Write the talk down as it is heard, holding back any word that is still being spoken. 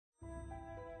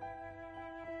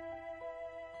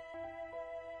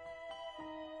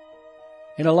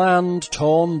In a land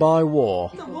torn by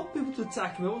war. I don't want people to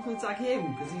attack him, I want them to attack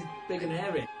him, because he's big and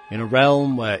hairy. In a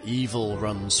realm where evil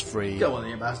runs free. Don't want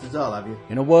the ambassadors, I'll have you.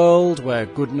 In a world where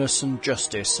goodness and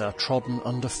justice are trodden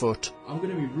underfoot. I'm going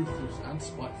to be ruthless and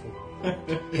spiteful.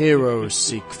 Heroes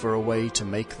seek for a way to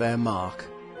make their mark.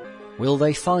 Will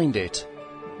they find it?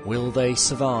 Will they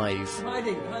survive?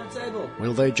 Hiding behind the table.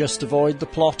 Will they just avoid the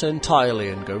plot entirely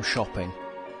and go shopping?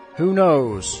 Who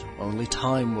knows? Only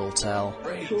time will tell.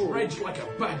 Rage like a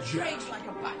badger.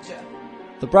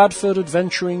 The Bradford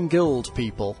Adventuring Guild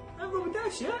people I'm Robin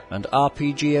Dash, yeah? and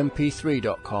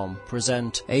RPGMP3.com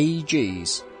present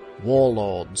AEG's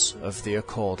Warlords of the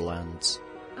Accordlands.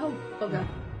 Oh, okay.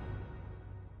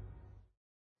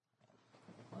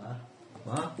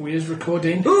 We're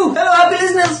recording. Ooh, hello happy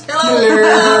listeners!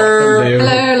 Hello!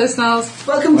 Hello, listeners.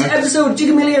 Welcome to episode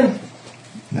Gigamillion.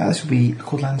 Now this will be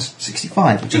Accordlands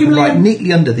 65, which I Gigamillion. can write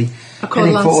neatly under the heading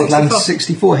Accordlands for Accordlands 64.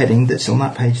 64 heading that's on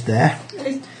that page there.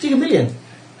 It's Gigamillion.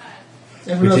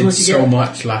 We Everyone knows did what you so get.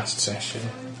 much last session.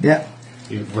 Yeah.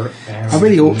 I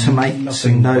really ought to make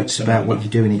some notes about what you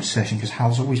do in each session because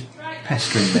Hal's always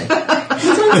pestering me.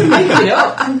 Make it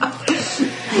up.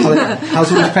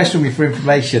 Hal's always pestering me for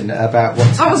information about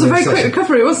what's That was a very quick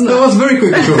recovery, wasn't it? That was very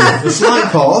quick recovery. A slight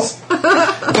pause.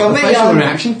 Well, facial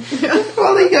reaction.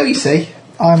 Well, there you go, you see.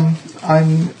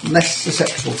 I'm less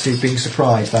susceptible to being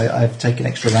surprised. I've taken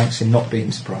extra ranks in not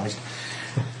being surprised.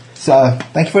 So,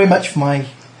 thank you very much for my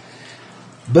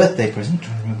birthday present. I'm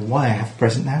trying to remember why I have a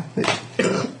present now.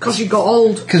 Because you got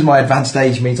old. Because my advanced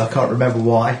age means I can't remember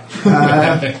why.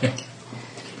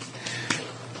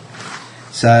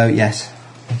 So, yes.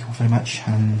 Thank you all very much.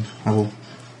 I will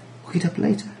hook it up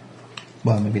later.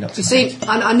 Well, maybe not You tonight. see,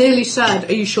 I nearly said,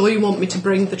 are you sure you want me to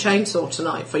bring the chainsaw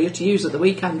tonight for you to use at the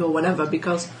weekend or whenever?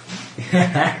 Because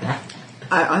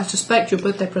I suspect your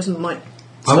birthday present might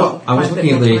start I was quite a bit looking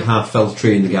at more the time. half-felled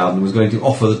tree in the garden and was going to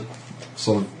offer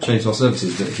sort of chainsaw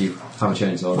services, but if you have a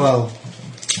chainsaw... Well,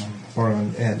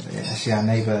 yes, our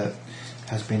neighbour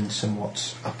has been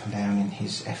somewhat up and down in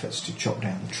his efforts to chop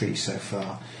down the tree so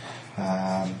far.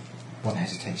 One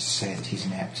hesitates to say that he's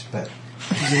inept, but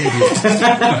he's an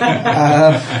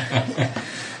idiot.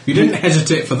 You didn't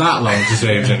hesitate for that long to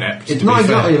say it was inept. it's not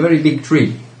exactly a very big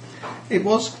tree. It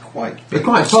was quite big. It's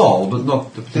quite tall, but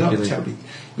not a They're not particularly terribly.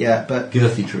 Yeah, but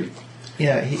girthy tree.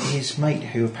 yeah, his mate,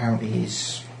 who apparently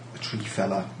is a tree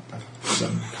fella of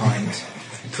some kind.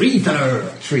 Tree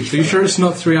feller. Tree Are you sure it's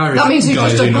not three Irish That means he's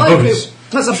guys just a in bloke who... hoods?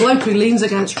 That's a bloke who leans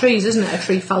against trees, isn't it? A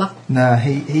tree fella. No,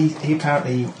 he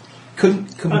apparently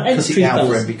couldn't put it's it tree down for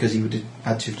fellas. him because he would have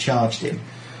had to have charged him.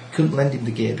 Couldn't lend him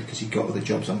the gear because he'd got other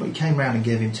jobs on, but he came round and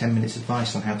gave him 10 minutes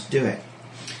advice on how to do it.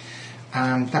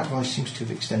 And that advice seems to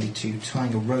have extended to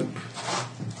tying a rope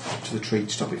to the tree to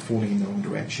stop it falling in the wrong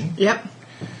direction. Yep.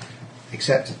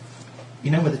 Except, you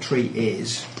know where the tree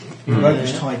is? The rope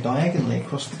is tied diagonally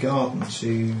across the garden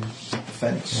to the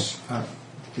fence at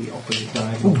the opposite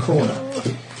diagonal corner.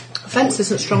 A fence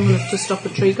isn't strong enough to stop a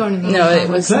tree going in the No, wrong it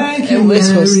was direction.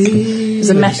 it was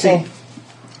a metal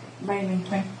railing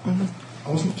thing. I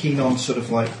wasn't keen on sort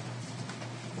of like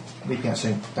leaping out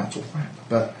saying that's all crap,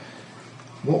 but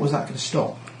what was that going to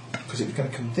stop? Because it was going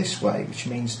to come this way, which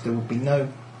means there would be no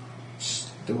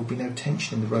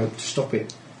tension in the rope to stop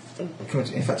it. In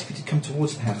fact, if it had come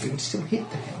towards the house, it would still hit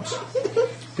the house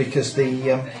because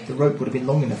the rope would have been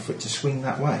long enough for it to swing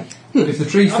that way. But if the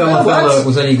tree fella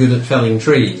was any good at felling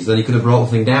trees, then he could have brought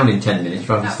the thing down in 10 minutes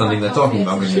rather than standing there talking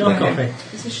about bringing it Your down.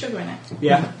 coffee. Is there sugar in it?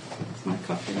 Yeah. It's my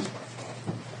coffee.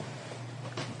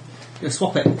 You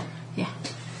swap it. Yeah.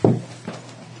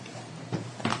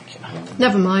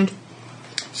 Never mind.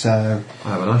 So I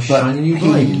have a nice But shiny new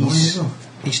blade in mine he's- as well.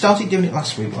 he started doing it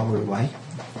last week while we were away.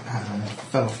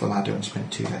 Fell off the ladder and spent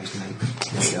 2 days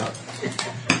laid up.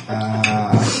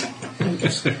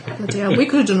 Bloody hell, we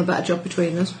could have done a better job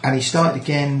between us. And he started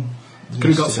again. Could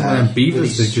have got some of them yesterday with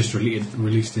beavers his- they just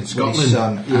released in with his Scotland.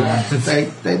 son.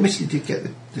 They admittedly did get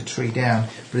the tree down,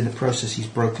 but in the process he's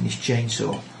broken his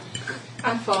chainsaw.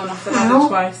 I've fallen off the Ow. ladder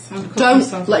twice. and cut Don't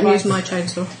myself let me use twice. my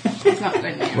chainsaw. It's not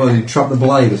letting me. Well, you trapped the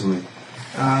blade or something.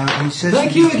 And he says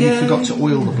Thank that you he again. forgot to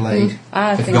oil the blade.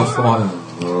 I If you think got quite...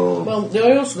 Oh. Well, the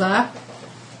oil's there.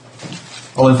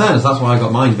 Well, in fairness, that's why I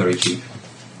got mine very cheap.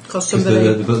 Because Because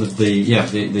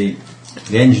somebody...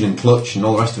 the engine and clutch and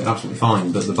all the rest of it absolutely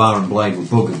fine, but the bar and blade were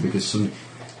buggered because some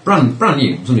brand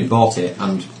new somebody bought it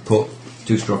and put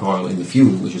 2-stroke oil in the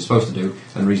fuel, which you're supposed to do,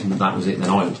 and the reason that was it, then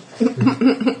oiled.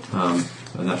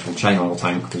 And the actual chain oil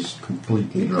tank was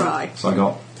completely dry. Right. So I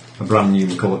got a brand new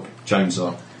McCulloch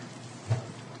chainsaw,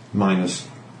 minus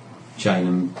chain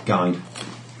and guide,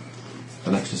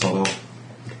 an extra sod off.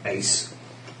 Ace.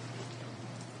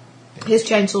 His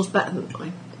chainsaw's better than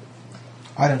mine,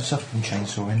 I don't suffer from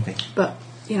chainsaw envy. but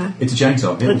you know, It's a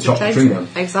chainsaw. It will it's a chop the tree chainsaw. down.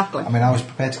 Exactly. I mean, I was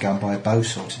prepared to go and buy a bow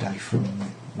saw today from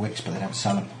Wix, but they don't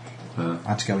sell them. I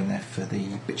had to go in there for the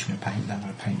bitumen paint. Then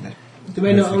I paint the. Do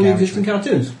they not only exist in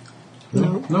cartoons?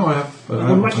 No. No, I have.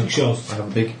 On magic shows? I have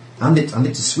a big. And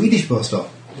it's a Swedish post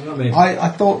off. You know what I mean? I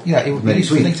thought, it would be a Very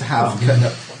useful sweet. thing to have cutting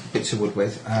up bits of wood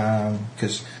with,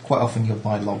 because quite often you'll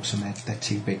buy logs and they're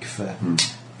too big for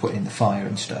putting in the fire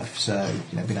and stuff. So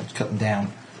being able to cut them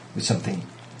down with something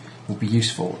will be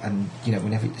useful. And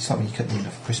whenever it's like when you cut the end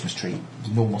off a Christmas tree, the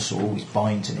normal saw always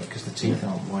binds in it because the teeth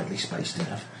aren't widely spaced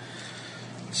enough.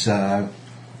 So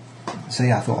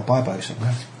yeah, I thought I'd buy a bow saw.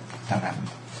 Don't have them.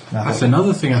 No, That's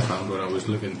another thing I found when I was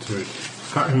looking through.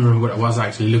 I can't remember what I was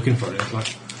actually looking for. It was like,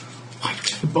 why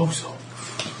the bow saw?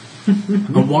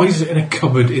 And why is it in a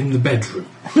cupboard in the bedroom?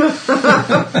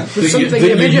 There's something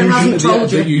Imogen hasn't told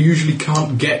that you. you usually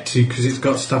can't get to because it's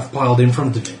got stuff piled in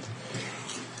front of it.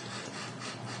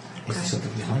 Is there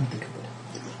something behind the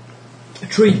cupboard? A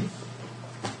tree.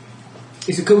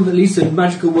 It's a cupboard that leads to a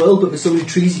magical world, but there's so many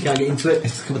trees you can't get into it.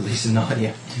 It's the cupboard that leads to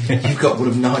Narnia. You've got one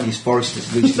of Narnia's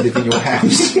foresters who used to live in your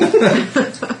house.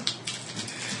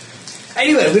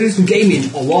 Anyway, we're doing some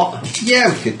gaming, or what?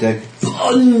 Yeah, we could do.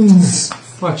 Buns!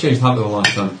 Well, I've changed that little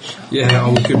lifetime. Yeah,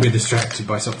 or we could be distracted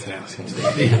by something else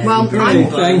instead. Well,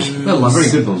 Well, very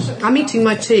good ones. I'm eating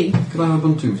my tea Could I have a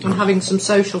bun too? and having some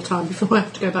social time before I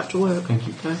have to go back to work. Thank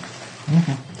you.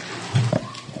 Okay.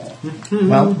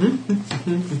 Well,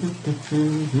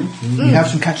 you have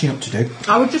some catching up to do.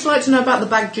 I would just like to know about the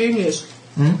Bag Juniors.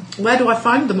 Where do I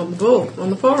find them on the board, on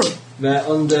the forum? They're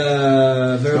on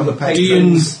the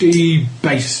patrons. D&D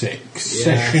Basics,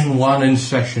 Session 1 and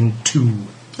Session 2.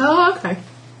 Oh, okay.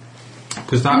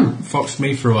 Because that foxed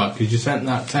me for a while, because you sent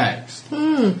that text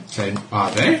saying,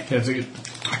 are they?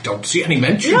 I don't see any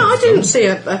mention. Yeah, I of them. didn't see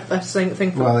a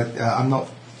thing for Well, I'm not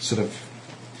sort of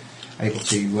able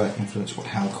to influence what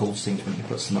Hal calls things when he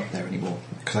puts them up there anymore,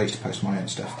 because I used to post my own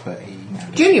stuff, but he now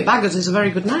does. Junior Baggers is a very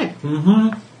good name.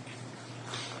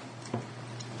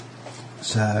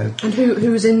 So, And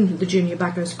who's in the Junior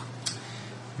Baggers?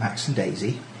 Max and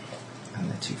Daisy, and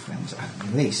their two friends, Adam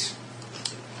and Elise.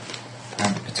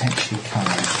 And potentially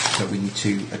Kai, so we need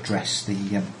to address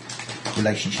the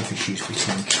relationship issues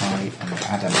between Kai and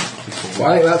Adam before.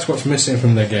 Well, I think that's what's missing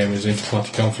from their game is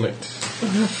interparty conflict.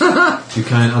 Do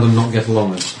Kai and Adam not get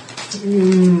along?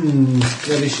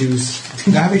 They have issues.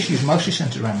 They have issues mostly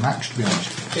centred around Max, to be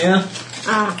honest. Yeah.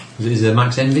 Ah, Is there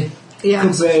Max envy? yeah.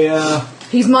 Could say,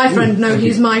 He's my friend. No, thank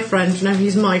he's you. my friend. No,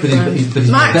 he's my But friend. he's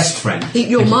my Max, best friend.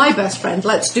 You're my best friend.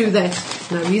 Let's do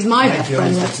this. No, he's my best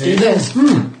friend. Let's do this.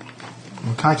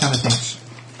 Well, Kai kind of thinks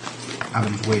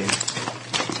Adam's weird,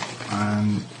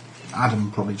 and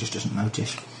Adam probably just doesn't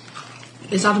notice.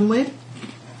 Is Adam weird?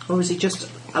 Or is he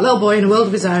just a little boy in a world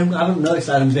of his own? I haven't noticed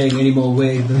Adam being any more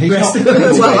weird than the He's rest not- of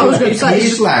us. Well, I was going to say,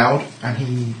 He's loud, and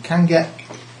he can get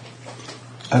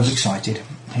overexcited.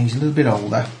 He's a little bit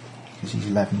older, because he's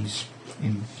 11, he's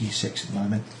in year 6 at the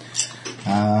moment.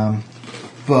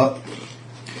 But,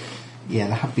 yeah,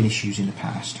 there have been issues in the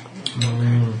past.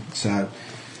 So,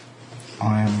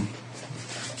 I am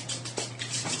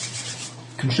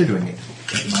considering it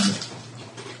at the moment.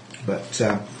 But,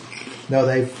 no,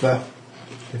 they've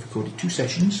recorded 2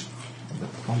 sessions. They're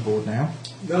on board now.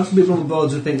 There are some people on the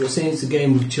boards who think that since it's a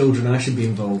game with children, I should be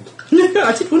involved.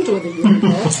 I did wonder whether you were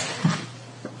involved.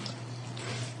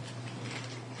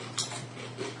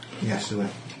 Yes, so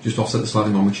Just offset the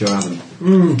slightly more mature Adam.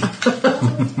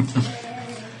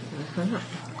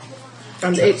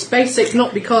 And it's basic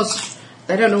not because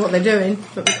they don't know what they're doing,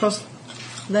 but because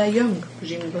they're young,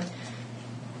 presumably.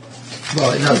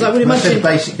 well, no, Because I would when I say imagine- the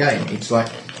basic game, it's like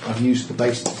I've used the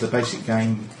basic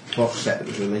game box set that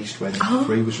was released when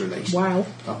 3 was released. Wow.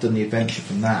 I've done the adventure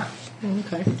from that,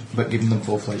 Okay. but given them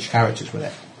full-fledged characters with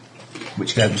it,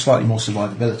 which gave them slightly more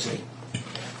survivability,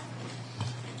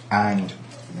 and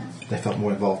they felt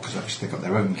more involved because obviously they've got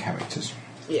their own characters.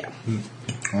 Yeah.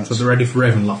 So they're ready for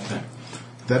Ravenloft then.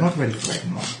 They're not ready for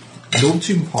Ravenloft. Nor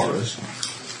Tomb Horrors,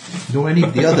 nor any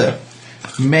of the other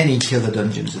many killer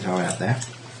dungeons that are out there.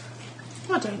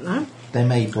 I don't know. They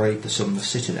may brave the Sunless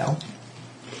Citadel,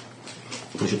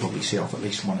 which you'll probably see off at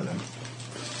least one of them.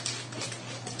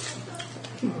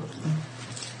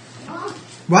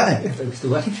 Right then,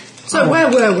 So where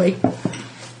were we?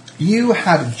 you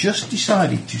had just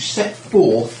decided to set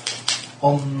forth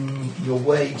on your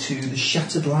way to the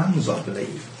Shattered Lands, I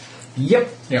believe. Yep.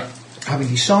 Yeah. Having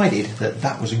decided that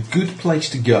that was a good place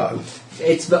to go.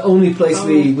 It's the only place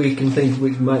we can think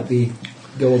which might be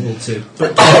goable to.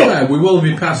 But we will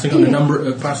be passing through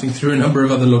a number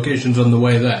of other locations on the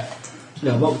way there.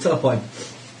 No, won't be teleporting.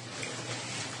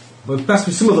 We've passed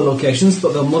through some other locations,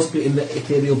 but they must be in the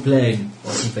ethereal plane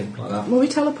or something like that. Were we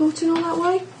teleporting all that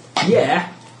way?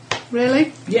 Yeah.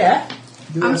 Really? Yeah.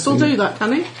 Ansel do that,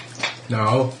 can he?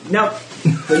 No. No.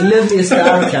 The lovely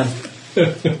star can.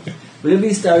 The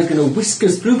lovely star is going to whisk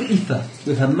us through the ether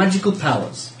with her magical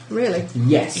powers. Really?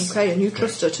 Yes. Okay, and you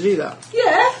trust her to do that?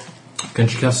 Yeah. Can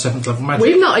she cast 7th level magic?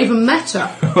 We've not even met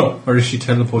her. Or is she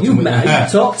teleporting You with met her, her?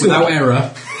 you talked to Without her.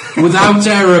 error. Without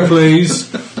error,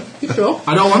 please. You sure?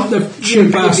 I don't want the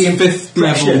cheap ass the 5th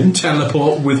level impression.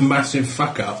 teleport with massive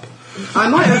fuck up. I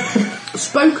might have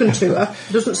spoken to her.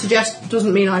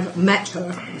 Doesn't mean I've met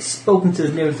her. Spoken to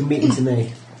as near as the meeting to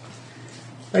me.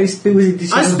 I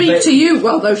speak to you.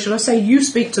 Well, though, should I say you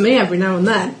speak to me every now and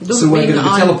then? It doesn't So we're mean going to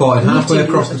that be I'm teleported halfway meeting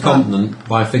across you the at time. continent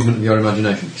by a figment of your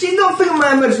imagination. She's not a figment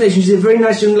of my imagination. She's a very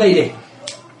nice young lady.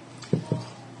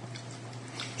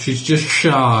 She's just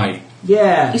shy.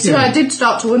 Yeah. You see, I did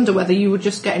start to wonder whether you were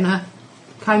just getting a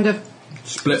kind of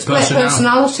Split split personality.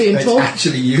 personality and, It's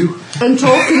actually you. and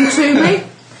talking to me,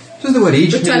 Just the word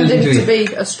each. pretending to be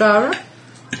a starer.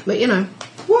 But you know,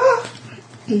 What?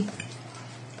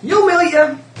 You'll meet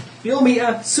her. You'll meet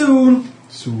her soon.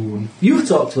 Soon. You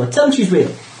talk to her. Tell her she's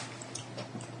real.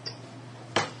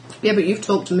 yeah, but you've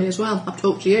talked to me as well. I've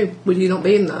talked to you. Will you not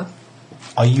be in there?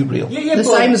 Are you real? Yeah, The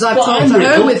same as I've but talked I'm to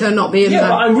her real. with her not being Yeah, there.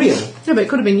 but I'm real. Yeah, but it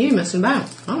could have been you messing about.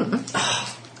 I don't know.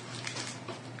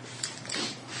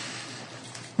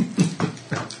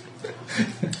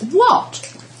 What?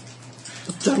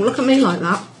 Don't look at me like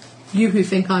that. You who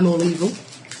think I'm all evil.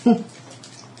 I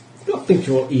don't think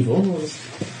you're evil.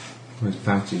 It's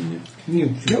pouting you.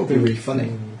 That would be really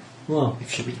funny Well,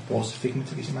 if she was a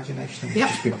figment of his imagination and Yep.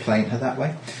 he's just been playing her that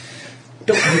way.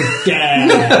 don't you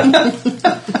dare.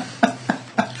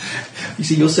 You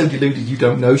see, you're so deluded you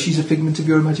don't know she's a figment of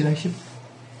your imagination.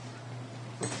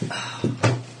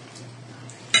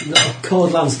 Not a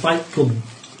Accordlands Fight Club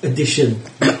edition.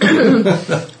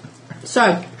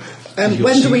 So, Your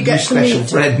when do we get to special meet?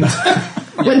 friend.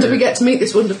 When do we get to meet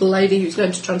this wonderful lady who's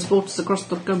going to transport us across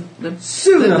the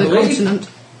Soon, I believe. continent?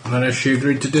 And has she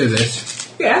agreed to do this?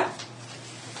 Yeah.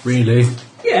 Really?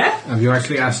 Yeah. Have you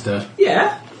actually asked her?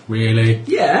 Yeah. Really?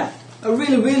 Yeah. I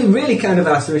really kind of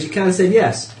asked her and she kind of said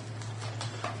yes.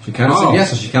 She kind of Oh. said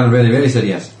yes, or she kind of really said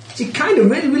yes. She kind of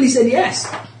really said yes.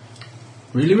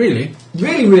 Really, really?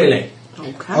 Really.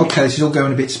 Okay. Okay, this is all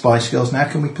going a bit Spice Girls now.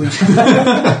 Can we please?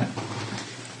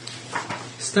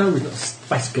 Star was not a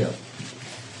Spice Girl.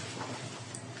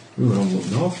 We were on up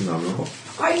north in our robot.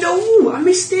 I know, I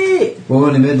missed it. Well, we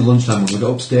only made the lunchtime when we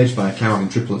got upstaged by a cow having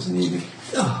triplets in the evening.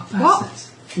 Oh, What?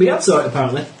 bastards. My dad saw it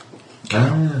apparently.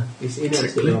 Ah. It's in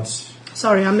it.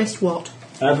 Sorry, I missed what?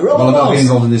 The Well, I got robot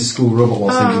involved in this school robot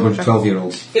wars thing with a bunch of okay.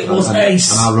 12-year-olds. It was and,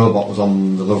 ace. And our robot was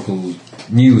on the local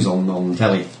news on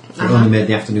telly. So we only made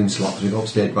the afternoon slot because we got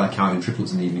upstaged by a cow having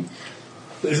triplets in the evening.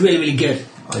 It was really good.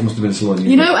 It must have been a slow news.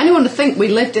 You know, anyone would think we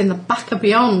lived in the back of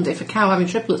beyond if a cow having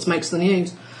triplets makes the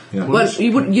news. Yeah. Well,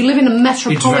 you live in a very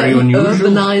metropolitan, unusual.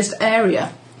 urbanised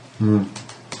area. But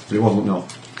it wasn't up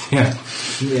north. Yeah.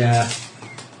 Yeah.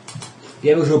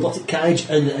 Yeah, it was robotic carriage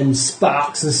and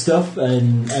sparks and stuff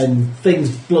and things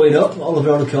blowing up all of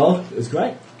their own accord. It was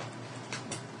great.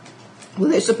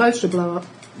 Well, it's supposed to blow up.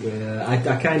 Yeah, I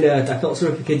felt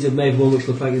sorry for the kids who made one which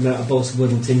looked like it had a balsa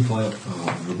wood and tinfoil.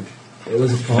 Oh, rubbish. It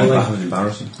was That appalling. was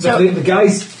embarrassing. So- the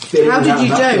guys been How in did and out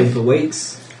you of that do? thing for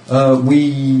weeks.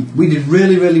 We did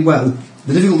really well.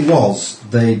 The difficulty was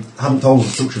they hadn't told us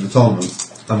the structure of the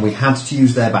tournament, and we had to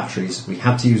use their batteries, we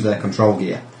had to use their control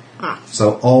gear.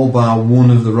 So all bar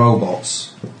one of the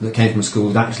robots that came from school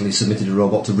had actually submitted a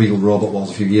robot to Real Robot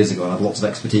Wars a few years ago and had lots of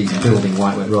expertise in building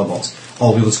lightweight robots.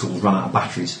 All the other schools ran out of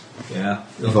batteries Yeah.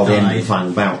 before the end of the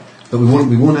final bout. But we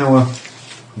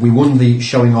won the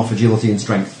showing off agility and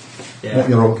strength, Yeah. what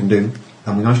your robot can do,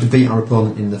 and we managed to beat our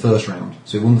opponent in the first round.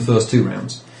 So we won the first 2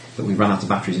 rounds, but we ran out of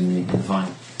batteries in the final.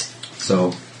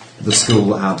 So the school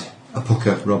that had a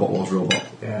pucker Robot Wars robot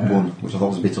won, which I thought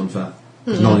was a bit unfair.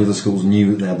 Because none of the other schools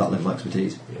knew that they had that level of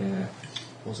expertise. Yeah.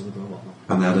 Wasn't a robot.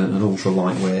 And they had an ultra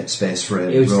lightweight space frame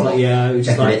It was just robot. like, it was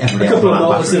just Every- like every a couple element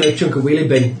of had motors in battery. a chunk of wheelie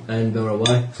bin and they were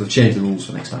away. So they've changed the rules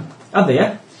for next time. Have they,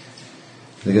 yeah?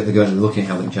 They're going to look at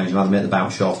how they can change them. Either make the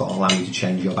bout shorter or allow you to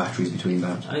change your batteries between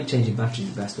bouts. I think changing batteries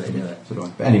is the best way to do it. So do I.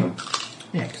 But anyway,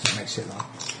 Yeah, because it makes it like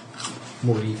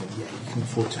more even. Yeah, you can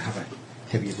afford to have a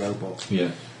heavier robot. yeah.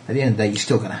 At the end of the day, you're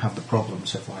still going to have the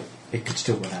problems of like it could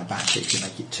still run out of battery if you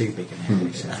make it too big and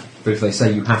heavy. So But if they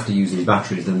say you have to use these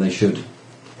batteries, then they should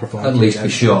provide at you least be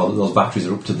those- sure that those batteries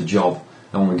are up to the job.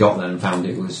 And when we got there and found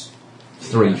it was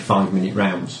 3 5-minute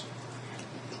rounds,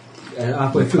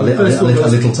 halfway A, through li- the first a one.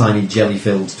 little tiny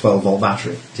jelly-filled 12-volt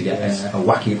battery to get a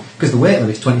wacky... Because the weight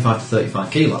limit's 25 to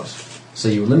 35 kilos, so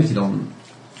you were limited on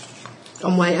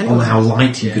weight anyway. on how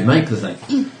light you could make the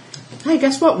thing. Hey,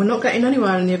 guess what? We're not getting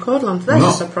anywhere in the Accordlands. There's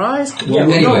Not. a surprise. Yeah,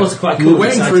 well, Anyway, that was quite we're cool.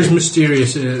 waiting for his exciting.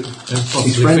 mysterious and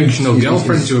possibly friend- fictional his-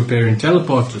 girlfriend his- to appear and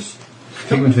teleport us.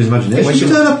 Figment of his imagination When to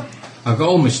you- turn up. I've got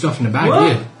all my stuff in the bag What?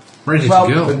 here, ready Well,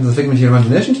 to go. The figment of your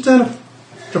imagination to turn up.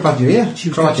 Drop out your ear, She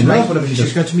was, cry going out to your meet, nose, whatever she she was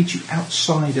does. going to meet you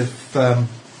outside of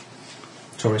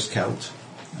Tourist Celt.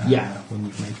 Yeah. When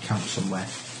you've made camp somewhere.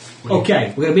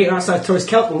 Okay, we're going to meet outside Tourist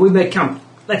Kelp when we make camp.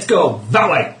 Let's go that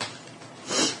way.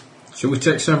 Shall we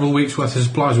take several weeks' worth of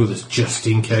supplies with us, just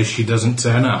in case she doesn't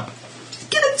turn up?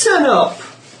 Get a turn up.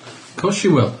 Of course she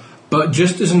will, but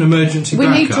just as an emergency We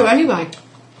backup. need to anyway.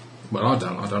 Well, I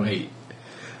don't eat.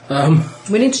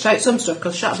 We need to take some stuff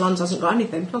because Shatterlands hasn't got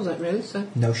anything, has it really? So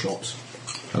No shops.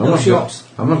 I'm No not shops.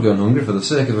 I'm not going hungry for the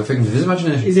sake of a figment of his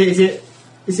imagination.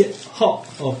 Is it hot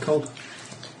or cold?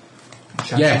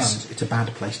 Yes. It's a bad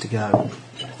place to go.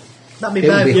 that'd be It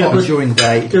will be both. hot but during the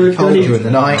day, do it'll we- be cold do we need- during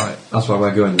the night. Right, that's why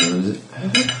we're going there, is it?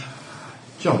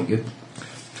 Jolly good.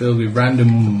 Filled with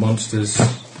random monsters.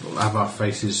 We'll have our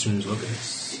faces as soon as we look at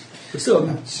this. We sort of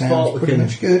fort Sounds we pretty can.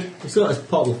 much good. We sort of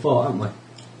portable fort, haven't we?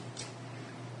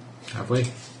 Have we?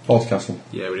 Fort Castle.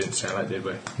 Yeah, we didn't say that, did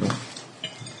we?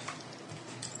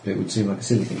 It would seem like a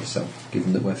silly thing to sell,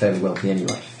 given that we're fairly wealthy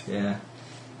anyway. Yeah.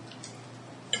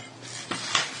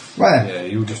 Right then. Yeah,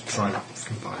 you were just trying to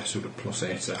buy a sort of plus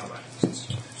 8 out there. Since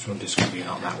someone discovered you're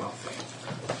not that wealthy.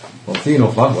 Wealthy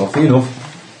enough, lad, wealthy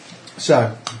enough.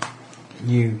 So,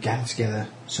 you gather together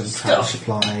some travel Stuff.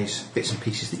 supplies, bits and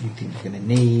pieces that you think you're going to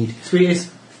need, Sweeties.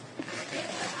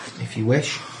 if you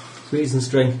wish. Sweeties and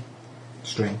string.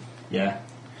 String. Yeah.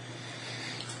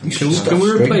 Can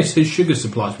we replace his sugar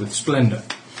supplies with Splendor?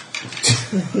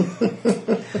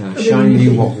 Shiny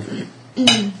new wall.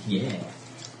 Yeah.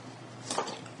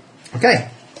 Okay,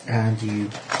 and you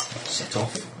set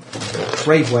off on a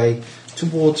brave way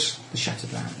towards the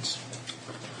Shattered Lands.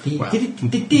 Well,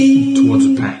 towards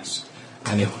a pass.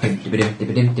 Anyway. Dibbidim,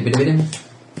 dibbidim, dibbidim.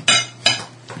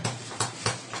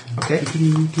 Okay.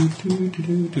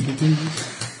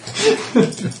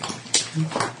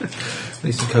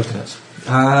 Need some coconuts.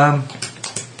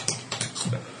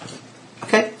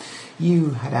 Okay, you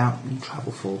head out, you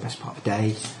travel for the best part of the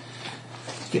day,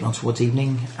 getting on towards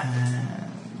evening,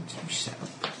 and you set up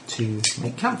to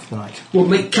make camp for the night. We'll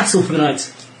make castle for the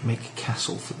night. Make a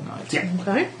castle for the night. Yeah.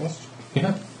 Okay.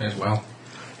 Yeah, as well.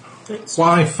 It's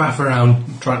Why faff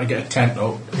around trying to get a tent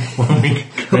up when we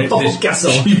can create this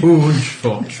castle. huge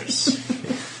fortress?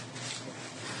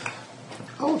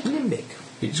 Oh, Limbic.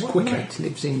 It's What quicker. knight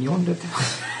lives in yonder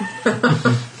castle?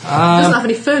 doesn't have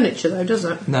any furniture though, does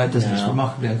it? No, it doesn't. It's No.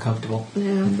 remarkably uncomfortable. Yeah.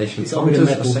 And they shall It's come already to us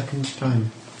metal. a second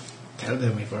time. Tell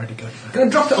them we've already got that. Can I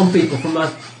drop it on people from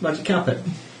my magic carpet?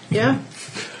 Yeah.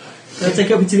 Can I take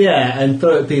it up into the air and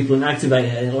throw it at people and activate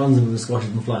it and it lands them and squashes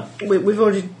them flat? We've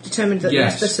already determined that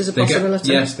yes, this is a they possibility.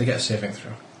 they get a saving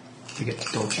throw. You get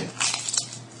to dodge it.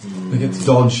 We get to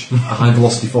dodge a high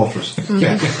velocity fortress. You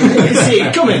see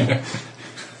it coming.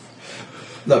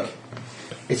 Look,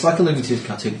 it's like a Looney Tunes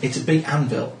cartoon. It's a big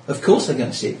anvil. Of course they're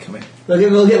going to see it coming.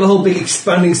 We'll get a whole big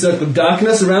expanding circle of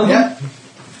darkness around them. Yeah.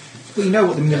 Well, you know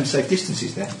what the minimum safe distance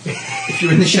is then. If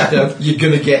you're in the shadow, you're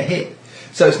going to get hit.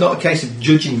 So it's not a case of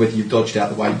judging whether you've dodged out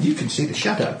the way. You can see the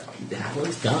shadow. Yeah, well,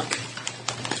 it's dark.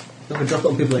 Not going to drop it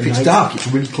on people at If it's night. dark, it's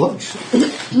really close.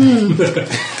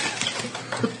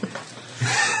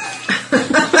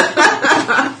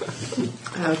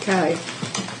 Okay.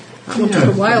 That one took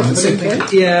a while to sink in.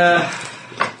 Yeah.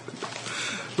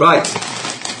 Right.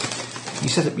 You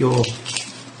set up your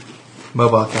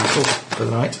mobile castle for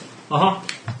the night. Uh-huh.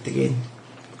 Dig in.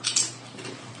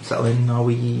 Settle in. Are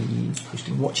we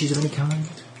posting watches of any kind?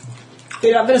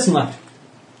 Get that venison left.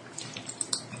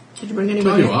 Did you bring Tell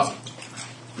anybody? you what,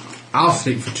 I'll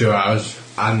sleep for 2 hours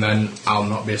and then I'll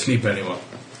not be asleep anymore.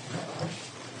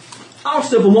 I'll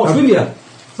stay up and watch with you.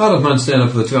 I don't mind staying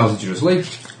up for the 2 hours that you're asleep.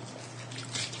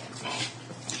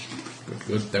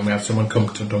 Good. Then we have someone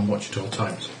competent on watch at all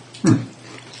times.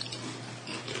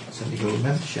 Send you a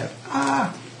membership.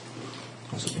 Ah!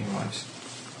 Or something arrives.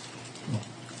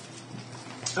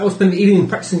 I will spend the evening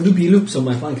practicing loopy loops on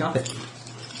my flying carpet.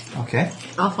 Okay.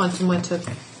 I'll find somewhere to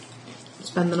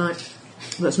spend the night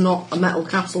that's not a metal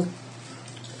castle.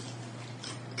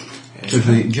 So if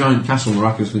the giant castle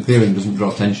miraculously appearing doesn't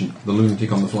draw attention, the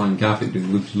lunatic on the flying carpet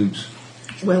doing loops.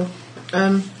 Will.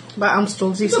 But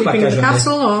Amstel, is he Not sleeping back in the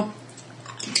casual, castle or?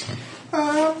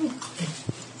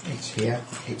 It's here.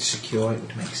 It's secure. It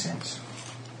would make sense.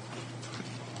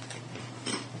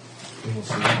 nothing will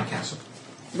see in the castle.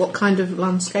 What kind of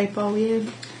landscape are we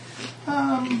in?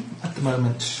 At the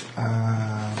moment,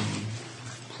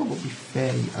 probably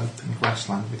fairly open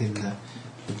grassland within the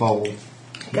bowl.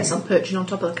 I guess I'm perching on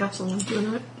top of the castle then, do you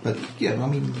know it? But yeah, I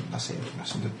mean, I say open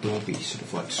grassland, there will be sort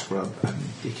of like scrub and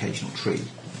the occasional tree.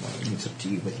 It's up to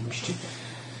you whether you wish to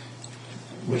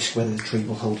risk whether the tree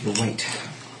will hold your weight.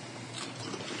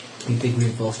 These big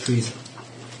reinforced trees.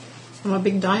 I'm a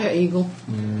big dire eagle.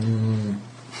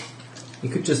 You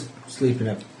could just sleep in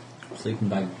a sleeping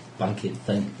bag blanket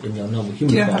thing in your normal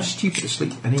human Yeah, form. how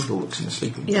stupid an eagle looks in a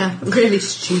sleeping bag. Yeah, really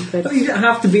stupid. But you don't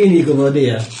have to be an eagle, though, do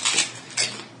you?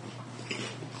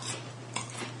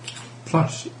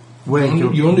 Plus,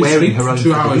 You're you only wearing sleep her for own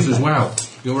 2 hours feather. as well.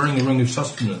 You're wearing your own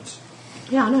sustenance.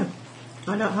 Yeah, I know.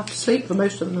 I don't have to sleep for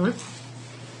most of the night.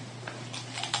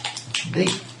 Indeed,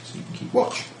 so you can keep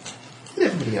watch with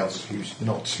everybody else who's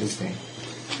not sleeping.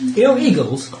 You know,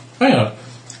 eagles. Hang on.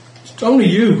 It's only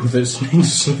you that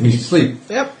needs to You need to sleep. sleep.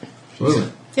 Yep.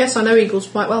 Absolutely. Yes, I know eagles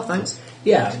quite well, thanks.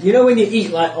 Yeah, you know when you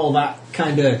eat like all that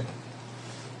kind of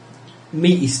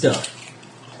meaty stuff,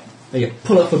 where you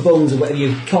pull up the bones or whatever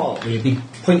you caught with your big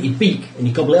pointy beak and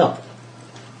you gobble it up,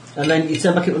 and then you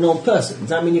turn back into an old person. Does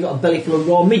that mean you've got a belly full of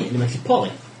raw meat and it makes you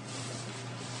poorly?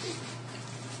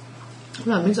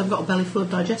 Well, that means I've got a belly full of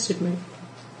digested meat.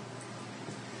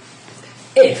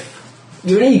 If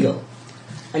you're an eagle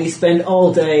and you spend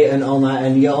all day and all night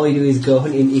and all you do is go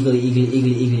hunting eagerly,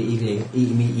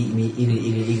 eating meat,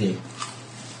 eagerly,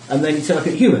 and then you turn back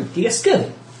into a human, do you get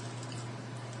scurvy?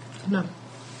 No.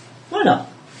 Why not?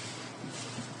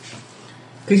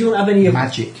 Because you won't have any of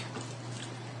Magic.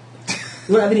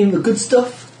 you won't have any of the good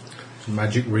stuff. It's a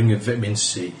magic ring of vitamin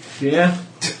C. Yeah.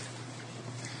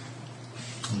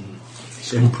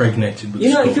 It's impregnated with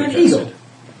You know, if you're an ascorbic eagle. acid.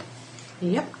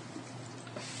 Yep.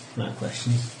 No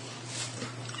questions.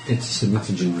 It's a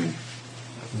mutagen ring.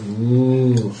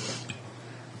 Ooh.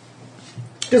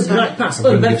 Does the night pass A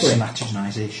ring of uneventfully?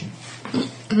 somatogenization.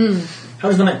 How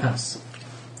does the night pass?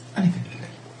 Uneventfully.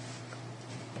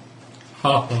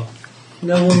 Ha ha.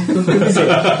 No one comes to visit.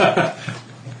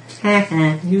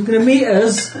 You're going to meet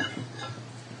us.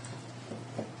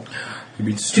 You've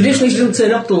been stood Traditionally, up she doesn't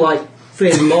turn up till like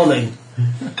 3 in the morning.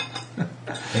 there.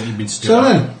 And you've been stood So up.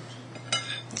 then,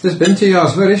 there's been 2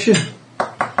 hours. Where is she?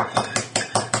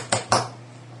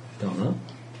 Don't know.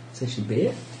 So she'd be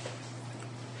it.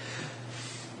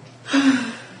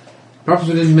 Perhaps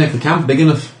we didn't make the camp big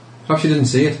enough. Perhaps you didn't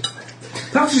see it.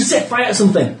 Perhaps we should set fire to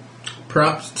something.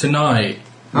 Perhaps tonight,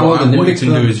 How what are the I want you Nimbics to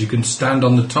do then? is you can stand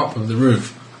on the top of the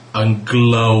roof and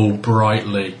glow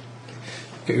brightly.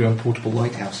 Get your own portable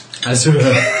lighthouse. As I'm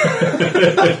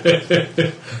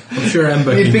sure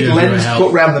Ember Need can a big give you a lens help.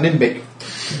 put round the Nimbic.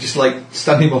 Just like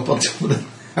standing up on top of the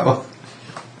tower.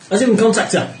 Let's even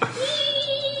contact her.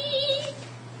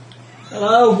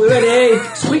 Hello, we're ready.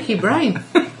 Squeaky brain.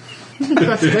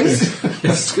 Interesting.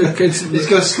 It's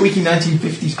got a squeaky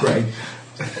 1950s brain.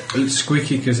 It's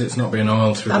squeaky because it's not being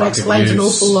oiled through That lack explains of an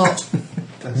use. awful lot.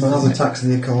 Miles attacks in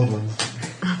the Accordlands.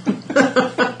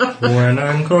 When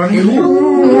I'm calling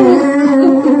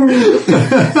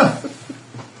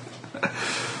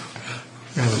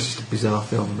That was just a bizarre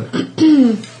film, but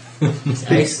It's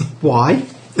ace. why?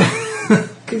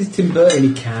 Because it's Tim Burton,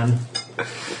 he can.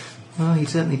 Well, he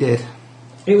certainly did.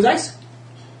 It was ace.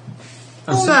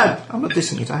 Oh, no, I'm not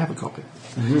dissing it. I have a copy.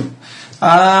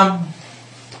 Mm-hmm.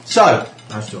 So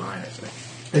As do I, actually.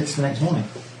 it's the next morning.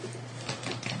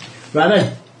 Right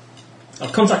then. I'll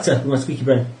contact her with my squeaky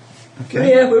brain. Okay.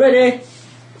 Yeah, we're ready.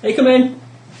 Hey, come in.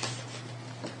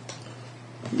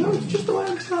 No, it's just the way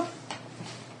I'm stuff.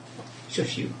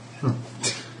 Shush you.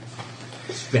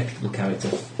 Reputable character.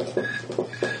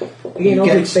 Again, all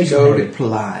Get big face no on it.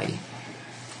 reply.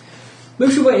 Maybe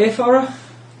we should wait here for her.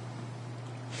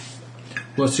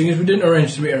 Well, seeing as we didn't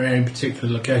arrange to meet her at any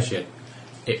particular location,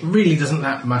 it really doesn't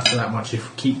matter that much if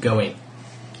we keep going.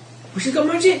 Well, she's got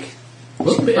magic.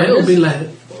 It'll be less.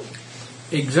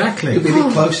 Exactly. It'll be a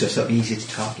bit closer, so it'll be easier to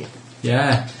target.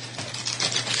 Yeah.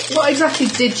 What exactly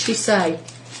did she say?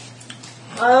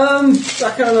 I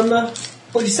can't remember.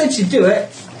 Well, she said she'd do it.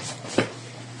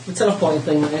 The teleporting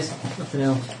thing, that is. Nothing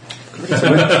else.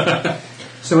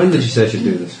 So when did she say she'd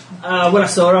do this? When I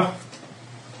saw her.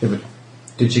 Yeah, but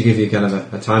did she give you kind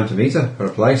of a time to meet her, or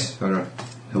a place, or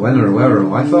a when, or a where, or a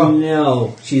why for?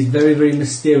 No, she's very, very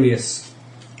mysterious.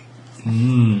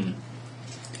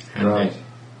 Right.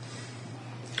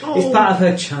 It's part of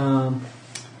her charm.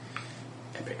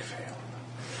 Epic fail.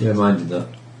 Yeah, mine did that.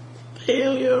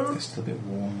 Failure. It's still a bit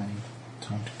warm, maybe.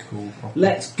 Time to cool properly.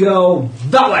 Let's go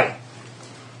that way.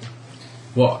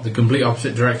 What? The complete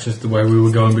opposite direction to the way we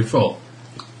were going before?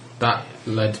 That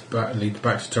leads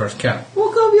back to Torres Camp.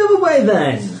 We'll go the other way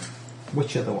then.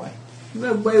 Which other way?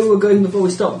 The way we were going before we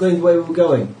stopped going the way we were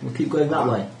going. We'll keep going that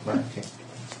way. Right, okay.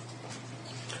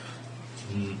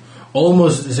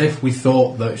 Almost as if we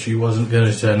thought that she wasn't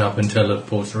going to turn up and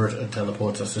teleport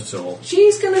us at all.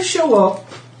 She's going to show up.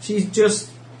 She's just...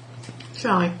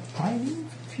 Shy. I need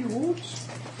a few words.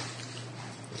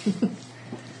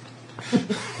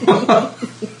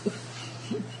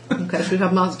 Okay, so we've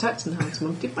had Mars attacks in the house.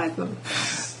 Monty Python.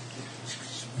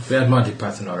 We had Monty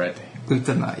Python already. We've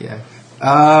done that, yeah.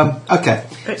 Okay,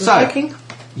 so Cooking.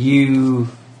 you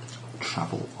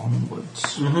travel onwards.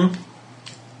 Mm-hmm.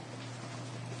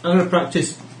 I'm going to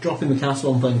practice dropping the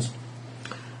castle on things.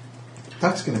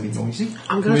 That's going to be noisy.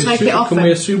 I'm going to take it off Can then.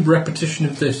 we assume repetition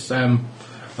of this for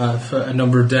a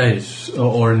number of days,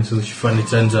 or until she finally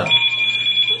turns up?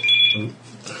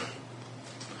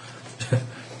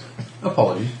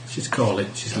 Apologies. She's calling.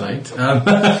 She's late.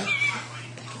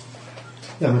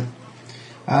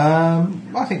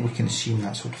 I think we can assume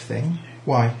that sort of thing.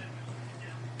 Why?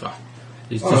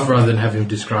 It's just rather than have him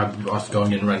describe us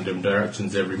going in random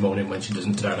directions every morning when she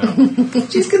doesn't turn up.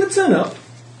 She's going to turn up.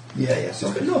 Yeah,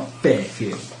 But not fair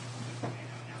few.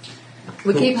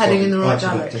 We keep heading in the right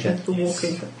Right, direction. okay. We're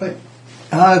walking.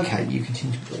 Okay, you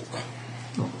continue to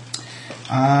walk.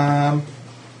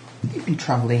 You've been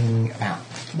travelling about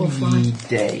Or 3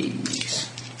 days.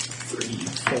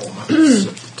 3-4 months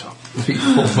at the top.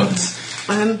 3-4 months.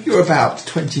 You're about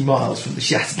 20 miles from the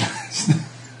Shatterlands.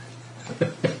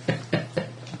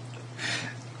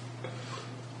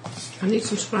 I need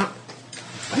some scrap.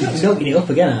 You're not milking it up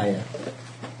again, are you?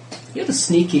 You're the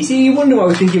sneaky. See, you wonder why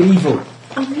we think you're evil.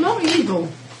 I'm not evil.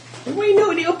 Why are you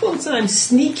milking it up all the time?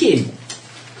 Sneaking.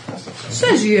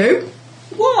 Says you.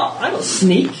 What? I don't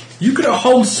sneak. You got a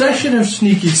whole session of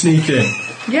sneaking.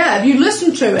 Yeah, have you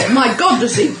listened to it? My God,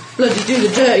 does he bloody do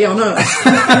the dirty on us?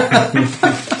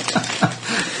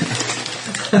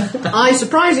 I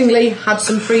surprisingly had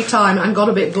some free time and got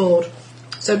a bit bored,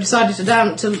 so decided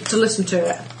to listen to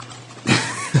it.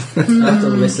 I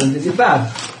don't listen. Is it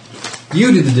bad?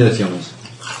 You did the dirty on us.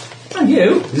 And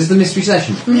you? Is this the mystery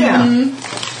session? Yeah.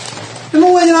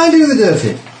 Then why did I do the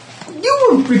dirty? You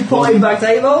were reporting back to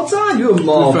it the whole time. You were To be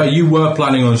more... fair, you were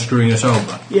planning on screwing us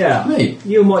over. Yeah. Me?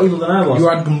 You were more evil than I was. You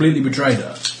had completely betrayed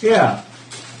us. Yeah.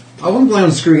 I wasn't planning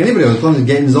on screwing anybody, I was planning on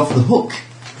getting us off the hook.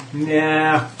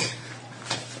 Yeah.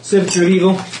 Servitor of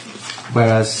evil.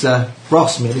 Whereas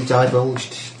Ross merely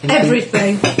divulged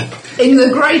Everything. In the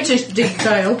greatest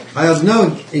detail. I had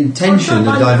no intention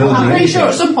of divulging I'm pretty sure at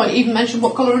anything. some point he even mentioned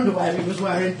what colour underwear he was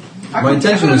wearing. My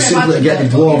intention was simply to get the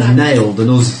dwarves nailed and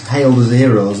us hailed as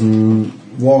heroes and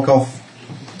walk off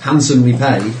handsomely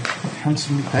paid.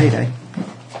 handsomely paid, eh?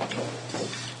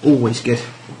 Always good.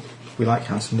 We like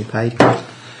handsomely paid. I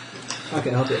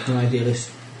can help it from an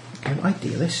idealist. An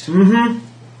idealist.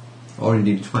 Or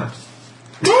indeed a twat.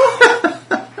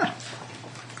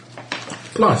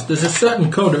 Plus, there's a certain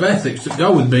code of ethics that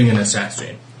go with being an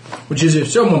assassin, which is if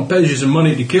someone pays you some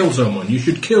money to kill someone, you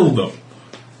should kill them.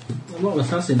 I'm not an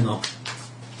assassin though.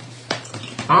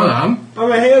 I am.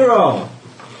 I'm a hero.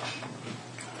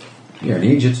 You're an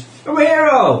idiot. I'm a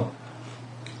hero.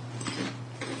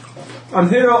 I'm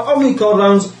hero of the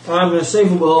Accordlands, and I'm going to save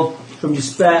the world from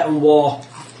despair and war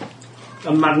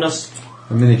and madness.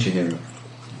 A miniature hero.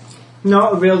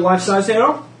 Not a real life-size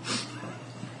hero.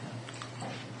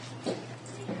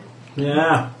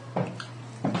 Yeah.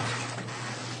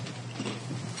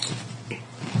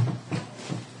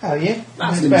 How are you?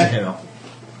 That's It's a bad. hero.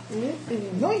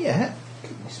 Not yet.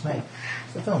 Goodness me.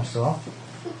 The film's still off.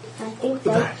 I think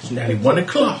so. It's nearly 1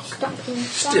 o'clock.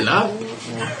 Still up.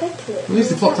 At least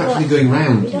the clock's actually going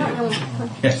round. We don't know what.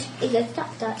 Yes. He goes,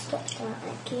 stop that, I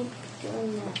keep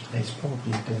doing that. It's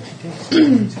probably a dirty disc.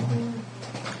 Who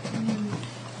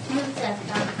said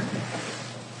that?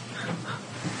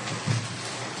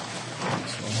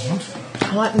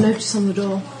 I like the notice on the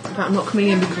door about not coming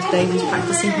in because Davy's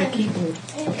practicing her keyboard.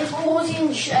 If I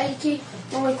wasn't shaky,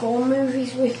 like all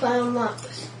movies, we found that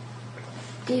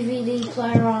DVD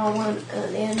player I went at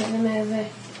the end of the movie.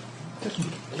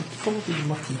 It's probably a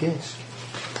mucky disc.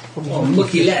 Probably Oh,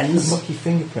 mucky lens. Mucky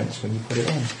fingerprints when you put it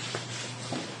in.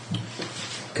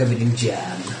 Covered in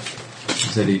jam.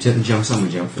 So do you take the jam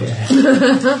sandwich out first?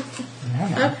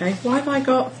 Okay, why have I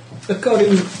got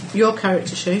According your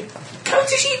character sheet?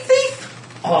 character sheet thief.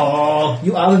 Oh,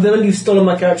 you are the villain. You've stolen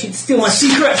my character sheet. Steal my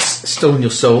secrets. Stolen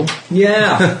your soul.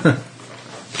 Yeah.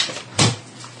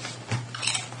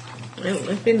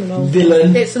 It's been an old Villain.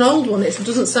 one. It's an old one. It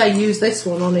doesn't say use this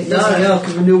one on it, does it? No,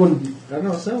 because the new one. I don't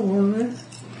know. So one there.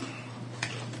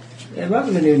 Yeah, it might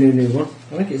be the new one.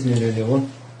 I think it's the new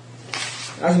one.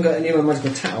 Hasn't got a new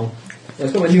magical towel.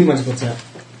 It's got a new magical towel.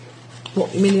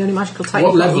 What, you mean the only magical type?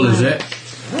 What level is it?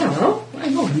 I don't know. I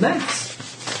involved maths.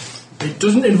 It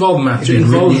doesn't involve maths, it Have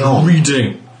you written involves it on?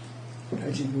 reading.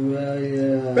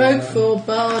 Rogue 4,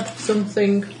 Bard,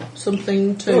 something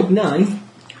 2. Rogue 9.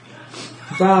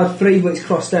 Bard 3, but it's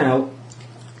crossed out.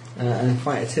 And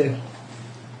Fighter 2.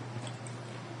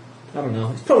 I don't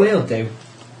know. It's probably it'll do.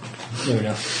 Never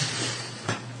enough.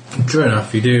 True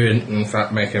enough, you do in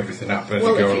fact make everything up as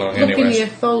Well, you go if along you look in anyways. your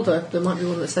folder, there might be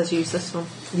one that says use this one.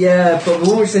 Yeah, but the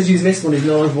one which says use this one is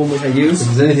no longer one which I use. If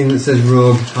there's anything that says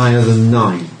rogue higher than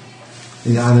 9,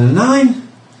 is it either a 9?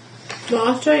 No,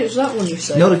 I've changed that one, you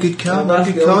say. Not a good card. No, Not a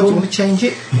that's good the card. old Do you one. want to change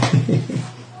it?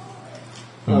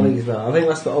 I think it's that. I think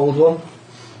that's the old one.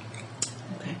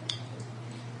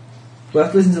 We'll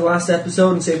have to listen to the last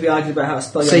episode and see if we argued about how to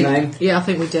spell See- your name. Yeah, I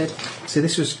think we did. So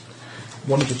this was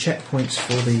one of the checkpoints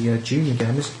for the junior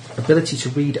gamers. Ability to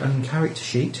read uncharacter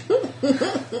sheet.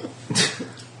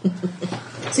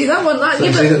 See that one? That, So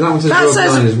yeah, see but that one says Rogue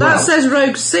 9 as well. that says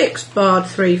Rogue 6, Bard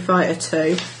 3, Fighter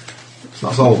 2.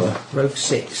 That's older. Rogue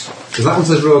 6. Because that one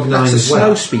says rogue 9 That's a as snow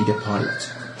well. speeder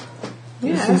pilot.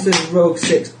 This Yeah, one says Rogue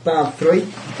 6, Bard 3.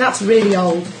 that's really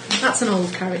old. That's an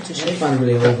old character I sheet. find it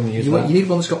really old when you use You that. need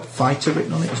one that's got fighter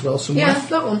written on it as well somewhere. Yeah,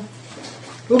 that one.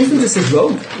 Well, this one just says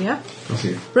Rogue. Yeah. That's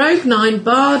it. Rogue 9,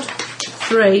 Bard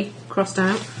 3, crossed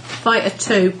out. Fighter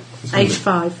 2,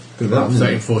 H5. Good about that,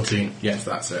 13, 14. Yes,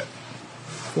 that's it.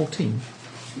 14.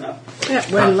 Yeah, we're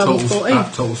That level totals- 14.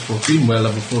 That totals 14. We're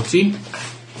level 14.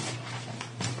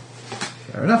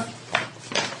 Fair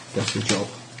enough. That's the job.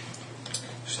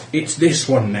 It's this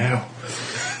one now.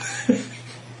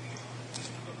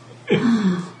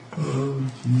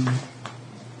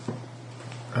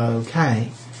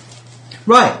 Okay.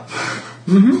 Right.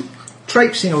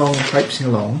 Traipsing along.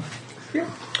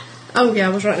 Oh yeah,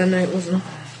 I was writing a note, wasn't I?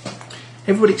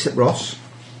 Everybody except Ross.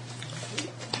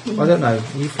 I don't know.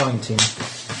 Are you flying team?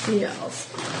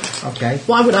 Yes. Okay.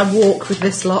 Why would I walk with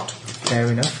this lot? Fair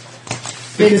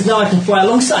enough. Because now I can fly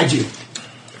alongside you.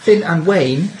 Finn and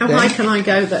Wayne. How then, high can I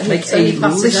go that make he a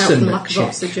passes out listen from lack of check.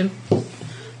 oxygen?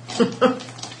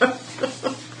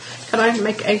 Can I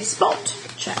make a spot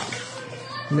check?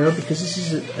 No, because this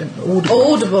is an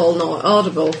audible. Audible, not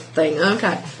audible thing.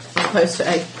 Okay, as opposed to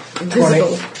a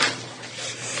invisible.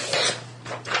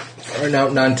 We're now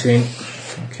 19.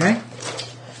 Okay.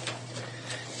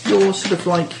 You're sort of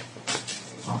like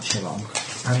marching along,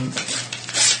 and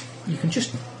you can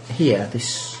just hear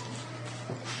this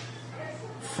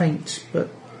faint but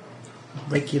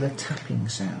regular tapping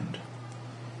sound.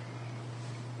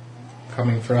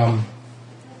 Coming from.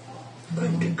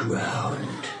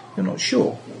 Underground. You're not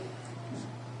sure.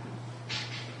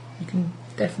 You can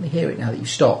definitely hear it now that you've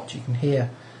stopped. You can hear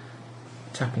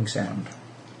tapping sound.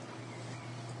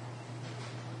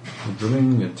 A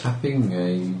drumming, a tapping,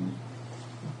 a.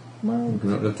 Well,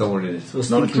 Don't know what it is. it's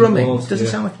not a drumming. It doesn't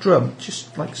sound like a drum. It's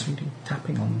just like somebody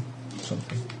tapping on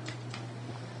something.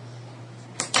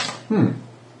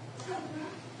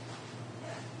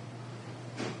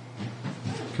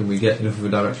 Can we get enough of a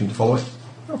direction to follow it?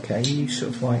 Okay, you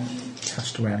sort of like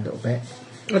cast around a little bit.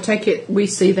 I take it we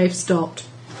see they've stopped.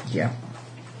 Yeah.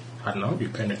 I don't know, you're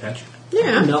paying attention.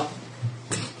 Yeah. No.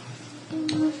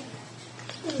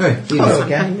 Hey, Hello I'm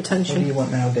again. paying attention. What do you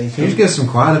want now, Dave? can you just get some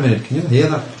quiet a minute? Can you hear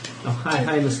that? Oh,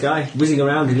 high in the sky, whizzing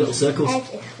around in little circles.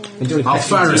 And doing I'll petting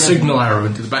fire a to signal arrow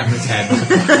into the back of its head.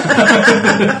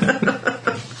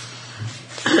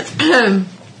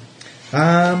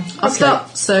 I'll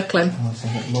start circling. I'll say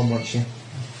that Mum wants you.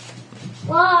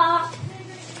 What?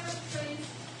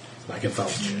 Like a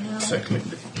vulture circling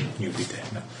the you'll be dead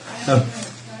now. Oh.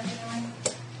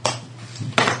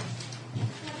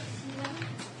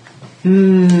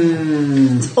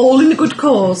 All in a good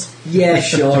cause. Yeah,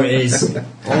 sure it is.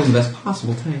 All in the best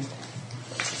possible taste.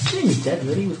 Jamie's dead,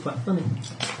 really. He was quite funny.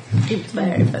 He was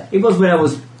very fit. He was when I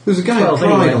was. There was a guy who 12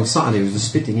 cried anyway. on Saturday who was a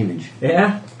spitting image.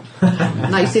 Yeah?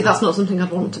 Now you see, that's not something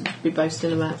I'd want to be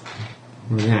boasting about.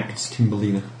 Reacts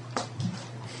Timberlina.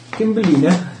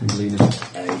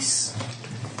 Kimberlina. Nice.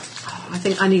 I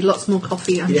think I need lots more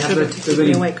coffee and You have sugar the, to the keep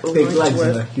really me awake all big night to legs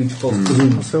and work. the huge false Well,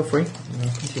 balloons. feel free.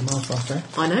 Welcome to your Mars Master.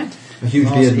 I know. A huge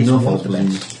Mars beard and is no one false of the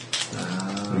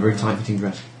balloons. And a very tight-fitting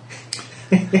dress.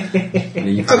 Yeah,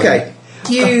 you can- Okay,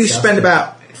 you spend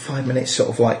about 5 minutes sort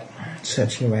of like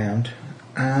searching around,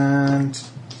 and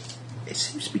it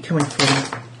seems to be coming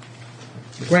from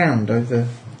the ground over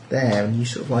there, and you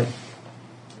sort of like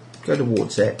go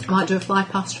towards it. I might do a fly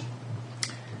past.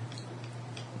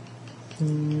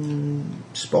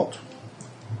 Spot.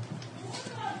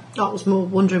 I was more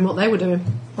wondering what they were doing.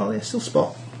 Oh, yeah, still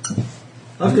spot.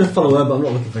 I was going to follow her, but I'm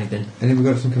not looking for anything. And then we've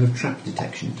got some kind of trap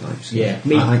detection types. Yeah,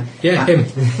 me.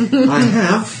 Him. I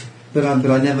have, but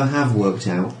I never have worked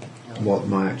out what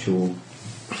my actual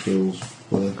skills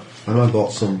were. I know I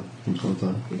bought some from time to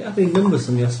time. You don't have any numbers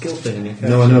on your skill thing in your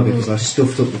character. No, I know, because I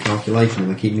stuffed up the calculation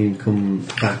and I keep needing to come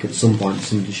back at some point for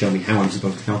somebody to show me how I'm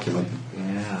supposed to calculate them.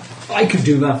 Yeah. I could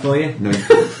do that for you. No. I've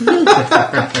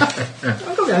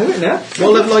got the hang of it now.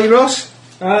 What level are you, Ross?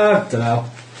 Don't know.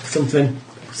 Something.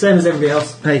 Same as everybody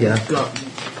else. There you go. Got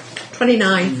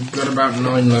 29. about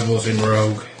 9 levels in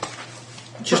Rogue,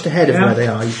 Just ahead of Yeah. where they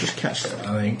are, you just catch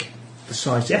I think. the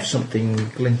size of something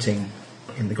glinting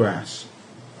in the grass.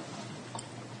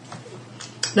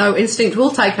 No, instinct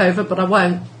will take over, but I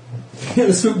won't. You're going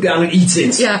to swoop down and eat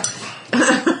it. Yeah.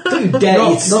 Don't you dare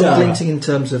eat Not Star. glinting in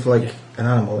terms of like an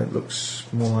animal, it looks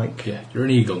more like Yeah, you're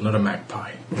an eagle, not a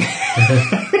magpie.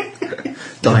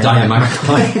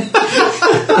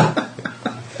 diamagpie.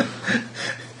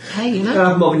 Hey, you know. I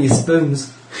have more than your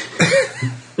spoons.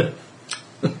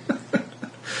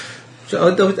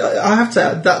 So I have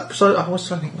to that. So I was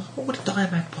trying to think, what would a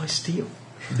diamagpie steal?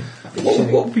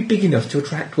 What would be big enough to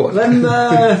attract what? Them,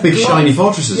 Big shiny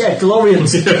fortresses. yeah,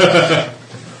 Glorians.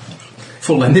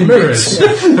 Full-length mirrors.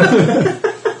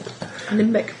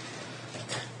 Nimbic.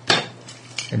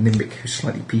 A Nimbic who's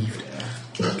slightly peeved.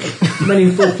 Men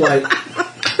in full flight.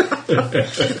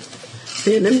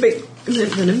 The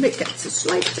Nimbic gets a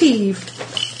slight peeved.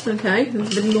 Okay, a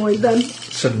bit annoyed then.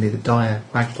 Suddenly the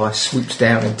diamagpie swoops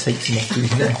down and takes him off to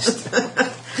his nest.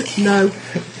 No,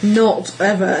 not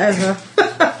ever.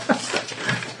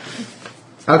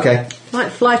 Okay. Might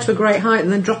fly to a great height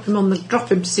and then drop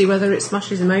him to see whether it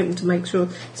smashes him open to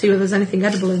see whether there's anything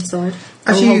edible inside.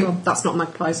 Hold on, that's not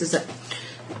magpies, is it?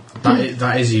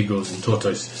 That is eagles and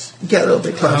tortoises. Get a little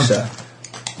bit closer.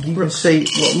 You can see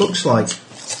what looks like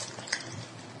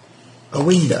a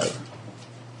window.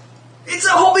 It's a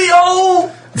hobby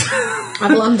hole!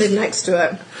 I've landed next to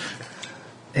it.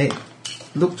 It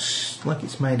looks like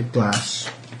it's made of glass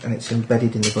and it's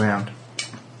embedded in the ground.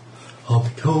 Hobby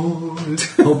hole.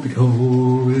 Hobby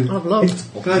hole. I've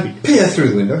looked. Can I peer through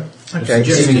the window? Okay.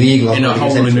 Suggesting the eagle In a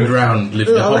hole in the ground lived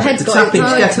a The hobbit. head's The got it tapping's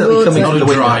right definitely towards coming it. from Not the a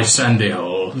window. dry, sandy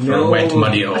hole, or No. a wet,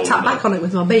 muddy hole. I tap back on it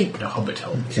with my beak. A hobbit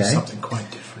hole. This Okay. is something quite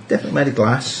different. Definitely made of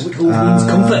glass. Which hole means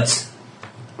comfort.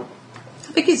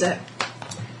 How big is it?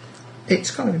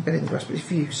 It's kind of embedded in the grass, but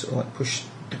if you sort of like push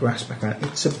the grass back out,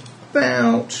 it's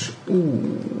about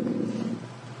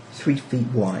 3 feet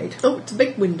wide. Oh, it's a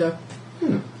big window.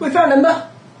 We found a number.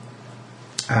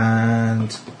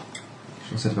 And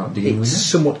She said about digging the it's window.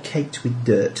 somewhat caked with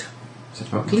dirt. Said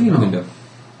about cleaning the window.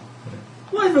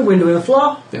 Why is there a window in the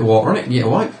floor? Bit of water on it, you get a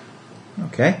wipe.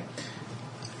 Okay.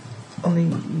 On the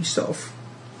you sort of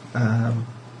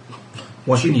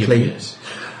wash Chinny it clean. appears.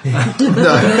 No.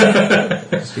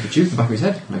 Stick a tube in the back of his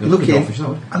head. Make a Look looking in, goldfish, that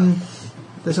would. and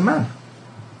there's a man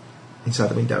inside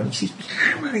the window, and he seems to be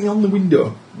hammering on the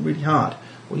window really hard.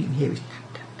 All you can hear is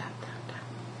tap, tap, tap, tap, tap.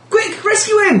 Quick,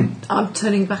 rescue him! I'm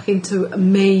turning back into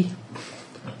me.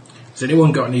 Has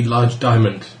anyone got any large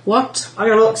diamond? What? I'm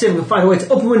going to look, see if we can find a way to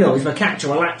open a window with a catch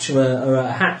or a latch or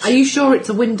a hatch. Are you sure it's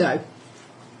a window?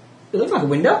 It looks like a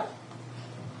window.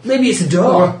 Maybe it's a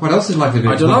door. What else is likely to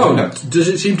be? I don't know. Does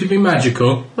it seem to be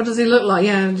magical? What does he look like?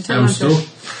 Yeah, Amstel?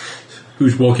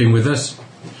 Who's walking with us?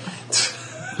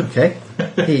 Okay.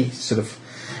 He sort of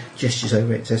gestures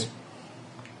over it and says,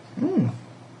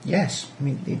 yes, I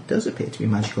mean, it does appear to be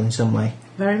magical in some way.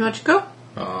 Very magical.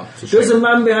 Ah, it's a Does shame. the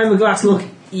man behind the glass look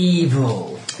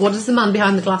evil? What does the man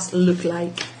behind the glass look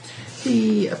like?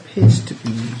 He appears to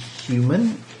be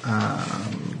human,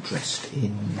 dressed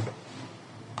in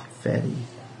fairly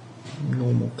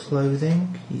normal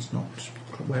clothing. He's not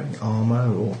wearing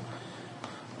armour or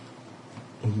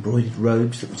embroidered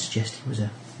robes that would suggest he was a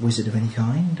wizard of any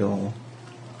kind, or...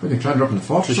 We could try dropping the It's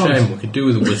fortress a on shame. us. We could do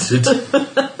with a wizard.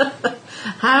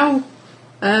 How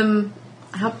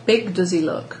big does he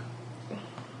look?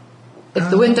 If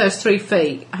the window's 3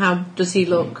 feet, how does he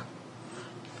look?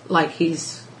 Like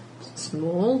he's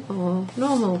small or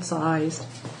normal sized?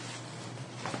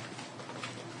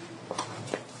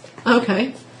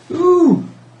 Okay. Ooh!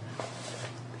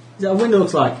 Is that a window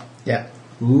looks like? Yeah.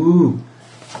 Ooh.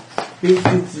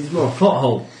 It's more a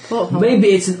pothole. Porthole. Maybe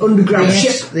it's an underground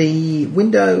Yes, ship. the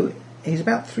window is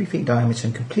about 3 feet diameter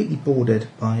and completely bordered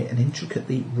by an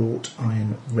intricately wrought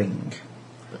iron ring.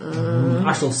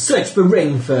 I shall search the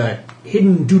ring for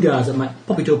hidden doodads that might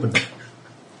pop it open. Have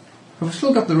we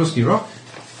still got the rusty rock?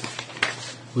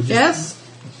 We'll just- Yes.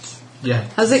 Yeah.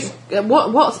 Has it?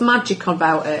 What's magic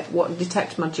about it? What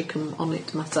detect magic on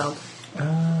it myself?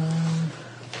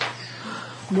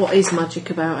 What is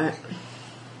magic about it?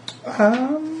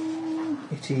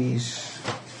 It is...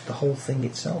 The whole thing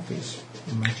itself is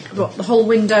magical. What, the whole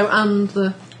window and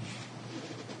the...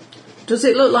 Does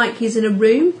it look like he's in a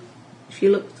room, if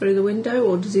you look through the window,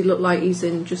 or does he look like he's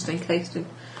just encased in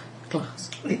glass?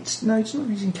 It's not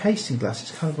he's encased in glass,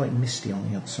 it's kind of like misty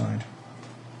on the outside.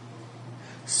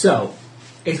 So,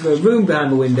 is there a room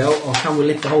behind the window, or can we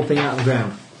lift the whole thing out of the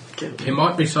ground? It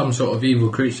might be some sort of evil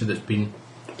creature that's been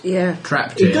Yeah.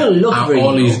 trapped It here. doesn't look And very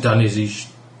all he's evil. done is he's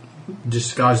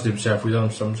disguised himself with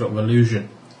some sort of illusion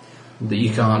that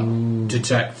you can't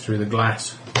detect through the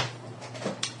glass.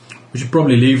 We should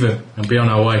probably leave him and be on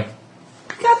our way.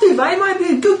 Can't do that, he might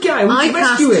be a good guy, we I should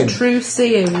rescue him. cast true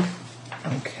seeing.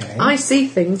 Okay. I see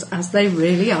things as they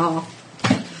really are.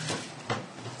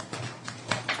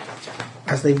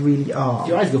 As they really are.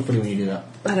 Your eyes go funny when you do that.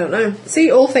 I don't know. See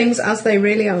all things as they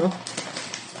really are.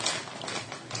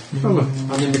 I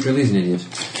mean, Nick really is an idiot.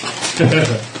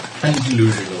 And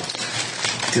delusional.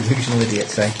 Delusional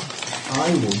idiots, eh?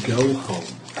 I will go home.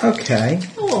 Okay.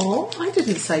 Oh, I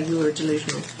didn't say you were a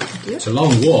delusional idiot. It's a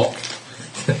long walk.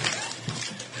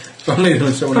 Only there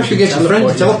was someone Perhaps who you could get your friend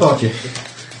to teleport you. teleport you.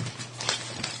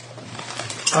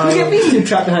 Can we get me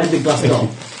trapped behind a big glass door?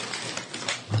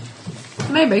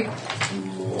 Maybe.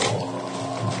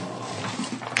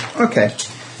 Okay.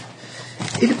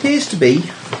 It appears to be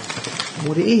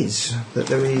what it is, that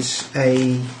there is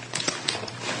a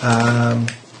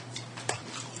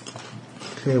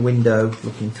clear window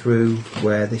looking through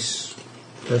where this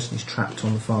person is trapped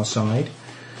on the far side.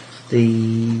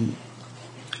 The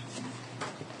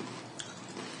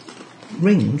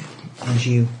ring, as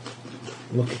you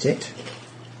look at it,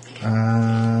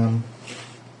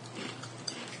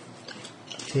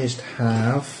 appears to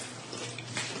have...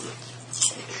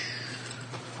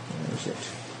 Where is it?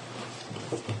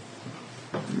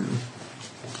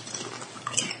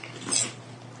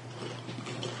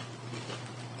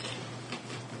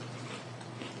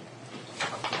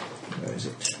 Where is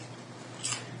it?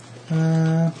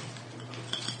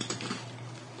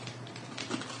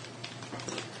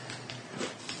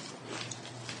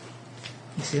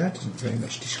 You see, that doesn't very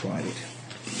much describe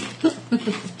it.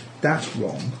 That's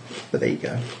wrong, but there you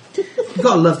go. You've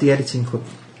got to love the editing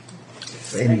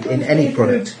in any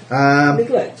product.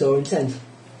 Neglect or intent?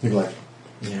 Neglect.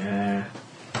 Yeah.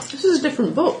 This is a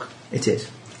different book. It is.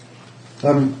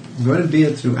 I'm going to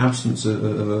beard through absence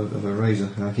of a razor.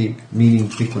 I keep meaning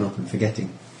to pick one up and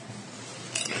forgetting.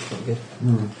 Not good.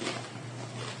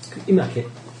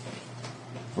 Immaculate.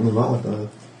 On the valid,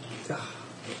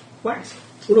 Wax.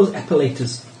 What are those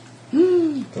epilators?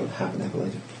 don't have an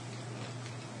epilator.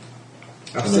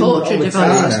 I've Torture seen them all the device.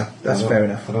 time. No, that's fair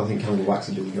enough. I don't think having the wax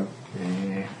would do the job.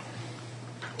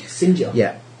 Singe you.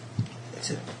 Yeah.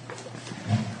 It's a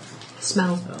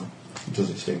Smells well. Does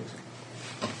it stink?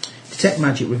 Detect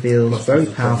magic reveals very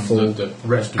powerful The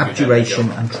rest of it abjuration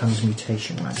had to and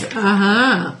transmutation magic.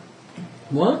 Aha.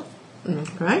 What?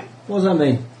 Okay. What does that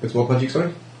mean? It's what magic,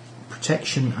 sorry?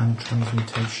 Protection and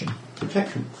transmutation.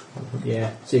 Protection.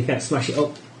 Yeah, so you can't smash it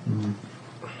up.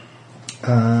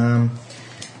 Ah,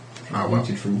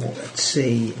 wanted from what? Let's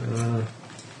see.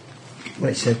 Well,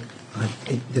 it said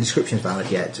the description is valid.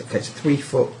 Yeah, it's a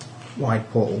 3-foot wide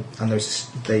portal, and there's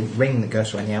the ring that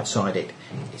goes around the outside. It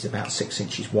is about 6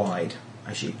 inches wide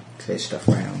as you clear stuff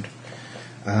round.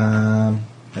 And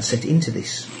set into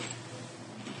this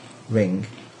ring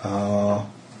are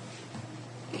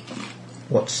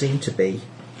what seem to be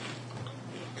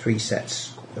 3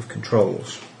 sets of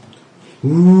controls.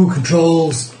 Ooh,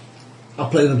 controls. I'll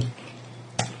play them.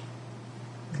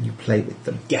 You play with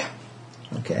them. Yeah.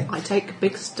 Okay. I take a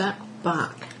big step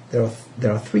back. There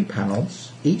are 3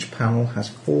 panels. Each panel has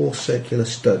 4 circular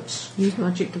studs, Use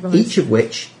magic device. each of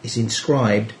which is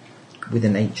inscribed with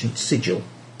an ancient sigil.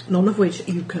 None of which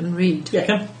you can read. Yeah, I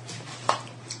can.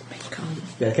 You can't.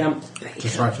 Yeah, I can.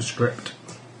 Just write a script.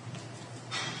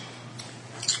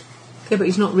 Yeah, but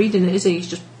he's not reading it, is he? He's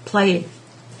just playing.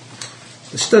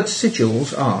 The stud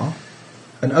sigils are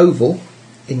an oval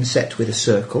inset with a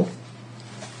circle.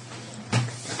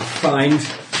 Find.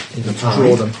 You can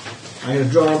draw them. I'm going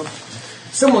to draw them.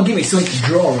 Someone give me something to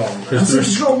draw on.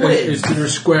 Is there a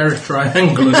square, a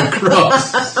triangle, and a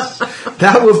cross?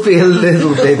 That would be a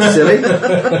little bit silly.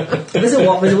 There's a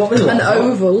what? There's a what? There's a what? An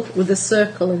oval with a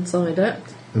circle inside it.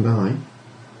 An eye.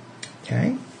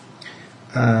 Okay.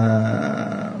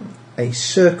 A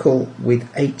circle with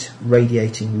 8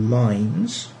 radiating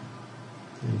lines.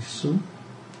 A sun.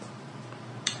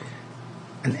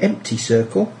 An empty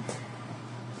circle.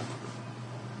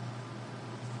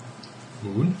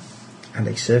 Moon. And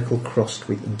a circle crossed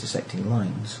with intersecting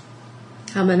lines.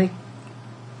 How many?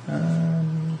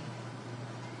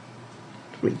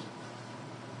 3.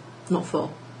 Not 4.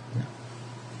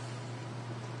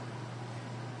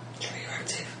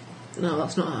 Radioactive. No,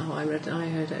 that's not how I read it. I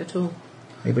heard it at all.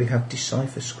 Anybody have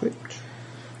decipher script?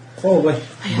 Probably.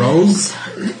 Rogue?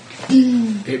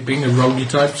 It being a roguey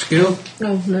type skill?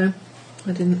 Oh, no.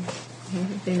 I didn't.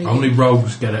 Only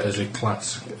rogues get it as a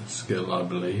class skill, I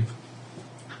believe.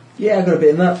 Yeah, I got a bit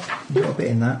in that. You got a bit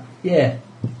in that. Yeah.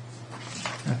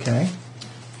 Okay.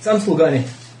 Sam's still got any.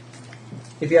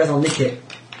 If he has, I'll nick it.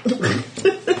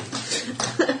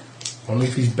 Only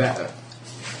if he's better.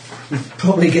 He's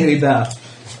probably going to be better.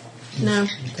 No. I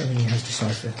don't think he has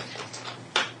decipher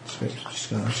script. Just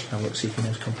going to have a look, see if he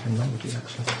knows comprehend languages,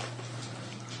 actually.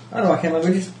 I don't know, I can't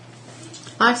languages.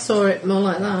 I saw it more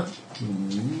like that.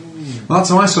 Well, that's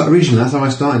how I started originally. That's how I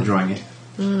started drawing it.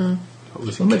 Mm. It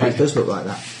was Well, maybe cake, it does look like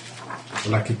that.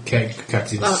 like a cake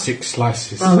cut in 6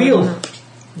 slices. Oh. Wheel.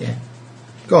 Yeah.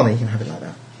 Go on then, you can have it like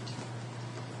that.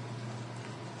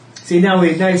 See, now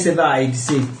you said that, it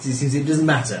seems it doesn't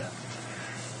matter.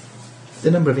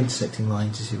 The number of intersecting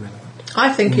lines is irrelevant.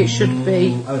 I think it should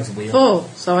be Oh, it's a wheel. 4,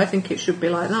 so I think it should be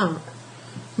like that.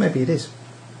 Maybe it is.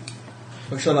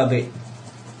 I'm sure that'd be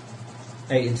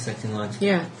 8 intersecting lines.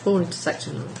 Yeah, 4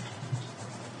 intersecting lines.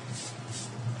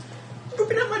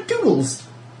 Ripping out my doodles.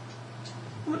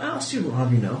 What else you will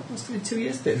have, you know? That's been 2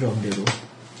 years to drawing doodles.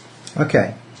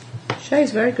 Okay.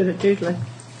 Shay's very good at doodling.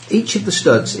 Each of the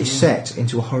studs is set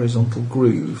into a horizontal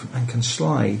groove and can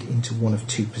slide into one of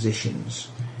 2 positions,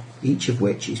 each of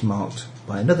which is marked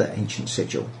by another ancient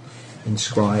sigil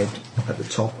inscribed at the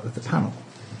top of the panel.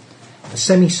 A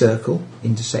semicircle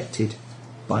intersected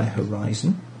by a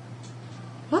horizon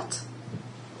What?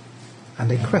 and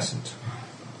a crescent.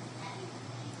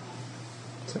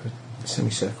 So a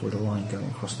semicircle with a line going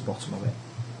across the bottom of it.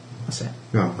 That's it.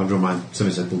 No, I'll draw my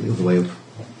semicircle the other way up.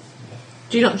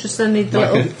 Do you not just then need the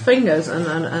Like little a- fingers and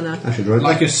a... I should draw it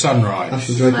Like a sunrise. I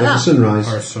should draw it Like like a that? sunrise.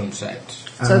 Or a sunset.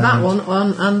 So that one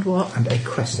on and what? And a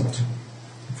crescent.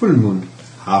 Full moon.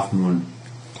 Half moon.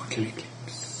 Like an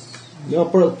eclipse. Your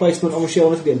product placement on the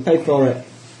show, I'm getting paid for it.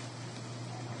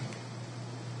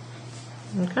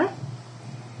 Okay.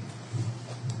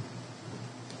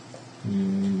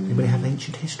 Anybody have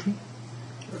ancient history?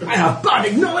 I have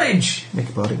bardic knowledge! Make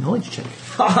a bardic knowledge check.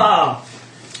 Haha!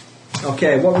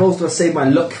 Okay, what roles do I save my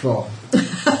luck for?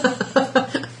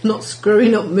 Not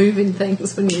screwing up moving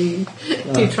things when you're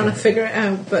trying to figure it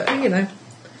out, but you know.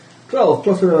 12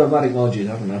 plus whatever bardic knowledge is,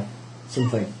 I don't know.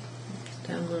 Something.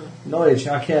 Down there. Knowledge,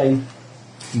 arcane.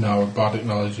 No, bardic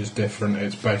knowledge is different.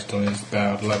 It's based on his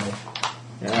bard level.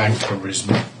 And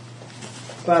charisma.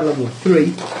 Bard level 3.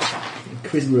 And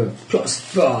charisma plus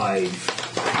 5.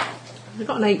 I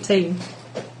got an 18.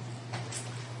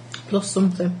 Plus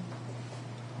something.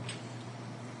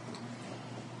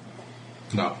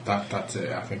 No, that's it.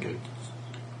 I think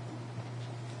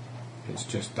it's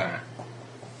just that.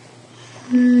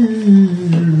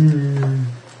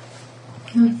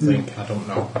 I think, I don't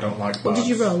know. I don't like What did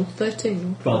you bards. roll?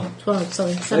 13? 12. 12,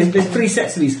 sorry. There's 3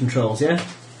 sets of these controls, yeah?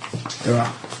 There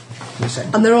are. Give me a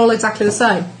second. And they're all exactly the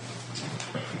same?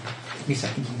 Give me a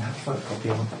second, you can have a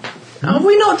photocopy of them. Have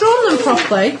we not drawn them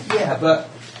properly? Yeah, but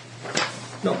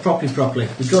not properly.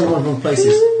 We've drawn them on wrong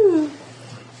places.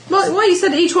 Well, you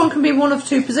said each one can be one of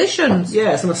 2 positions.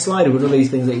 Yeah, it's on a slider with all these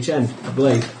things at each end, I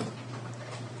believe.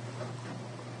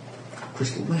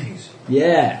 Crystal maze.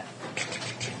 Yeah.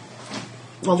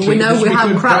 Well, we know This we would be how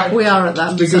good crap we are at that.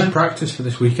 It'd be So. good practice for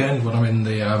this weekend when I'm in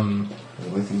the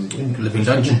living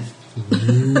dungeon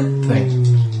thing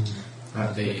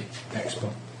at the expo.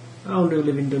 I'll do a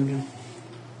living dungeon.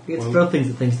 You get to throw things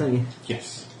at things, don't you?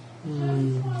 Yes.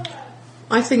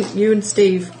 I think you and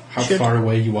Steve How should far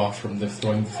away you are from the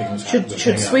throwing the things. at the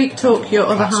should thing sweet at- talk your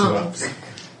other Pass you up. halves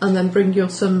and then bring your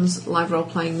son's live role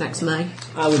playing next May.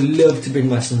 I would love to bring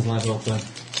my son's live role play.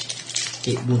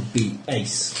 It would be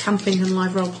ace. Camping and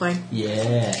live role playing.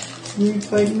 Yeah. You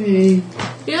take me.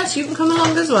 Yes, you can come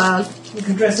along as well. We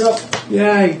can dress up.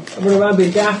 Yay. I'm run around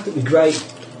being daft, it'd be great.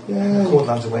 Yay.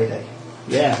 Accordlands away day.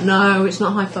 Yeah. No, it's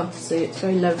not high fantasy, it's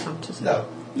very low fantasy. No.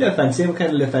 Low fancy, what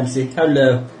kind of low fancy? How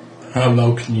low? How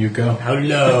low can you go? How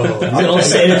low? We're all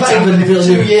sitting at a table and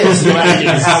building 2 years.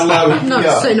 dragons. How low? No,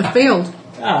 it's in a field.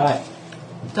 Alright.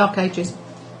 Dark Ages.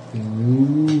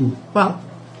 Ooh. Well,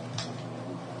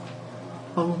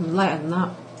 later than that.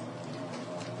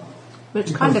 But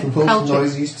it's kind of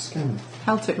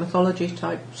Celtic mythology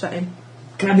type setting.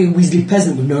 Can I be a Weasley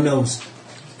peasant with no nose?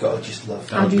 God, I just love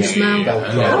How do you smell?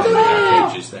 I love the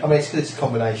Dark Ages then. I mean, it's a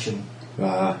combination.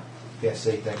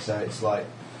 PSC thing, so it's like.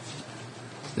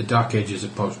 The Dark Ages are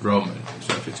post-Roman,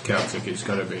 so if it's Celtic, it's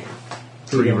got to be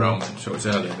pre-Roman, so it's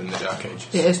earlier than the Dark Ages.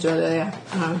 It is earlier, yeah.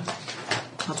 No.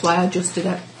 That's why I adjusted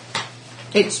it.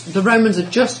 It's the Romans are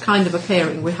just kind of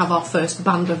appearing. We have our first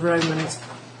band of Romans.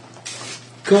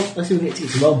 Cool, let's see if we can get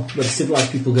to Rome, where the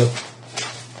civilised people go.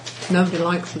 Nobody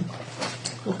likes them.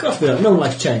 Well, of course we don't. No one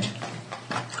likes change.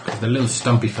 The little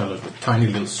stumpy fellas with tiny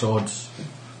little swords.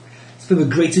 It's for the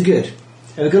greater good.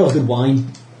 And we've got all good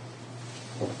wine.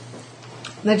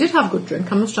 They did have good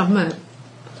drink, I must admit.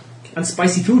 And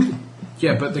spicy food.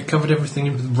 Yeah, but they covered everything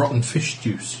in with rotten fish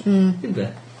juice. Didn't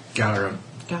they? Garum.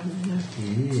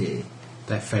 Yeah.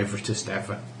 Their favouriteest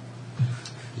ever.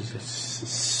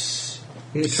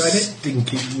 You tried it?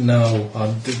 Stinky. No,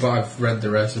 but I've read the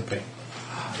recipe.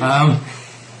 Yeah,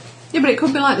 but it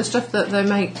could be like the stuff that they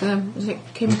make, is it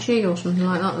kimchi or something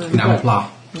like that? Nampla.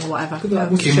 Or whatever. Could be like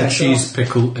Kimchi's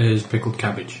pickled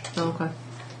cabbage. Oh, okay.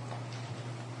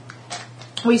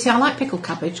 Well, you see, I like pickled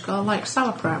cabbage, because I like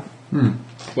sauerkraut.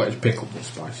 Well, it's pickled and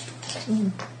spiced.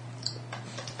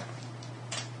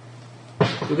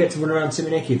 We'll get to run around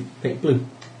semi-naked, pink blue.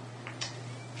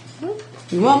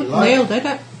 You won't. Neil did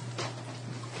it.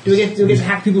 Do we get to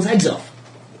hack people's heads off?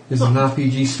 Is it an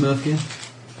RPG Smurf game?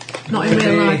 Not in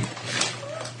real life.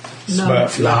 No.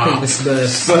 Lapping the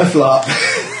Smurfs. Smurflap.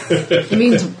 It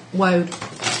means wow.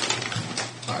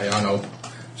 I know.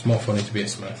 It's more funny to be a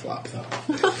Smurf lap, though.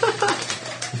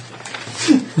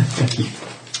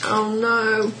 Oh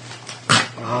no.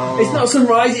 It's not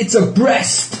sunrise, it's a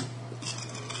breast.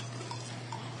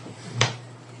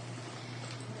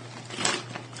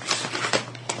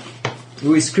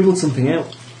 We scribbled something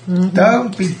out.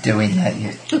 Don't be doing that, you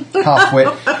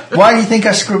halfwit. Why do you think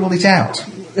I scribbled it out?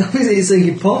 Obviously, it's something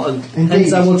important. Indeed,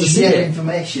 Hence, I want to see share it.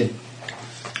 information.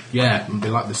 Yeah, it'd be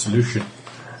like the solution.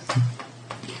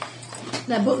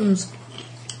 They're buttons.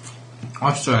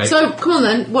 I say. So, come on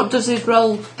then. What does his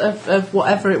roll of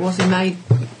whatever it was he made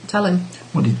tell him?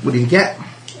 What did he get?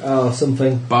 Oh,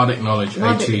 something. Bardic knowledge,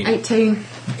 18. 18.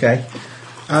 Okay.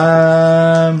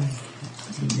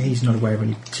 He's not aware of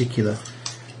any particular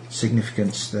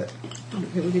significance that. I don't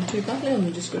think we did too badly on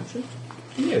the description.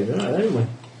 Yeah, we're right, aren't we?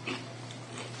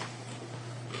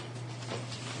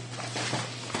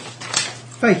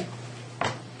 Hey,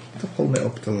 stop holding it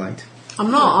up to the light. I'm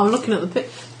not. I'm looking at the pic.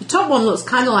 The top one looks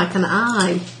kind of like an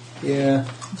eye Yeah.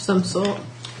 of some sort.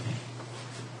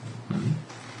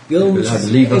 The other one I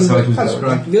believe that's how it was which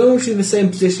described. the other one which is in the same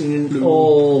position in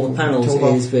all the panels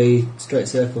is the straight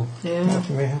circle. Yeah. I'm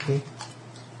very happy.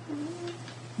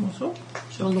 What's up?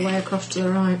 It's all the way across to the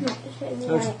right.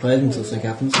 I'll just play them until something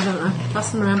happens. I don't know.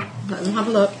 Pass them around. Let them have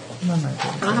a look. No.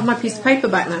 Can I have my piece of paper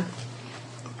back now?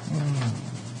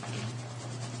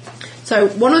 So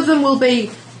one of them will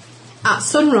be at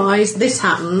sunrise, this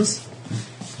happens,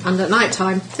 and at night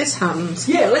time, this happens.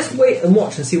 Yeah, let's wait and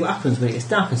watch and see what happens when it gets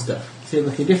dark and stuff. See if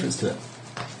there's any difference to it.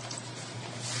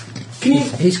 Can you...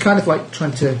 He's kind of like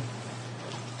trying to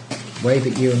wave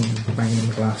at you and banging on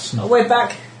the glass. And I'll wait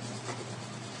back.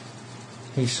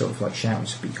 he's sort of like shouting,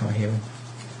 but you can't hear him.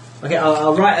 Okay,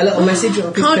 I'll write a little message on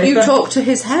a piece of Can't you paper talk to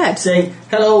his head? saying,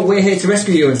 hello, we're here to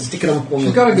rescue you, and stick it on one.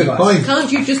 She's got a good point.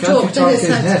 Can't you just Can't talk you to talk his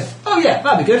head? Oh yeah,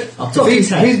 that'd be good. I'll talk to his He's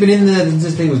head. been in there since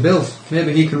this thing was built.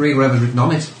 Maybe he can read whatever's written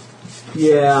on it.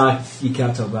 Yeah, you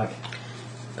can't talk back.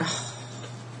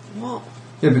 What?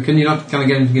 Yeah, but can you not kind of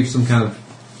get him to give some kind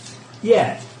of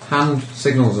Yeah, hand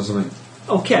signals or something?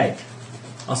 okay.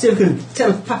 I'll see if I can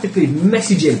telepathically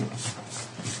message him.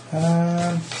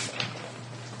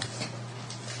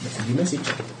 Message.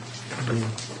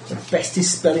 The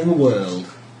bestest spell in the world.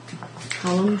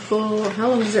 How long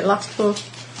does it last for?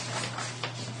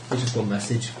 It's just one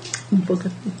message.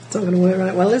 Bugger. It's not going to work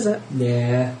right well, is it?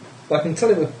 Yeah. But I can tell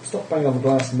him to stop banging on the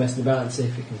glass and messing about and see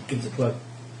if he can give us a clue.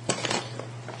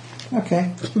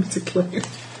 Okay. It's a clue.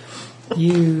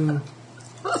 You.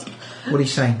 What are you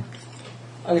saying?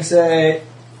 I'm going to say,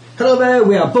 hello there,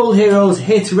 we are bold heroes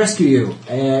here to rescue you.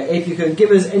 If you can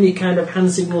give us any kind of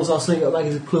hand signals or something that will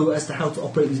give us a clue as to how to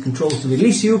operate these controls to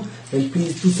release you, then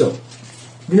please do so.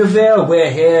 Guinevere,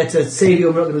 we're here to save you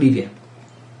and we're not going to leave you.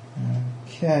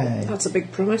 Okay. That's a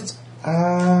big promise.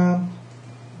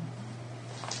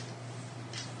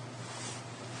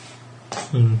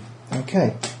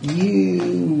 Okay.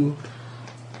 He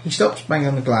stops banging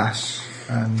on the glass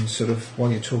and sort of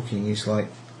while you're talking he's like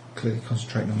clearly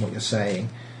concentrating on what you're saying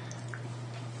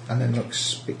and then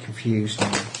looks a bit confused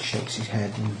and shakes his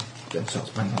head and then starts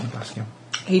banging on the glass again.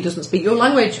 He doesn't speak your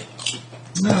language.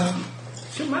 No.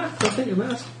 Shouldn't matter, I think it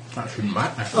matters. That shouldn't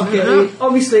matter. Okay,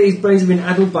 obviously his brains have been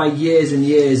addled by years and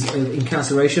years of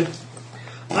incarceration.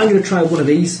 I'm going to try one of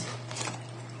these.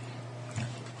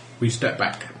 We step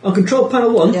back. On control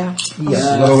panel 1, Yeah.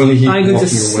 Slowly he I'm going to walking away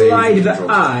slide with the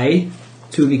control. eye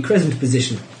to the crescent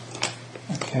position.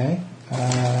 Okay.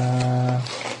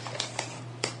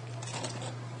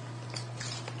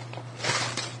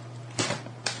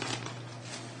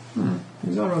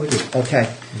 are rather good.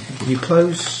 Okay, you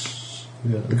close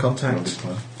the contact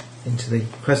into the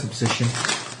present position,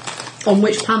 On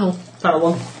which panel? Panel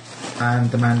 1.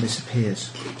 and the man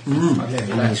disappears.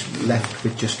 And he's left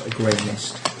with just a grey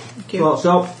mist. Thank you. Right,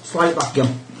 so, slide it back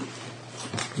again.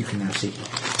 You can now see.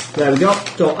 There we go.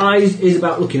 So, eyes is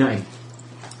about looking at him.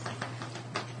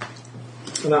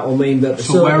 And that will mean that the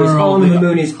So sun where is are all on and the- the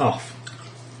moon is off.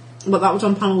 But that was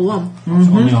on panel 1. It's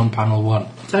only on panel 1.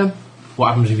 So, What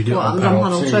happens if you do it what on happens on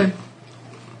panel panel 2?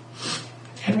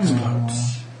 2?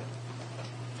 Explodes.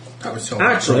 That would solve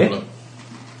Actually- the problem.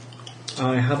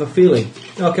 I have a feeling.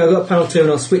 Okay, I'll go to panel 2 and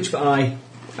I'll switch for eye.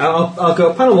 I'll go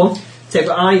to panel 1, take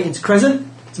the eye into crescent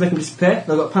to make him disappear.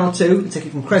 Then I'll go to panel 2 and take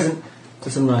it from crescent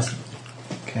to sunrise.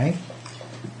 Okay.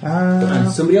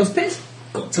 And somebody else appears.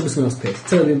 Go on, tell me somebody else appears.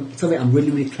 Tell me I'm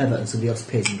really, really clever and somebody else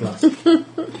appears in glass.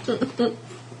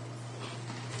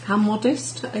 How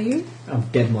modest are you? I'm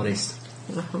dead modest.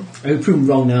 Uh-huh. I've proven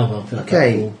wrong now, but I feel like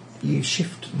Okay, that's cool. you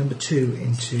shift number 2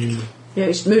 into... Yeah,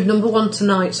 he's moved number 1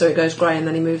 tonight, so it goes grey, and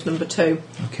then he moves number 2.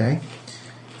 Okay.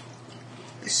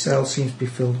 This cell seems to be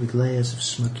filled with layers of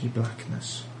smoky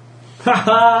blackness.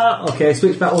 Haha! Okay,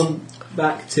 switch that one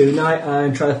back to night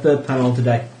and try the third panel on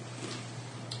today.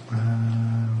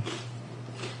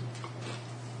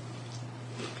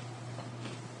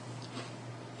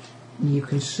 You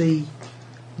can see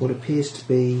what appears to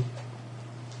be...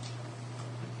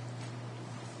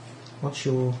 What's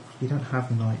your... You don't have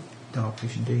night dark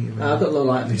vision, do you? I've got low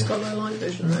light He's vision. got low light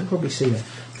vision. You can probably see it.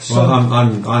 Well, I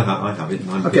have it.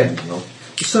 I'm Okay. as well.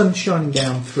 The sun shining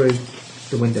down through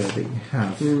the window that you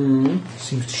have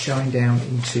seems to shine down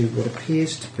into what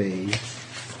appears to be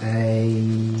a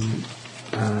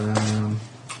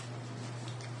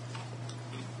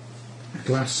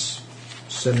glass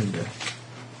cylinder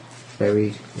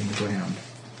buried in the ground.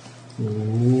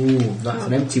 Ooh, that's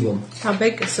an empty one. How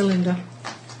big a cylinder?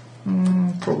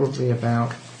 Probably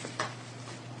about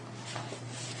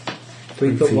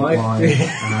 3 foot feet wide.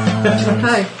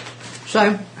 Okay.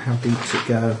 So, how deep does it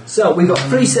go? So, we've got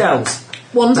 3 cells.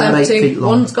 one's About 8 empty, feet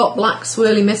long. one's got black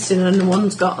swirly mist in it, and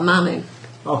one's got a man in.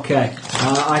 Okay,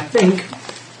 I think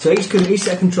so. Each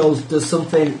set of controls does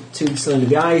something to the cylinder.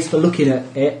 The eye is for looking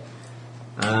at it.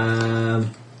 Let's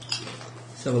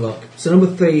have a look. So number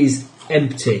 3 is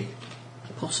empty.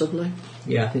 Possibly.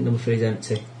 Yeah, I think number 3 is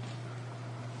empty.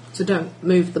 So don't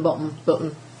move the bottom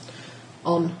button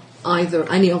on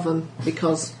any of them,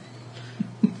 because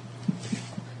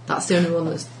that's the only one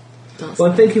that's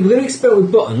Well, I'm thinking if we're going to experiment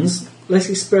with buttons. Let's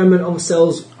experiment on the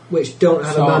cells which don't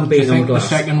have a man do you being on think the glass.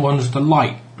 second one's the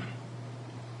light?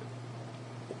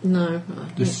 No.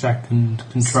 The second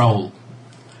control?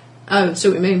 Oh, see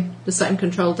what you mean? The second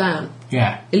control down.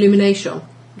 Yeah. Illumination.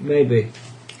 Maybe.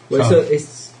 Well, So- so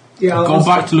it's yeah. Go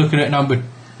back to looking at number...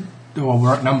 Well,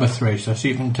 we're at number 3, so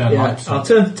see if you can turn Yeah, lights I'll on.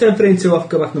 turn 3 and 2 off.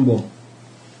 Go back to number 1.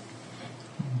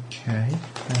 Okay.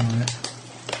 Alright.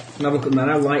 And have a look at man.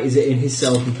 How light is it in his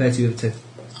cell compared to the other 2?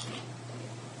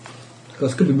 Of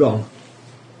course, could be wrong.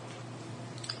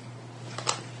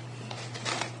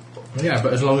 Yeah,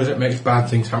 but as long as it makes bad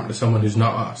things happen to someone who's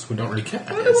not us, we don't really care.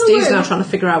 Steve's now trying to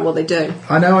figure out what they do.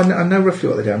 I know roughly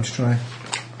what they do. I'm just trying to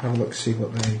have a look, see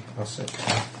what they are set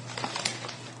to.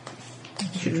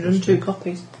 You should have done 2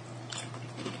 copies.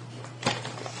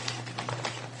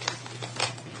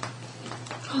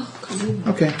 Oh, can't believe it.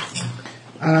 Okay.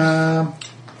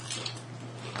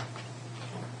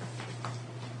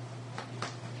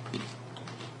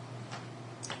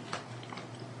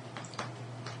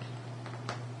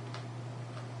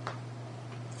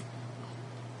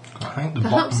 I think the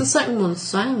Perhaps bottom... the second one's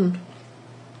sound.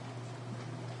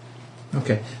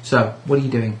 Okay. So, what are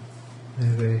you doing?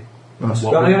 Maybe. Ross?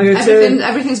 What Right, I'm going to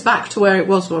Everything's back to where it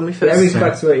was when we first... everything's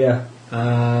back to it. Yeah.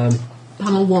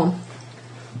 Panel 1.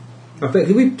 I think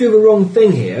if we do the wrong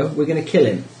thing here, we're going to kill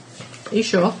him. Are you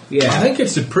sure? Yeah. I think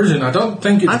it's a prison. I don't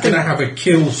think it's I going think- to have a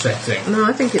kill setting. No,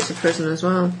 I think it's a prison as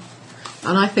well.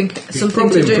 And I think He's something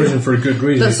probably to in prison do... for a good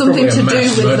reason. There's He's something probably to a do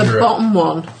mass with the murderer. bottom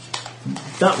one.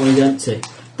 That one is empty.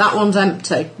 That one's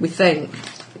empty, we think.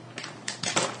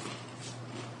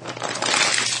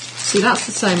 See, that's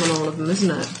the same on all of them,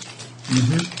 isn't it?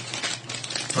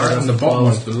 I reckon the bottom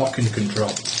one's the locking control.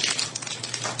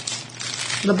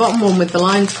 The bottom one with the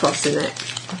lines crossing it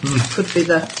could be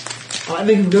the... I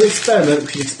think if we're going to experiment, we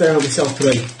should experiment with cell 3.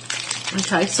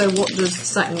 Okay, so what does the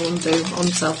second one do on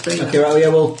cell 3 then? Okay, right, yeah,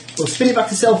 we'll spin it back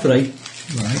to cell 3. Right.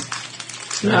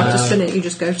 You don't have to spin it, you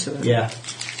just go to it. Yeah.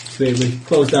 So we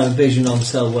close down the vision on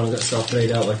cell 1 and got cell 3,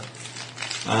 don't we?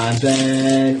 And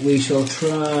then we shall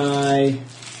try...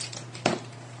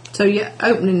 So you're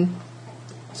opening...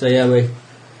 So yeah, we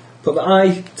put the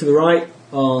eye to the right,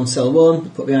 on cell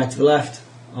 1, put the eye to the left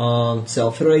on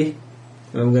cell 3, and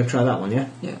then we're going to try that one, yeah?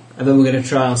 Yeah. And then we're going to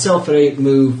try on cell 3,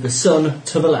 move the sun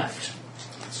to the left.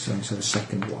 So the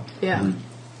second one. Yeah.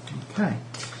 Okay.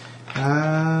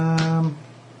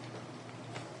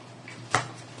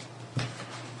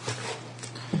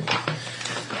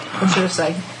 What should I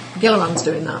say? Gilliran's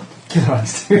doing that.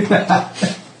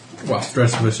 Whilst the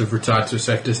rest of us have retired to a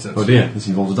safe distance. Oh dear, this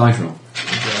involves a dice roll.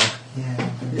 Yeah.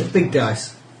 Yeah, big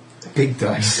dice. Big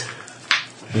dice.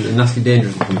 Is it nasty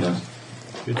dangerous looking dice?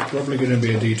 It's probably going to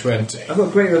be a D20. I've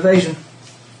got greater evasion.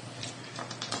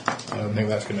 I don't think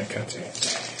that's going to cut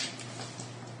it.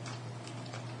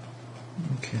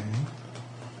 Okay.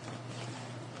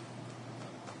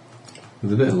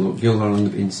 With a bit of luck, Gilmar will end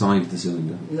up inside the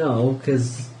cylinder. No,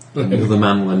 because And the other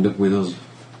man will end up with us.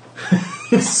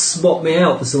 swap me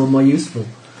out for someone more useful.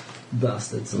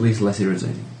 Bastards. At least less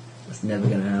irritating. That's never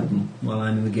going to happen while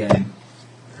I'm in the game.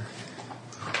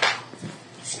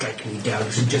 Striking me down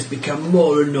should just become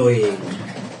more annoying.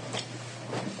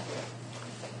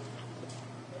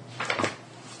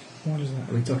 What is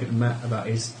that? We're talking to Matt about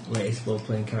his latest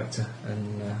role-playing character,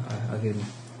 and I'll give him.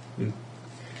 We've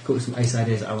got some ace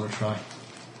ideas that I want to try.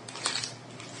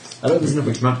 I don't think there's enough.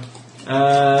 Which Matt?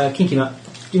 Kinky Matt,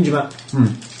 Ginger Matt.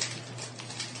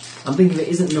 I'm thinking there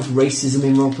isn't enough racism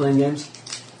in role-playing games.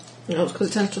 No, it's because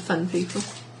it tends to offend people.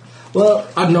 Well,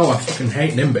 I know, I fucking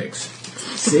hate Nimbics.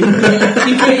 see, you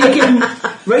can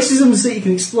racism is that you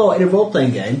can explore in a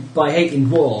role-playing game by hating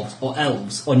dwarves or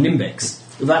elves or nimbics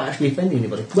without actually offending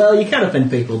anybody. Well, you can offend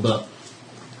people, but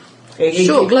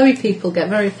Sure, glowy people get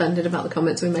very offended about the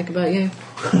comments we make about you.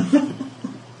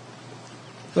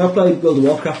 I played World of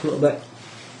Warcraft a little bit.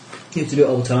 Used to do it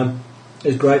all the time.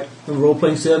 It's great. On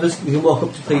role-playing servers, you can walk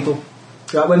up to people.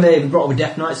 Like when they brought over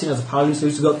Death Knights, as a paladin, so we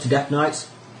used to go up to Death Knights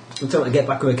and tell them to get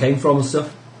back where they came from and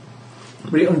stuff.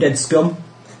 Really undead scum,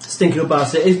 stinking up our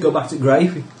cities, go back to the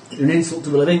grave. An insult to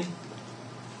the living.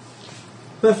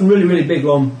 We have some really, really big,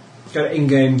 long, kind of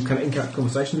in-game, kind of in-character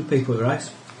conversations with people at the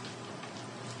race.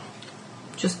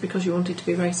 Just because you wanted to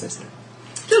be racist.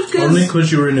 Just Only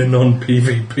because you're in a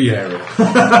non-PvP area.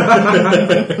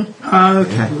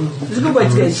 Okay. It's a good way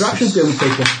to get interactions going with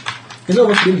people. Because no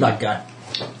one's been bad guy.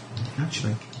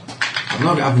 Actually. I've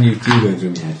not got Avenue Q going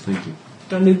through my head, thank you.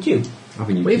 Got a new cube.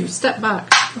 Avenue Q. We've stepped back,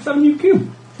 Let's have a new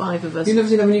cube. 5 of us. You've never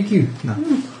seen Avenue Q? No. I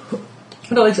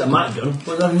don't think so, I might have done.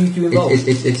 But have a new cube involved.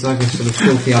 It's like a sort of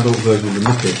filthy adult version of the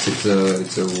Muppets.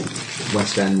 It's a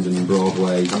West End and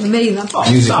Broadway I mean, that's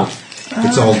musical.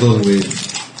 It's all done with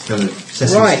kind of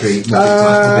Sesame Street Muppet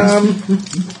type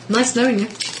puppets. nice knowing you.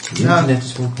 No. Internet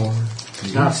is one corner.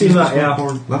 I've seen that,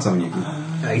 yeah. That's Avenue Q.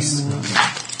 Nice.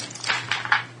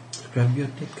 Grab your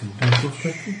dick and don't go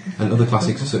freaking. And other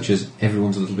classics such as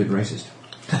Everyone's a Little Bit Racist.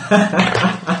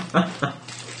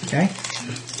 Okay.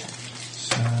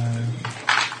 So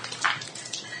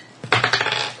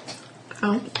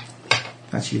Ow.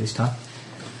 that's you this time.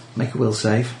 Make a will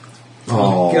save.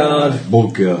 Oh, God.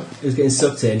 Bugger. It was getting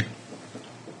sucked in.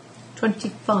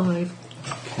 25.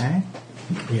 Okay.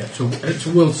 Yeah, it's a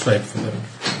will save for the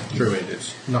druid.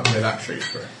 It's not really that tricky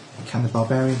for it. Can the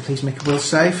barbarian please make a will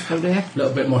save? Oh dear. A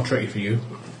little bit more tricky for you.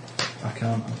 I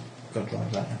can't. I've got to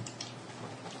drive that now.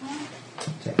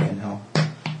 Take it in home.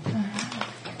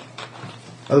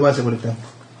 Otherwise I would have done.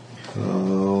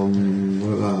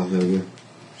 There we go.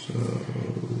 So,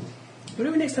 When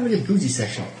are we next time we do a boozy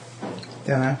session?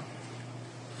 Don't know.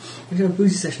 We're going to have a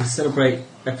boozy session to celebrate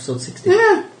episode 60.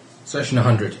 Yeah. Session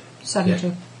 100.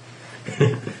 70.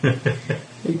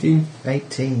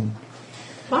 18.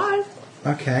 5.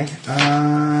 Okay.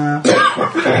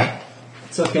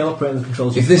 It's okay, I'll operate the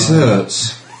controls. if this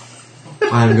hurts,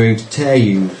 I am going to tear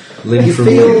you limb You from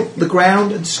feel limb. the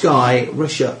ground and sky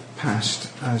rush up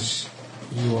past as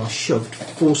you are shoved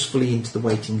forcefully into the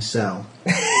waiting cell.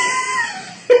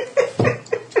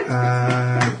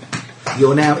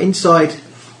 You're now inside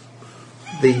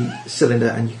the cylinder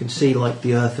and you can see like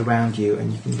the earth around you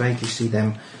and you can vaguely see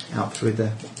them out through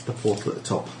the portal at the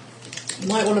top.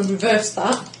 Might want to reverse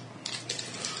that.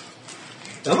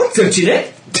 I'm not touching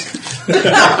it!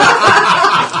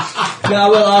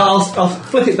 No, well, I'll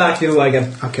flip it back the other way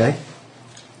again. Okay.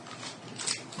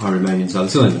 I remain inside the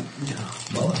cylinder.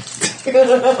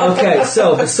 Okay,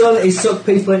 so the sun is sucked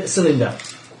people into cylinder.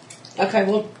 Okay,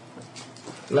 well,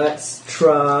 Let's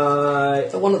try...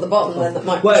 the one at the bottom then that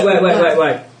might...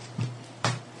 Wait.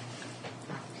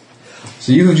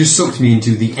 So you have just sucked me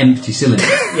into the empty cylinder.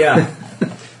 Yeah.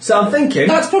 So I'm thinking...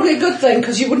 That's probably a good thing,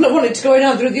 because you wouldn't have wanted to go in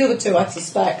either of the other two, I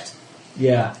suspect.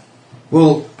 Yeah.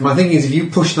 Well, my thinking is if you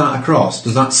push that across,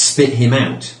 does that spit him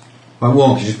out? By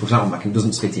one, you just push that one back and it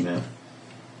doesn't spit him out.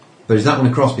 But is that one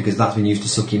across because that's been used to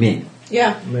suck him in?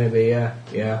 Yeah. Maybe,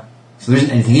 yeah. So there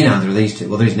isn't anything in either of these two.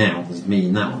 Well, there is now. There's me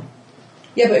in that one.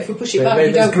 Yeah, but if we push it But back, maybe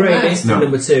you there's don't come grey out. mist in No.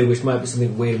 number 2, which might be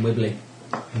something weird and wibbly.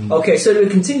 Okay, so do we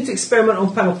continue to experiment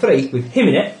on panel 3 with him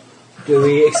in it? Do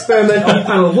we experiment on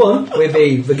panel 1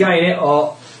 with the guy in it,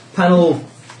 or panel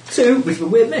 2 with the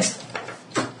weird mist?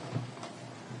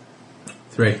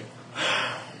 3.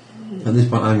 At this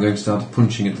point, I'm going to start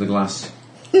punching into the glass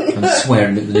and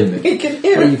swearing at the Nimbic. You can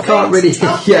hear Well, a you can't faint really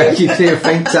tapping. yeah, you hear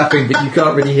faint tapping, but you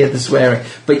can't really hear the swearing.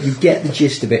 But you get the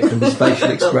gist of it from his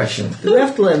facial expression. Do we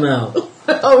have to let him out?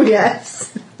 Oh,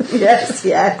 yes. Yes.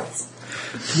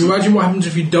 Can you imagine what happens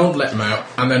if you don't let them out,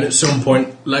 and then at some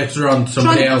point later on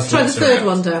somebody else Try the lets them third out?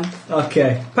 one down.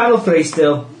 Okay, panel 3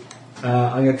 still.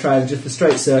 I'm going to try just a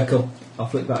straight circle. I'll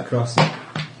flick that across.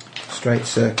 Straight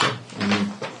circle.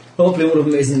 Hopefully one of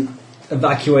them isn't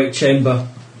evacuate chamber.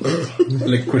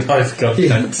 Liquidized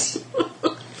contents.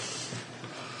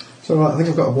 So right, I think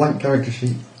I've got a blank character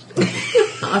sheet.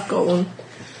 I've got one.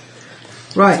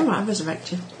 It's Right, alright, I'll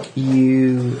resurrect you.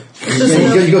 you. There's Yeah,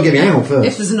 enough- you've got to get me out If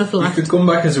first. there's enough You left. could come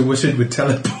back as a wizard with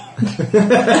teleport.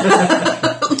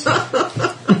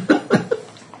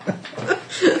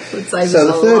 Would save So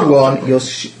the us a third lot. one, you're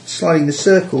sliding the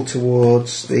circle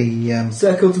towards the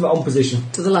Circle to the on position.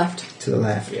 To the left. to the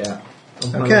left. Yeah.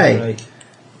 On panel Okay. 3.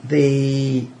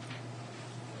 The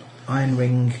iron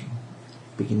ring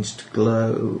begins to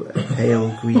glow, a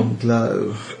pale green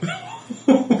glow,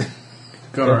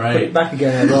 Got Put it right. back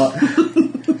again a lot.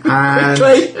 and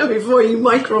Quickly, before you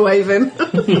microwave him.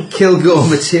 Kilgore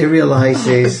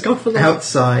materialises Go for that.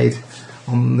 outside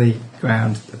on the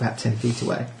ground about 10 feet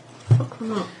away.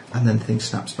 not? And then the thing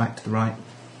snaps back to the right.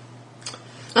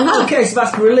 Aha. Okay, so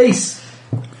that's the release.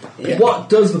 Yeah. What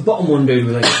does the bottom one do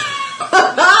with it?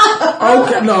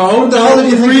 Okay, no, hell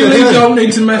did you we think you were really doing? don't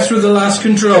need to mess with the last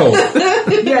control.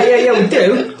 yeah, we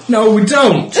do. No, we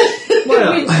don't. Why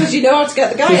not? Because you know how to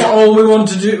get the guy Because out. all we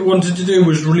wanted to do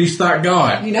was release that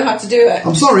guy. You know how to do it.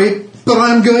 I'm sorry, but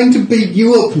I'm going to beat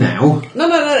you up now. No,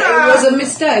 it was a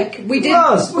mistake. We did.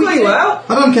 Was, we blew did- you out.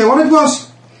 I don't care what it was.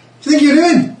 What do you think you're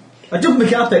doing? I jumped the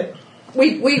carpet.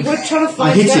 We were trying to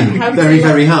find I hit out him how very, to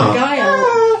very let hard. the guy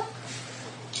out.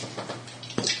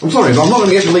 I'm sorry, but I'm not going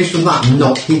to get released from that and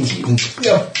not hit you.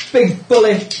 You big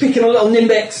bully picking on little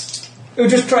Nimbics who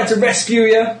just tried to rescue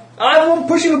you. I'm the one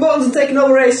pushing the buttons and taking all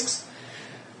the risks.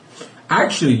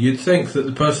 Actually, you'd think that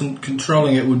the person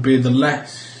controlling it would be the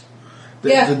least,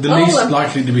 Yeah, the all least of them.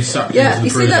 likely to be sucked Yeah, into you the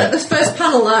see prison. this first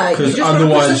panel there? You Because just got to push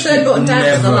the otherwise third you'd button down to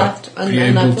the never left, and be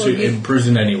then able that to will you.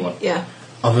 imprison anyone Yeah,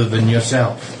 other than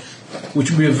yourself,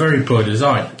 which would be a very poor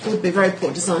design. it would be very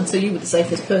poor design. So you were the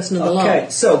safest person in the Okay,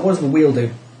 lot. so what does the wheel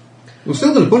do? We're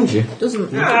still going to punch you.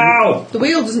 Doesn't Ow! the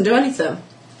wheel doesn't do anything?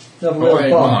 No, the Oh, wheel at wait,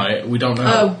 the bottom. why? We don't know.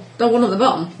 Oh, the one at the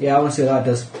bottom. Yeah, I want to see what that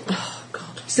does. Oh God.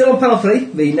 Still on panel 3,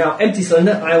 the now empty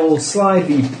cylinder, I will slide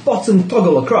the bottom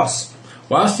toggle across.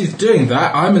 Whilst he's doing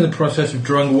that, I'm in the process of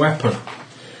drawing a weapon.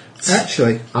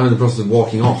 Actually, I'm in the process of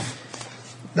walking off.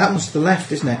 that was to the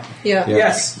left, isn't it? Yeah. Yeah.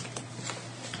 Yes.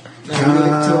 Now we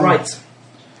move to the right.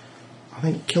 I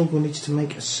think Kilgore needs to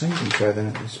make a saving throw then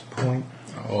at this point.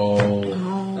 Oh.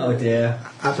 Oh dear.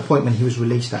 At the point when he was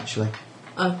released, actually.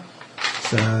 Oh,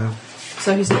 So,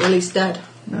 so he's not released dead.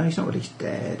 no, he's not released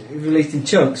dead. We've released in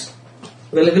chunks.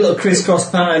 With a little crisscross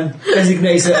pattern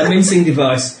designates it a mincing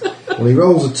device. Well, he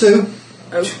rolls a 2.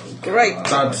 Oh, great.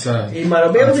 That's He might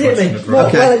not be able to hit me. unfortunate, Well,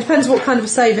 right? Okay. it depends what kind of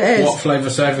save it is. What flavour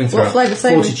saving throw? What flavour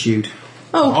saving? Fortitude.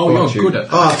 Oh, Oh, you're Fortitude. good at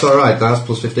that. Oh, that's alright, that's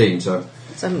plus 15, so.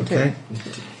 72. Okay.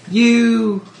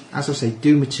 You, as I say,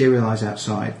 do materialise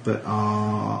outside, but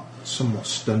are somewhat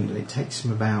stunned, and it takes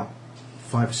him about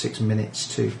 5 or 6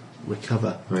 minutes to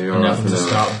recover. Well, you're alright Enough for to now.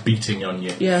 start beating on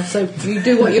you. Yeah, so you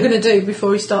do what you're going to do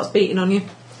before he starts beating on you.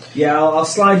 Yeah, I'll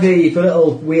slide the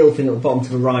little wheel thing at the bottom to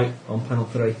the right on panel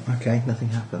 3. Okay, nothing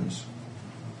happens.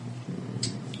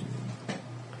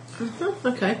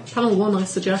 Okay, panel 1 I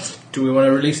suggest. Do we want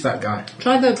to release that guy?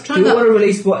 Try Do we that. want to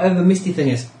release whatever misty thing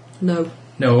is? No.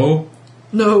 No.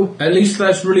 No. At least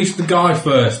let's release the guy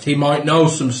first. He might know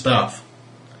some stuff.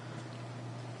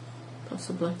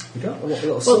 Possibly. We don't know what the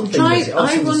little Well, something try. is. It I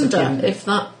also wonder something- if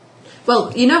that.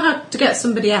 Well, you know how to get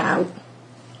somebody out.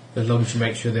 As long as you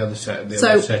make sure the other So-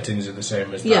 other settings are the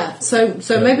same as Yeah. that. So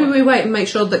Yeah. maybe we wait and make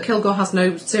sure that Kilgore has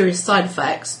no serious side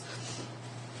effects.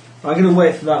 I'm going to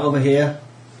wait for that over here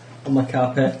on my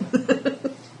carpet.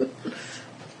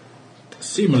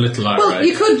 Seem a little irate. Well,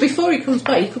 you could before he comes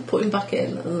back. You could put him back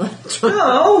in and then try.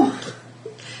 No!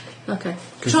 Okay.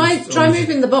 'Cause Try it's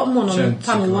moving the bottom one on Gently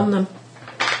panel go 1 then.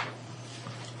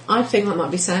 I think that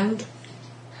might be sound.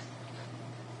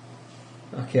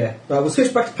 Okay, right, we'll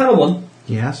switch back to panel 1.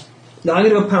 Yes. No, I'm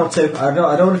going to go PAL 2. I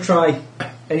don't want to try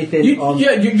anything on...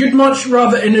 You'd much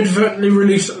rather inadvertently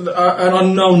release an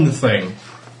unknown thing.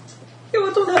 Yeah,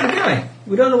 well, I don't have the guy.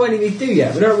 We don't know what anything to do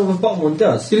yet. We don't know what the bottom one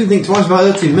does. You didn't think twice about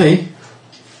hurting me.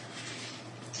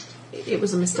 It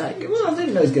was a mistake. Well, I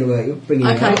didn't know it was going to work. You're bringing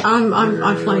it Okay, out.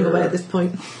 I'm flying away at this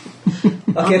point.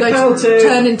 Okay, I'm going PAL to 2.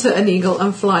 turn into an eagle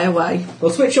and fly away.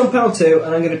 We'll switch on PAL 2,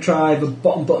 and I'm going to try the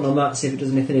bottom button on that, see if it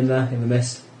does anything in there, in the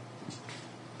mist.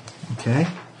 Okay.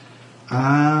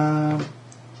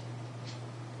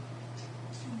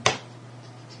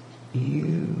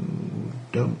 You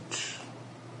don't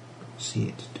see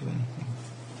it do anything.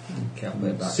 Okay, I'll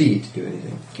move back. See it do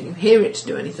anything. Can you hear it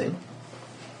do anything?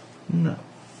 No.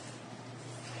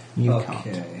 You can't.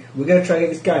 Okay, we're going to try and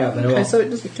get this guy out then. Okay, so it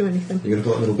doesn't do anything. You're going to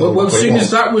put a little Well, seeing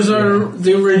as that was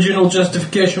the original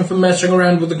justification for messing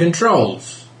around with the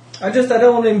controls. I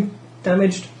don't want him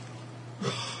damaged.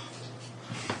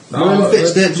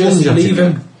 Just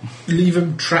leave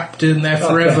him trapped in there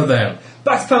forever then.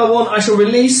 Back to PAL 1, I shall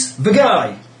release the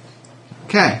guy.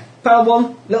 Okay. PAL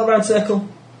 1, little round circle.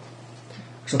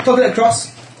 I shall toggle it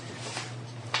across.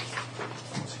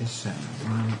 What's his set?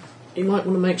 Right. You might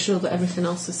want to make sure that everything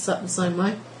else is set the same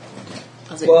way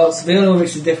as it Well, was. the only one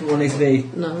which is a different one is the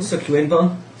No. suck you in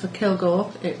one. For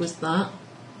Kilgore, it was that.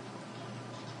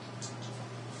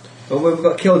 But when we've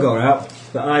got Kilgore out,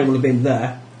 the eye will have been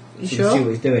there. You so sure? can see what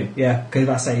he's doing. Yeah, because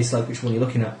that's how you select which one you're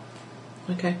looking at.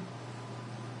 Okay.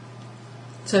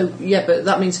 So, yeah, but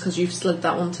that means because you've slid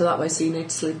that one to that way, so you need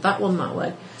to slid that one that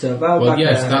way. So about Well, back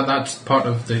yes, there. that's part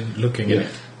of the looking at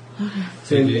it.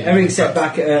 So everything's set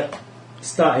back at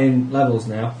starting levels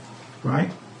now.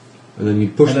 Right. And then you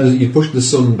push the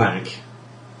sun back.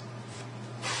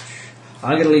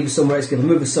 I'm going to leave the sun where it's going to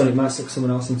move the sun. It might suck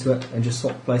someone else into it and just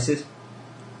swap places.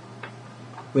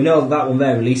 We know that one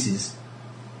there releases,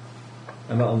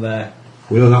 and that one there.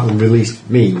 We know that one released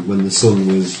me when the sun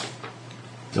was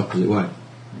the opposite way.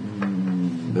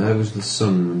 There was the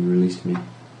sun when you released me.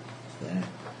 There.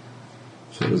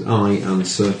 So it was I and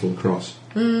circle cross.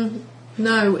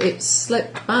 No, it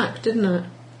slipped back, didn't it?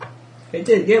 It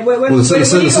did. Yeah. Well, the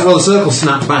circle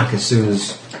snapped back as soon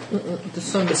as The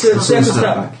sun. The circle sun snapped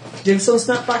snapped back. Did the sun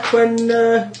snap back when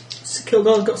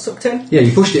Kilgore got sucked in? Yeah,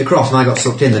 you pushed it across and I got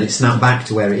sucked in, then it snapped back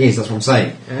to where it is, that's what I'm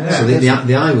saying. Yeah. So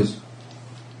the eye was...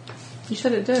 You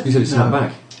said it did. You said it snapped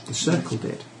back. The circle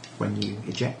did when you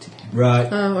ejected him. Right.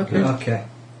 Oh, okay. Okay.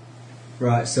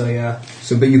 Right. So yeah.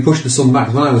 So, but you pushed the sun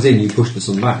back. When I was in, you pushed the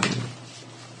sun back.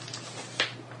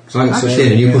 So I got sucked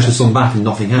in and you pushed the sun back and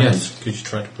nothing happened. Yes, because you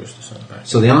tried to push the sun back.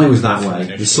 So the eye was that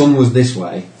way, the sun was this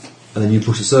way, and then you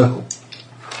pushed a circle.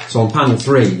 So on panel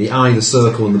 3, the eye, the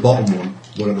circle and the bottom one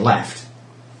were at the left,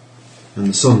 and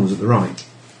the sun was at the right.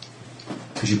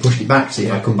 Because you pushed it back to see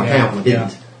if I come back out, and I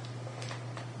didn't.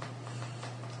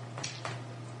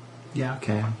 Yeah,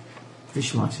 okay. I'm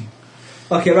visualising.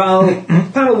 Okay. Right.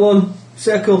 I'll panel 1,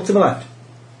 circle to the left.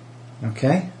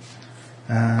 Okay.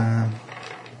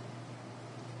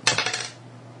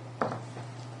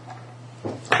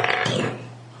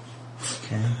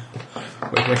 Okay.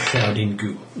 We're shouting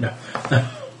goo. No.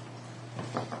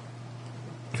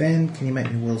 Ben, can you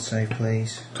make me a will save,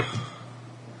 please?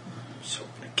 So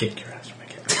I'm going to kick your ass.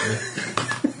 Make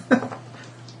it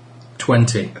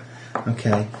 20.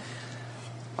 Okay.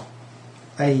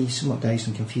 A somewhat dazed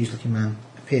and confused looking man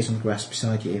appears on the grass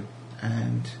beside you,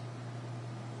 and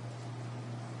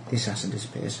the assassin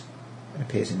disappears and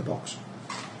appears in the box.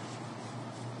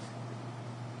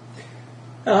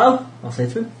 Hello. I'll say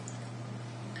to him.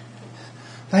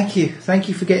 Thank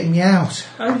you for getting me out.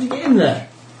 How did you get in there?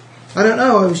 I don't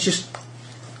know, I was just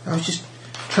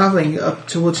travelling up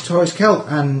towards Torres Kelt,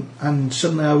 and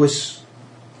suddenly I was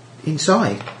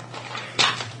inside.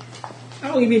 How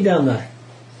long have you been down there?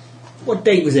 What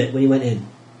date was it when you went in?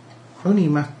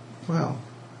 Well,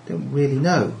 I don't really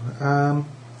know.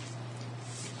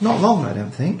 Not long, I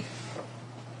don't think.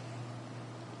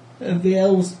 Have the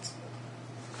elves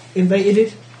invaded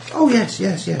it? Oh yes.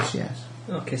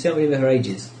 Okay, so you haven't been there for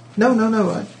ages. No.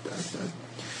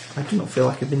 I do not feel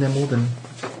like I've been there more than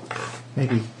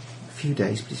maybe a few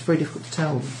days, but it's very difficult to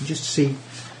tell. You can just see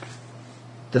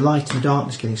the light and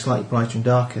darkness getting slightly brighter and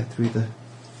darker through the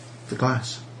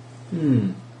glass.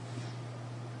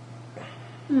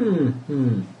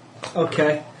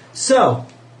 Okay, so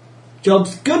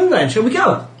job's done then. Shall we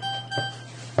go?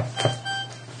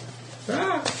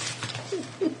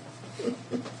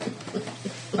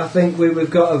 I think we've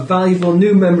got a valuable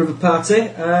new member of the party,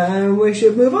 and we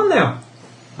should move on now.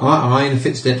 Am I in a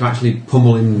fit state to actually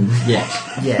pummel him yet?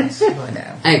 Yes, right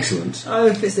now. Excellent.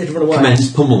 I'm fit to run away.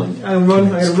 Commence pummeling. I'm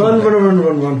run. I run.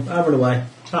 I run away.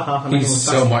 Haha, He's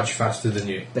so much faster than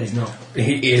you. But he's not.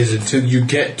 He is until you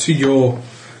get to your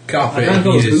carpet. I've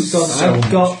got He boots is on. so I've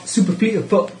much. got super fleet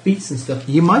foot beats and stuff.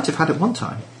 You might have had it one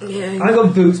time. Yeah. I've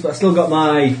got boots, but I still got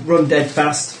my run dead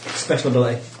fast special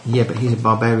ability. Yeah, but he's a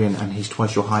barbarian and he's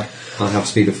twice your height. I have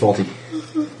speed of 40.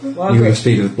 Well, You have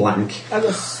speed of blank. I've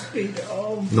got speed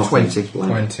of... Not 20.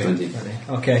 Blank. 20.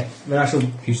 Okay, then I shall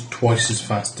He's twice as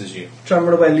fast as you. try and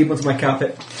run away and leave onto my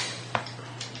carpet.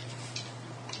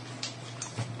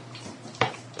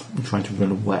 I'm trying to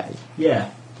run away.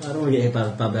 Yeah, I don't want to get hit by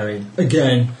the barbarian.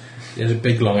 Again. He has a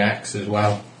big long axe as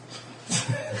well.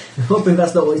 I'm hoping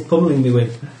that's not what he's pummeling me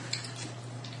with.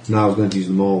 No, I was going to use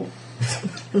them all.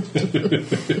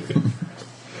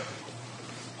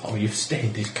 Oh, you've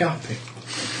stained his carpet.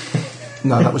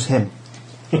 No, that was him.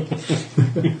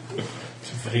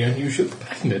 It's a very unusual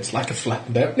pattern. It's like a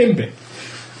flattened out NIMBY.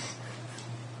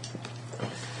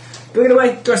 Do I get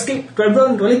away? Do I escape? Do I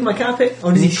run? Do I leave my carpet?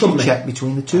 Or does he trouble Initiative me? check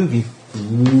between the two of you.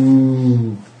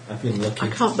 Ooh. I feel lucky. I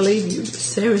can't believe you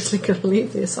seriously could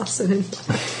leave the assassin in.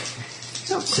 He's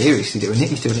not seriously doing it,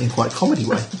 he's doing it in quite a comedy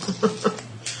way.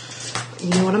 You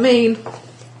know what I mean?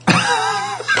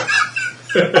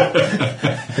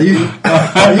 Are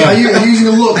you using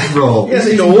a luck roll? Yes,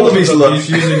 He's he's using all of his luck. He's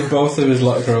using both of his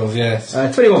luck rolls, yes.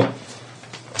 21.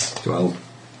 12.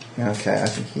 Okay, I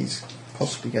think he's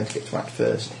possibly going to get to act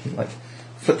first. He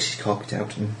flicks his carpet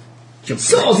out and jumps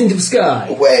Soars into the sky.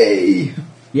 away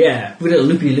Yeah, with a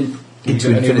loopy loop. into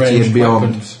Got any infinity ranged and beyond.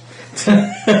 weapons?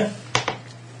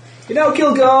 You know,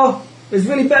 Kilgore, there's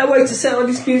really better way to settle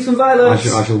disputes than violence.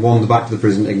 I shall wander back to the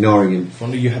prison, ignoring him. If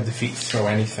only you had the feet to throw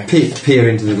anything. Peer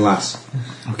into the glass.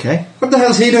 Okay. What the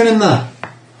hell's he doing in there?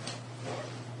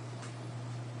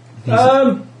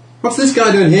 What's this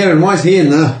guy doing here, and why is he in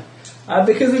there?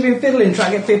 Because we've been fiddling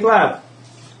trying to get people out.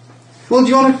 Well, do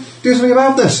you want to do something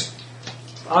about this?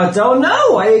 I don't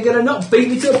know. Are you going to not beat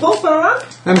me to a pulp, around?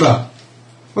 Ember,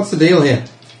 what's the deal here?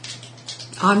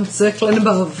 I'm circling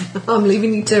above. I'm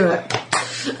leaving you to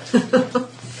it.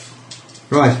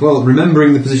 Right, well,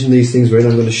 remembering the position these things were in,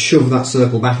 I'm going to shove that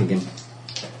circle back again.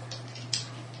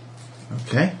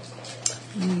 Okay.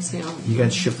 Easy on. You're going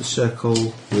to shove the circle.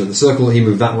 The circle that he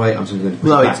moved that way, I'm simply going to push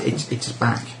No, it back. it's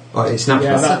back. Oh, it snaps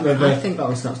Yeah, back. that I think-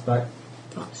 one snaps back.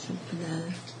 That should be there.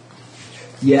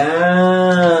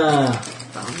 Yeah.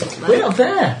 But I'm not We're there. not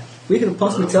there. We could have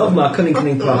possibly tell from our cunning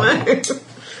part.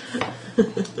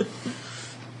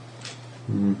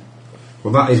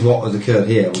 Well, that is what has occurred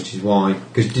here, which is why...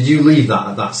 Because did you leave that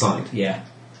at that side? Yeah.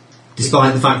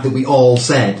 Despite the fact that we all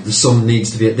said the sun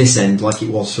needs to be at this end like it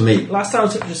was for me. Last time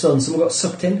I took the sun, someone got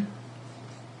sucked in.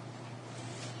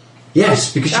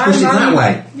 Yes, because you pushed it that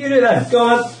way. You do that. Go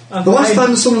on. I'm The last fine.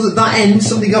 time the sun was at that end,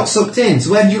 somebody got sucked in.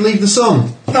 So where did you leave the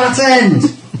sun? That end!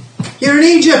 You're an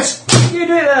Egypt! You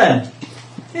do it then.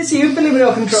 It's you, believe in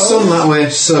your control. Sun that way,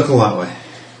 circle that way.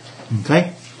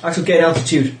 Okay. I shall gain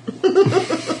altitude.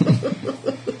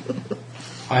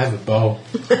 I have a bow.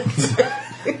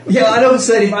 Yeah, I don't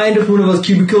say if I end up in one of those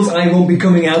cubicles, I won't be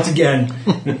coming out again.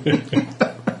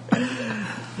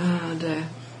 Oh dear.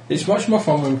 It's much more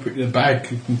fun when we put the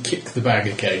bag. You can kick the bag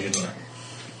occasionally.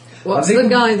 What's I think- the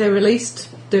guy they released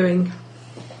doing?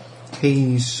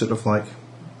 He's sort of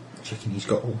checking he's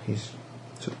got all his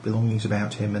sort of belongings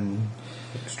about him, and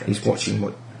he's watching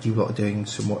what you lot are doing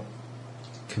somewhat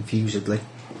confusedly.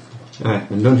 Alright,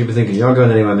 and don't you be thinking, you're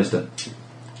going anywhere, mister.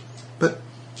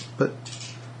 But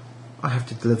I have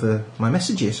to deliver my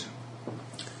messages.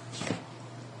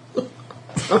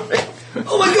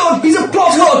 Oh my god, he's a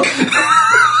plot hook!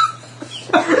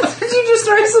 Did you just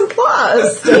throw some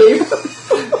platters, Steve?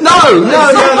 No!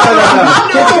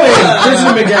 Hit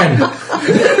him again.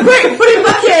 Quick, put him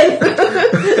back in!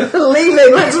 Leave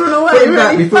him, let's run away. Put him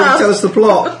back really before you fast. tell us the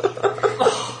plot.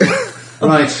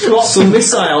 Right, Some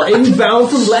missile inbound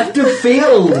from left of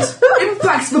field.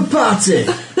 Impacts the party.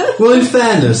 well, in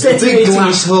fairness, a big Detonating.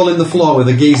 glass hole in the floor with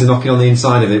a geezer knocking on the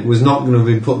inside of it was not going to have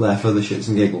been put there for the shits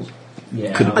and giggles.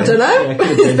 Yeah, I don't know. Yeah, could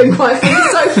have It's been quite fun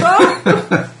so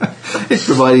far. It's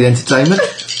provided entertainment.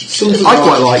 Some to the I right,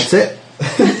 quite liked it.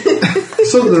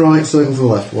 some to the right, circle to the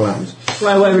left. What happens?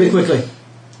 Fly away really quickly.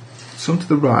 Some to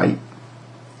the right.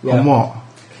 Yeah. On what?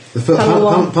 The first, Panel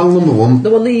one. panel number 1. The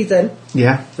one that he's in.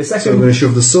 Yeah. The So I'm second. going to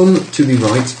shove the sun to the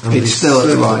right. And It's still at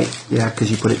the right. Yeah, because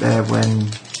you put it there when...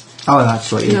 Oh,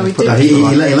 that's right. You No, we put did. that He, to the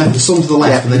he right. left the sun to the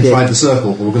left Yeah, and then he did. tried the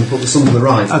circle, but we're going to put the sun to the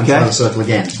right and Okay. try the circle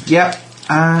again. Yep.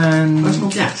 And... That's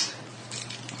not gas.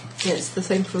 Yeah, it's the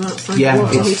same from outside. Yeah,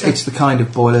 Water it's, heater. it's the kind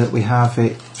of boiler that we have.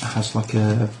 It has like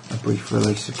a brief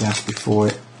release of gas before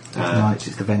it ignites.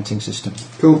 It's the venting system.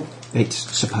 Cool. It's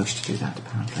supposed to do that,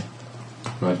 apparently.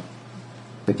 Right.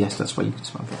 But yes, that's why you can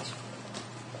smell gas.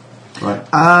 Right.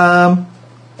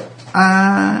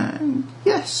 And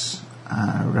yes,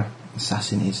 our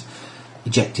assassin is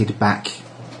ejected back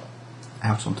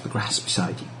out onto the grass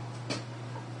beside you.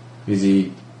 Is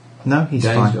he No, he's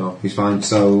dazed? fine. Or he's fine.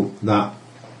 So the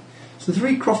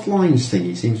 3 crossed lines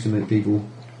thingy seems to make people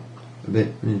a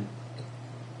bit.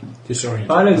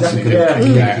 Disoriented. I know exactly. That's a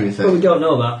good Yeah, effect. but we don't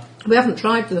know that. We haven't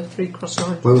tried the 3 cross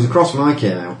lines. Well, it was across when I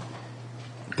came out,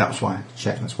 That was why I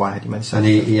checked. That's why I had you made and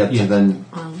he had to then.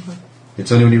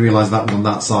 It's only when he realised that was on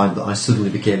that side that I suddenly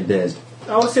became dazed.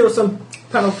 I want to see what's on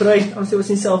panel 3. I want to see what's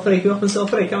in cell 3. Can we open cell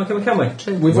 3? Can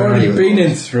we? We've Where already are you? been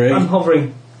in 3. I'm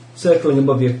hovering, circling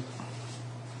above you.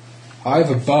 I have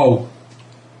a bow.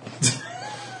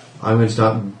 I'm going to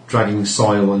start dragging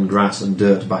soil and grass and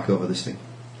dirt back over this thing.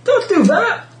 Don't do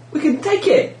that! We can take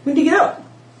it. We can dig it up.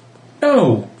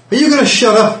 No. Are you going to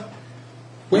shut up?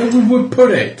 Where would we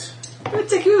put it? We'll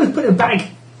take it with. Put it in a bag.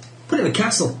 Put it in the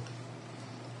castle.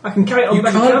 I can carry it on You the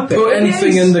back of the can't carpet. put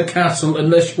anything Yes. in the castle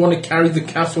unless you want to carry the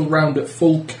castle round at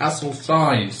full castle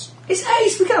size. It's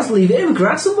ace. We can't leave it in the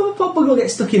grass. Some other pop will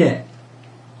get stuck in it.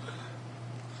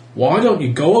 Why don't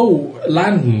you go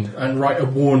land and write a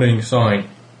warning sign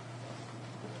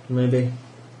Maybe.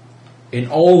 in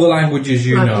all the languages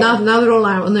you Right, know? now they're all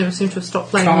out and they seem to have stopped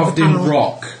playing with Carved the in panel.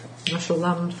 rock. I shall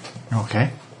land. Okay.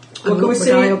 What And can we look the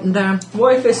see? guy up and down.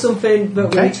 What if there's something that we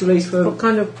Okay. need to release for What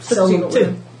kind of stuff cell do you got with 2?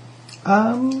 him?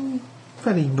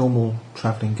 Fairly normal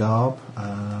travelling garb.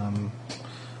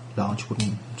 Large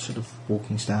wooden sort of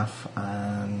walking staff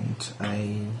and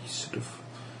a sort of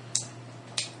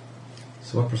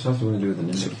So what precisely want to do with the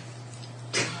nimble?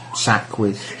 sack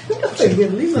with Nothing. Leave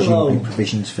it presumably alone.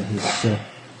 provisions for his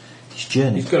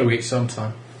journey. He's got to eat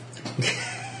sometime.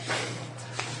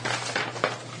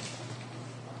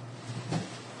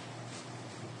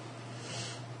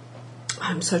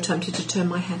 I'm so tempted to turn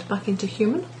my head back into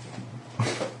human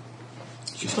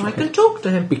Just so I can talk to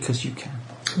him. because you can.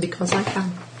 Because I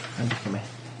can. And become a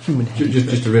human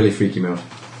Just to really freak him out.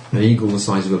 An eagle the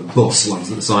size of a bus lands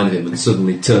at the side of him and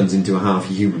suddenly turns into a half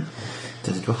human.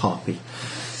 turns into a harpy.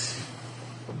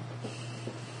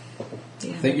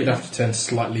 Yeah. I think you'd have to turn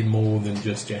slightly more than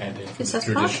just your head in for It the says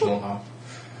traditional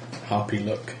harpy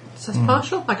look. It says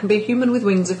partial. I can be a human with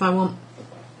wings if I want.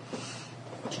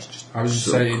 I was just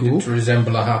So saying cool. to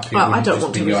resemble a harpy. Well, I wouldn't don't just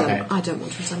want be to your resemble. head. I don't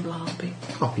want to resemble a harpy.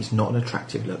 Harpy's not an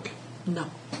attractive look. No.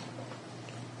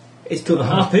 It's to the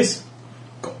harpies.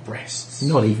 Got breasts.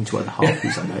 Not even to other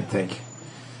harpies, I don't think.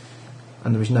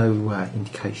 And there is no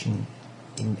indication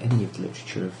in any of the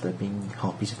literature of there being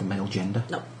harpies of the male gender.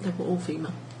 No, they were all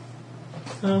female.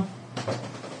 Oh.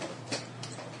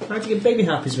 How'd you get baby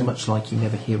harpies from? Much like you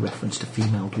never hear reference to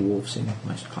female dwarves in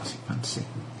most classic fantasy.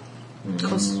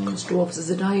 Because dwarves is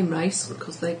a dying race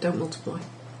because they don't multiply.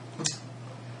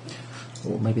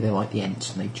 Or maybe they're like the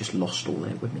Ents and they've just lost all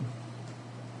their women.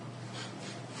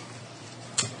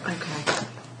 Okay.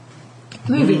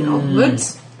 Moving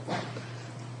onwards. I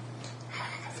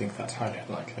think that's highly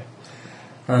unlikely.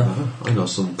 I know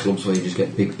some clubs where you just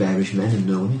get big bearish men and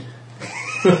no women.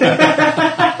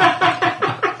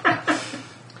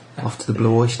 Off to the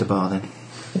Blue Oyster Bar then.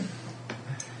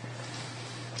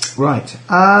 Right.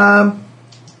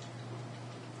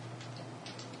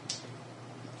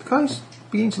 The guys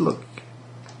begin to look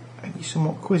at you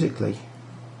somewhat quizzically.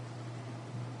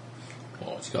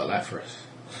 What's he got left for us?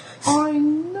 I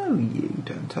know you,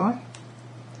 don't I?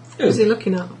 Who's he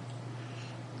looking at?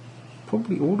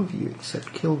 Probably all of you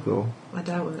except Kilgore. I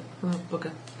doubt it. Oh,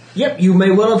 bugger. Yep, you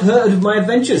may well have heard of my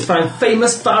adventures, for I'm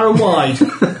famous far and wide.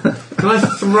 Can I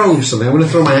throw something? I'm going to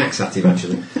throw my axe at him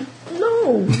actually.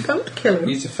 No, don't kill him.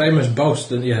 He's a famous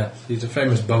boast, yeah. He's a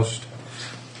famous boast.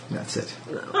 That's it.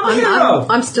 I'm a hero.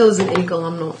 I'm still as an eagle.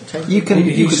 I'm not changing. You can.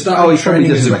 He you can started he probably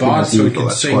training as doesn't a bard recognise so he Eagle, can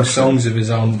that's sing why. songs of his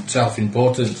own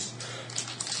self-importance.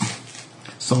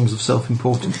 Songs of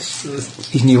self-importance.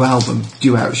 His new album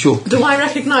due out shortly. Do I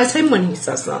recognise him when he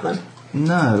says that then?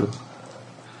 No.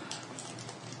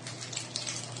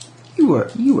 You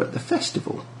were at the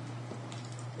festival.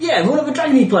 Yeah, the one at the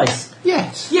Dragony place.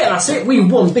 Yes. Yeah, that's it. We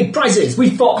won big prizes.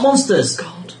 We fought monsters.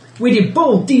 God. We did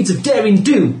bold deeds of daring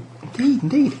do.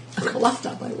 Indeed. I got laughed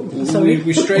at by it.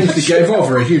 We strangely gave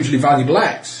over a hugely valuable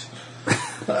axe.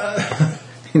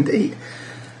 Indeed.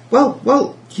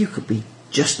 Well, you could be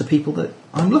just the people that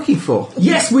I'm looking for.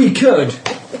 Yes, we could.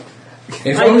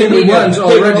 If I only we need weren't a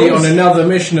already big on nose. another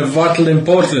mission of vital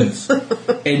importance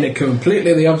in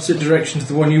completely the opposite direction to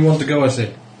the one you want to go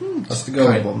in. That's to go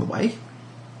Kind of in. on the way.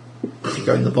 If you're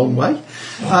going the long way.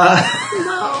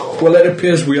 Well, it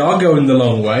appears we are going the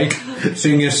long way,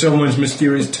 seeing as someone's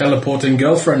mysterious teleporting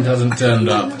girlfriend hasn't turned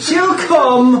up. She'll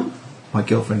come. My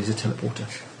girlfriend is a teleporter.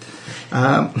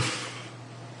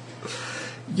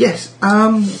 Yes,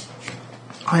 I'm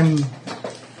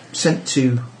sent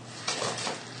to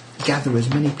gather as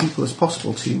many people as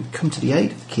possible to come to the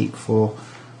aid of the keep, for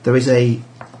there is an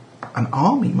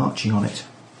army marching on it.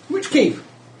 Which keep?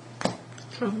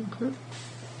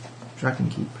 Dragon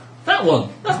Keep. That one.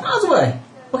 That's miles away.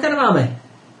 What kind of army?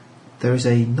 There is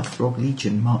a Nothrog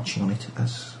legion marching on it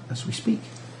as we speak.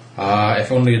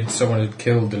 If only someone had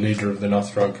killed the leader of the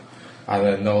Nothrog, and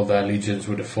then all their legions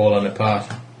would have fallen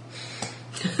apart.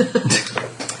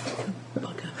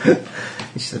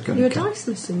 Your dice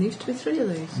missing. There used to be 3 of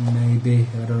these. Maybe.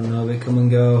 I don't know. They come and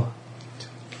go.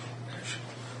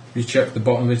 You check the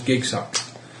bottom of his gig sack.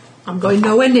 I'm going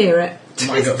nowhere near it.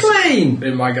 It's clean!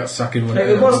 It might get stuck in one of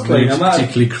It was clean. I might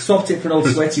particularly have swapped it for an old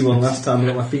sweaty one last time I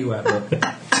got my feet wet. But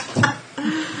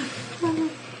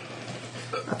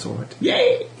That's alright.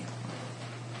 yay!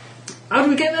 How do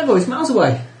we get there, boys? Miles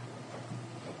away.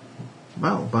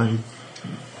 Well,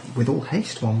 with all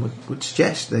haste, one would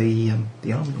suggest the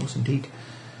army was indeed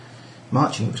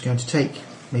marching. It was going to take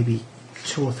maybe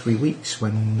 2 or 3 weeks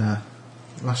when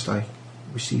last I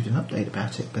received an update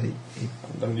about it, but it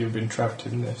And you've been trapped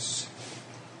in this.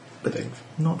 but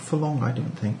not for long, I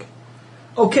don't think.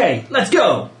 Okay, let's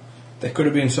go! There could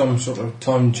have been some sort of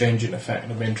time-changing effect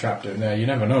of being trapped in there. You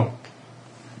never know.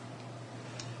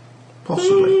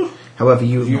 Possibly. However,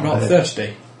 You're not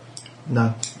thirsty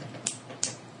No.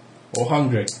 or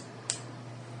hungry.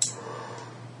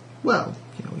 Well,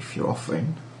 if you're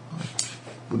offering, I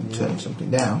wouldn't turn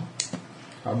something down.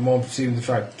 I'm more seeing the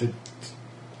fact that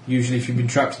usually if you've been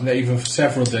trapped in there even for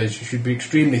several days, you should be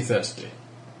extremely thirsty.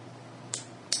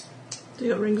 Do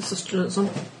you got ring of sustenance on?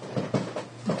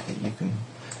 You can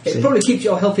It see. probably keeps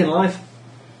you all healthy and alive.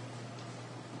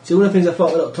 See, one of the things I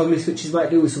thought with toggle switches might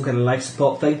do with some kind of life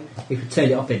support thing. If you turn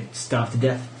it off, it'd starve to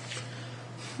death.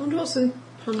 I wonder what's in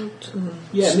hand.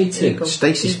 Yeah, me too. Eagle,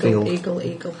 Stasis eagle, field.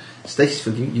 Eagle. Stasis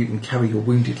field, you can carry your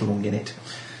wounded along in it.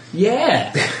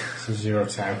 Yeah! It's a zero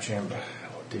tau chamber.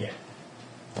 Oh dear.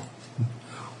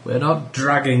 We're not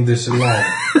dragging this along.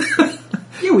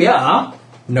 Here we are!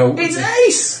 No. It's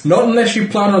Ace! Not unless you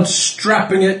plan on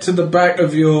strapping it to the back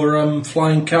of your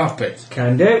flying carpet.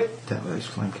 Can do. That way, this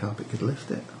flying carpet could lift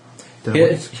it. Don't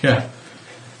Yeah.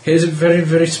 Here's a very,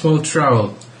 very small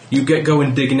trowel. You get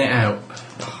going digging it out.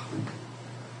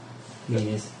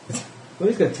 Yes. We're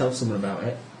always going to tell someone about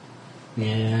it.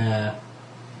 Yeah.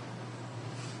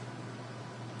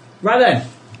 Right then.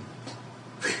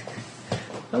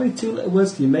 How many 2-letter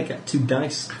words do you make out 2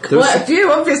 dice? There's- Well, a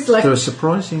few, obviously. There are a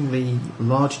surprisingly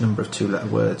large number of 2-letter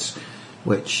words,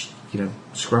 which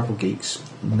Scrabble geeks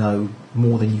know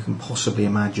more than you can possibly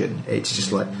imagine. It's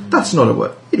just like, that's not a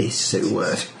word. It is a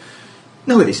word.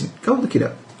 No, it isn't. Go and look it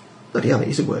up. Bloody hell, it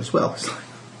is a word as well. It's like,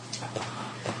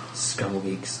 Scrabble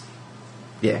geeks.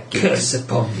 yeah, Curse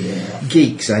upon you.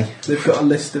 geeks, eh? They've got a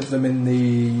list of them in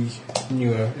the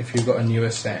newer, if you've got a newer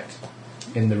set,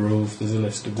 in the rules there's a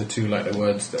list of the 2-letter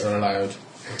words that are allowed.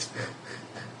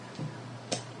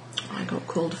 I got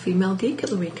called a female geek at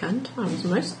the weekend. I was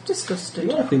most disgusted.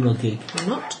 You're a female geek. I'm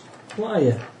not. What are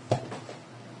you?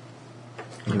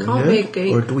 I can't be a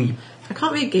geek. Or a dweeb. I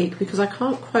can't be a geek because I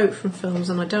can't quote from films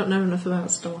and I don't know enough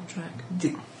about Star Trek.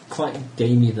 Quite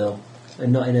gamey though.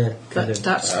 And not in a kind But of...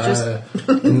 that's just...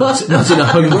 Not in a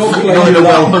hung, Role-play not in a LARP.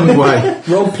 well-hung way.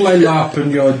 Role-play LARP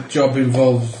and your job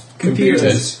involves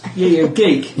computers. Yeah, you're a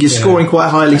geek. You're scoring quite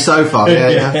highly so far, yeah,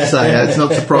 I have to say. It's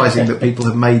not surprising that people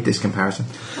have made this comparison.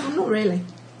 I'm not really.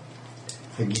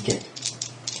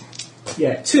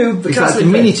 Yeah, 2, but Is that a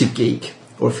diminutive geek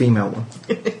or a female one?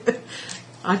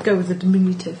 I'd go with the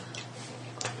diminutive.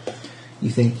 You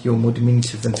think you're more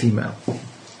diminutive than female?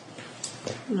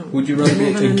 No. Would you rather be More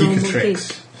a than a normal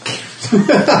geekatrix?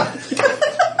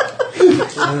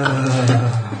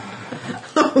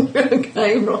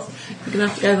 Okay, Ross. You're going to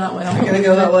have to go that way. I'm gonna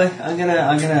go that way.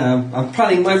 I'm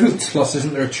planning my route. Plus,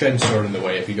 isn't there a chainsaw in the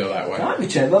way if you go that way? Might be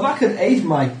changed, but if I could aid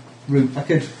my route, I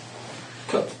could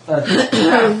cut.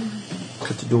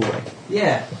 Cut a doorway.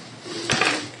 Yeah.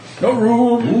 No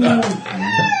room!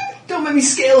 Don't make me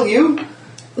scale you.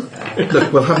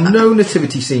 Look, we'll have no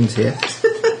nativity scenes here.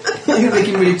 You're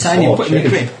making really tiny and putting me in a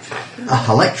grid. A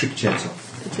electric chainsaw.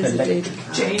 It is indeed.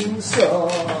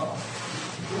 Chainsaw.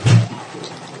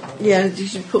 Yeah, you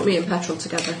should put me and Petrol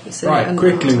together. You see, Right, and-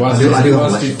 quickly, whilst I do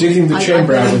have you're digging the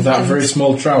chamber out with that and- very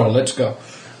small trowel, let's go.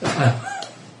 I've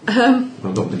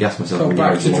got to gas myself. Go when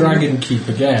back you're to out. Dragon Keep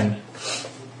again.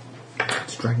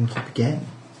 It's Dragon Keep again.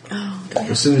 Oh, dear.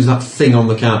 As soon as that thing on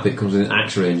the carpet comes in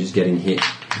axe range, it's getting hit.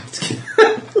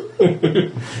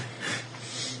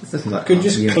 This isn't that Could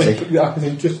just continuity. clip I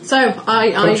think just So,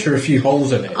 I puncture a few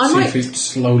holes in it, I see might- if it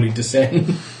slowly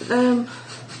descends.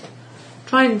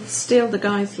 Try and steal the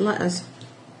guy's letters.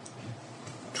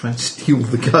 Try and steal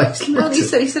the guy's Well, letters. he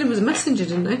said he was a messenger,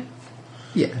 didn't he?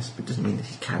 Yes, but it doesn't mean that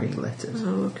he's carrying letters.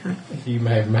 Oh, okay. You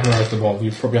may have memorised them all.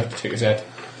 You probably have to take his head.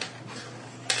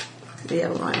 Yeah,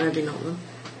 right, maybe not then.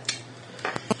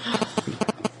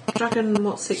 Dragon,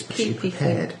 what's it, keepy thing?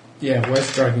 Prepared. Yeah,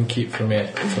 where's Dragon Keep from here?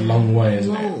 It's a long way,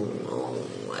 isn't it?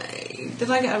 Long way.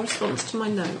 Did I get a response to my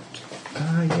note?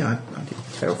 Yeah, I did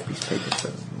tear off a piece of paper.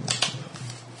 So.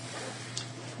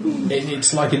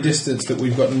 It's like a distance that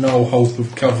we've got no hope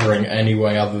of covering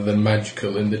anyway other than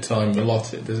magical in the time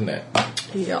allotted, isn't it?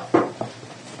 Yeah.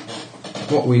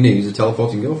 What we need is a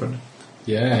teleporting girlfriend.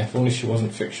 Yeah, if only she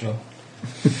wasn't fictional.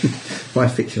 My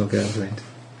fictional girlfriend.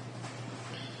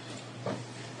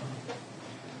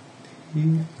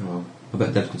 Oh, I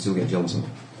bet Deb could still get Johnson.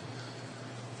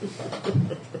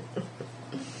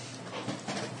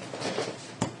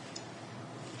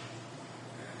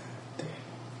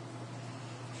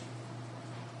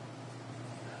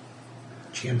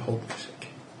 GM hold music.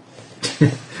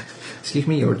 Excuse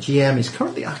me, your GM is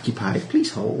currently occupied.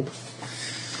 Please hold.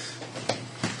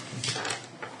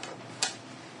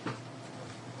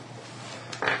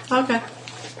 Okay.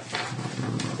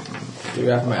 Do we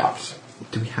have maps?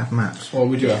 Do we have maps? Well,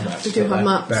 we do have maps. We do but have they're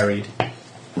maps. Buried.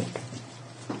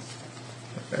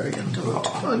 Very underworld.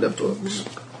 I love books.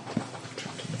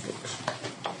 Trapped in the books.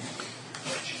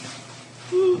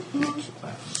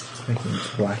 Making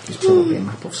it black is probably a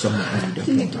map of somewhere. I don't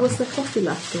know. Was the coffee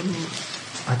left or not?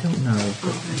 I don't know.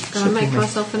 But Can I make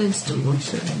myself an instant You one?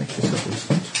 certainly make yourself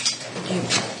instant.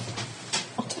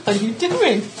 What are you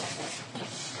doing?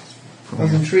 I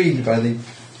was intrigued by the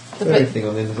Fairy thing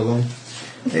on the end of the line.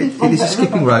 It is a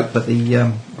skipping rope, but the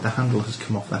handle has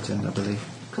come off that end, I believe.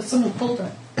 Because someone pulled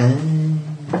it.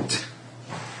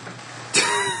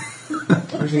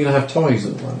 Are you going to have toys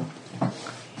at the moment?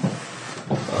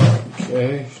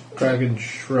 Okay, Dragon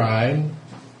Shrine.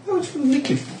 Oh, it's from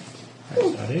Nicky.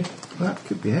 That's not it. That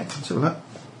could be it. Let's have a look.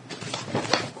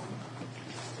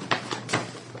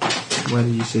 Where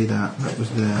did you see that? That was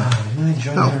there.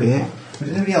 That'll be it. Is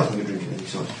anybody else going to drink any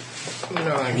sort? No, You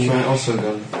actually. might also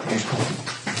go. Use coffee.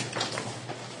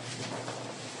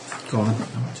 Go on. I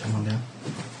might turn one down.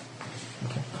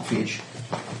 Okay. Coffee each.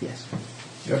 Yes.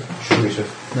 Good. Sure, sir.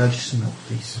 No, just some milk,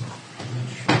 please.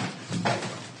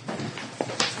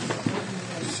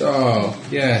 So,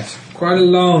 yes, quite a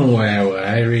long way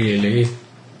away, really.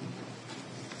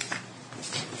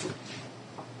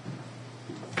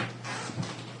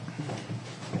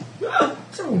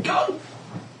 Someone gone.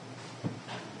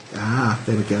 Ah,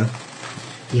 there we go.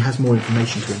 He has more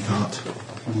information to impart.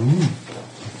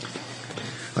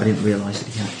 I didn't realise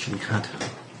that he actually had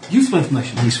Useful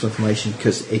information. useful information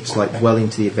because it's like well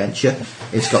into the adventure.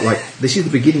 It's got like, this is the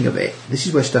beginning of it, this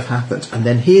is where stuff happens, and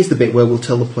then here's the bit where we'll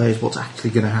tell the players what's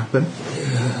actually going to happen.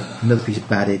 Another piece of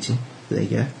bad editing. There you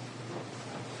go.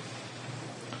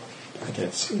 I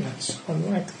don't see that's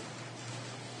unlikely.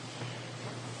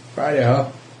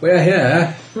 Rightio, we're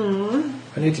here.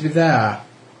 I need to be there.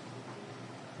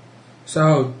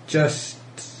 So, just...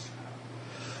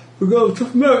 We've got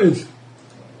tough mountains.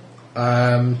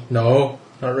 No,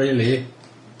 not really.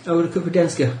 Oh, we're looking for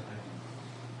Denska.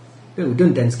 Yeah, we've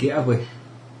done Denska, have we?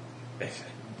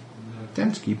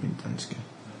 Danske, you've been Danske.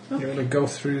 You want to go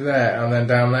through there and then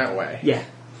down that way? Yeah.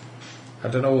 I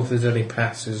don't know if there's any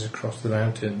passes across the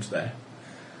mountains there.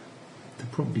 There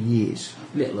probably is,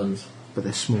 Little ones. but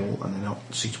they're small and they're not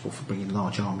suitable for bringing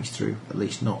large armies through, at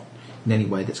least not in any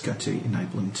way that's going to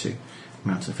enable them to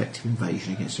mount an effective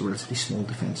invasion against a relatively small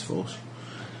defence force.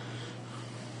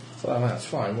 So that's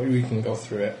fine, we can go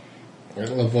through it.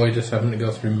 It'll avoid us having to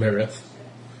go through Mirith.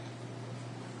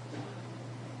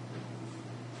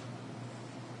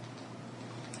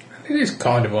 It is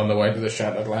kind of on the way to the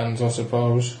Shattered Lands, I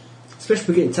suppose. Especially if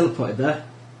we're getting teleported there.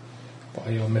 By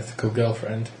your mythical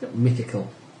girlfriend. Not mythical.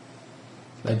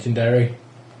 Legendary.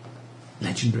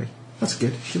 Legendary. That's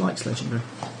good. She likes legendary.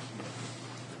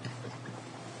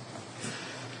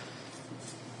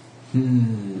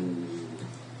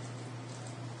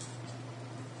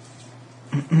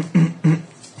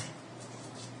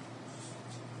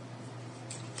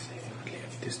 Hardly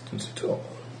any distance at all.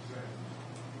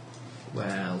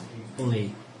 Well,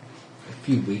 only a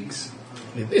few weeks.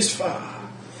 This far.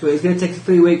 So it's going to take us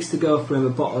 3 weeks to go from the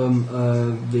bottom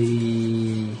of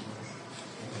the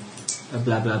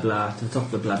blah blah blah to the top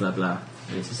of the blah blah blah.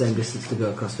 And it's the same distance to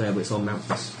go across there, but it's all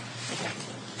mountains.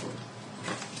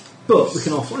 But we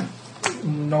can all fly.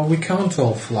 No, we can't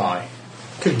all fly.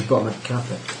 Because we've got a magic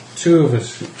carpet. Two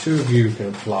of you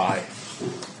can fly.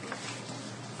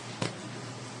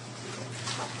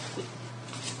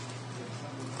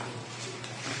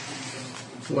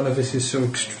 one of us is so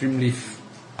extremely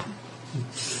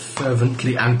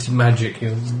fervently anti-magic, he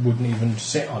wouldn't even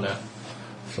sit on a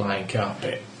flying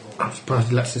carpet. I'm surprised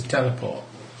he lets us teleport.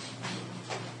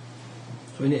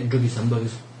 So we need to drug his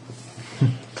hamburgers.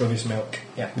 Drug his milk.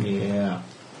 Yeah. Yeah.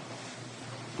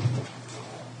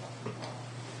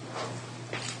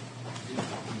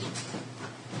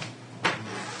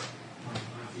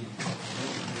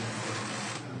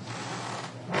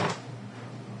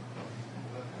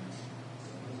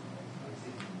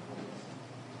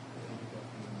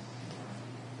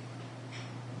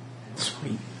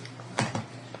 Sweet.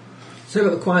 So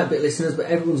we've got a quiet bit, listeners, but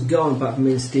everyone's gone apart from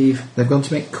me and Steve. They've gone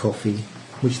to make coffee,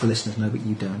 which the listeners know, but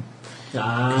you don't.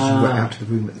 Because you were out of the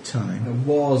room at the time. I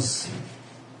was.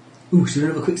 Ooh, should we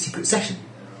have a quick secret session?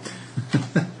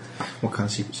 What kind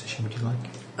of secret session would you like?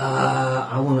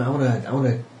 I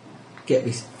wanna get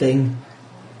this thing.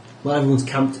 Well, everyone's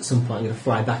camped at some point. I'm gonna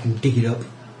fly back and dig it up.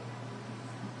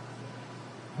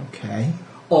 Okay.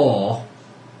 Or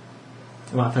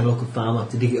I might find a local farmer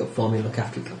to dig it up for me and look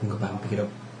after it. I can go back and pick it up.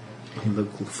 A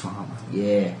local farmer.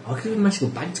 Yeah. I could have a magical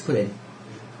bag to put in.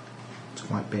 It's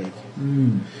quite big.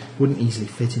 Mm. Wouldn't easily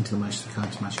fit into the most of the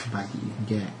kinds of magical bag that you can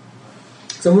get.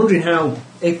 So I'm wondering how,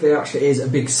 if there actually is a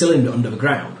big cylinder under the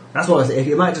ground. That's what I said.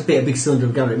 It might just be a big cylinder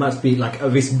under the ground. It might just be like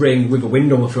this ring with a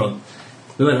window on the front.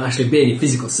 There might not actually be any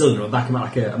physical cylinder on the back. It might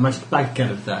like a magic bag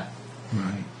kind of there.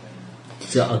 Right.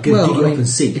 So I'll dig it up and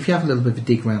see. If you have a little bit of a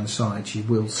dig around the sides, you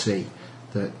will see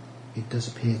that it does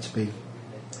appear to be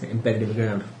Embedded in the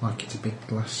ground. like it's a big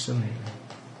glass cylinder.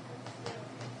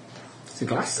 It's a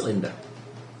glass cylinder.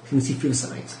 Can you see through the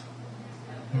sides?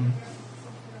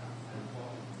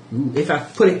 Ooh, if I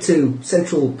put it to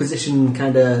central position,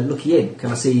 kind of looking in,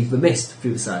 can I see the mist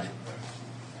through the side?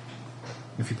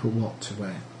 If you put what to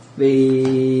where?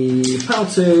 The panel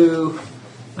to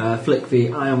flick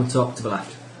the eye on the top to the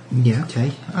left. Yeah,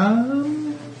 okay.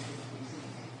 I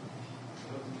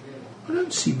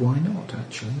don't see why not,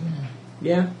 actually. Yeah.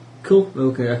 Yeah, cool.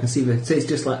 Okay, I can see the. So it's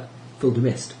just like filled with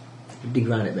mist. Dig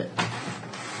around it a bit. I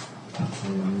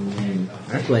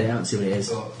have to lay it out and see what it is.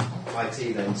 So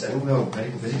IT then said, oh no,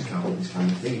 medical physics can't do this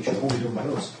kind of thing, it should all be done by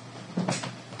us.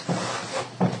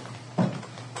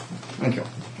 Thank you.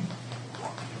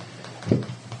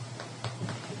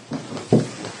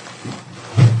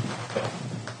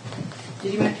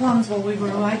 Did you make plans while we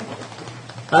were away?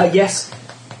 Yes.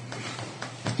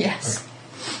 Yes.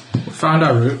 We found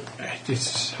our route.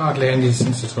 It's hardly any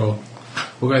distance at all.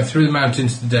 We're going through the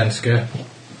mountains to Denska,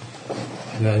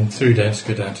 and then through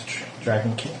Denska down to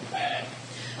Dragon Keep.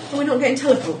 Are we not getting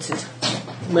teleported?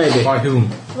 Maybe. By whom?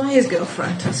 By his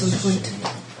girlfriend at some point.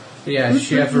 Yeah, if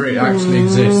she ever actually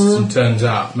exists and turns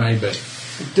up, maybe.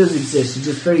 It does exist. It's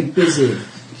just very busy.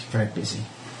 It's very busy.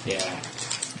 Yeah.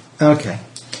 Okay.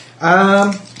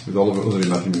 With all of our other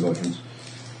imaginary boyfriends.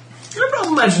 I'm not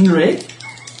imaginary.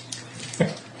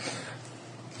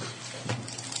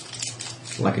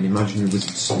 Like an imaginary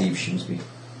wizard's sleeve, she must be.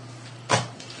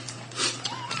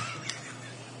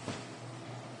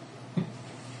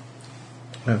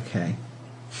 Okay.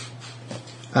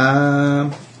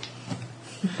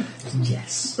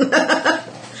 Yes.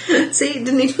 See,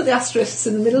 didn't need to put the asterisks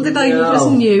in the middle, did I? You No.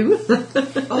 just knew.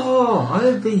 Oh, I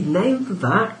have the name for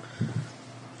that.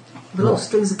 The little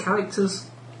strings of characters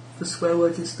for swear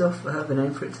words and stuff. I have a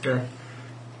name for it today.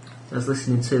 I was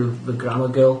listening to the Grammar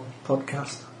Girl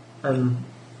podcast and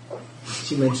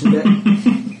she mentioned it.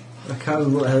 I can't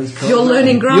remember what the hell it's called. You're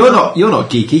learning grammar. You're not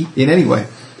geeky in any way.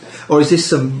 Or is this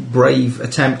some brave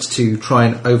attempt to try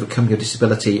and overcome your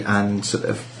disability and sort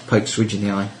of poke Swidge in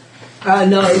the eye?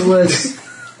 No, it was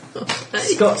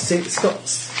Scott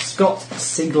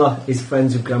Sigler is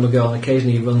friends with Grammar Girl and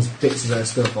occasionally he runs bits of her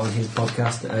stuff on his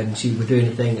podcast and she was doing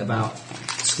a thing about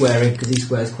swearing because he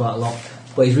swears quite a lot,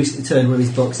 but he's recently turned one of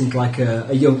his books into like a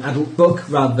young adult book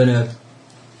rather than a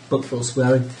book full of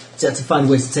swearing, so he had to find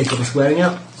ways to take all the swearing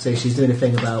out, so she's doing a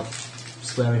thing about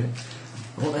swearing.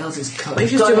 What the hell is this called? We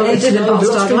just do what we did in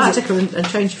Battlestar Galactica and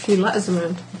change a few letters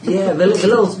around. Yeah, the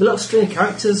little string of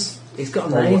characters. It's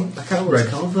got a name. I can't remember what it's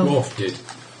called though. Dwarf did.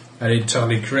 And he'd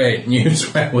totally create new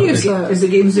swear words. Is the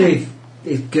game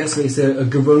it guess it's a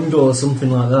Garundle or something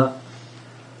like that.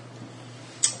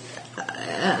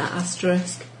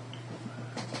 Asterisk.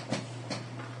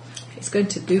 He's going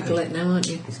to Google it now, aren't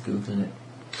you? He's googling it.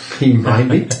 He might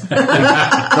be.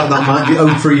 that might be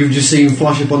Oprah you've just seen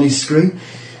flash up on his screen.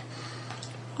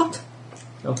 What?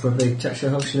 Oprah, the chat show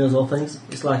host, she knows all things.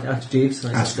 It's like Ask Jeeves.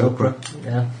 Like Ask Oprah.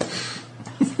 Yeah.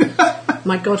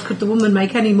 My God, could the woman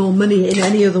make any more money in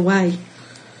any other way?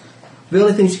 The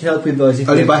only thing she can help with though is if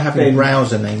Only they- by having they- a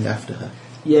browser named after her.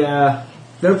 Yeah.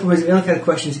 The only problem is the only kind of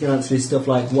questions you can answer is stuff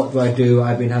like, what do I do?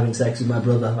 I've been having sex with my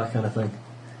brother, that kind of thing.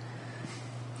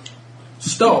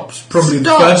 Stop's probably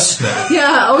Stop. the first step. Yeah,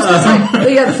 I was going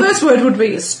to say, the first word would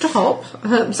be stop.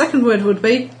 Second word would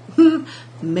be,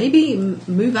 maybe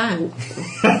move out.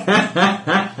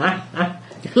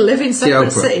 Live in separate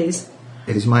Oprah. cities.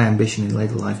 It is my ambition in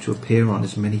later life to appear on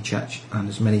as many and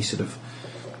as many sort of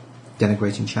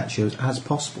denigrating chat shows as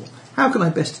possible. How can I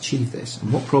best achieve this,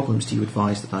 and what problems do you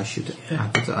advise that I should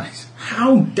advertise?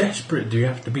 How desperate do you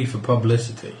have to be for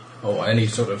publicity or any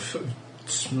sort of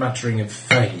smattering of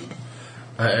fame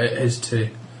as to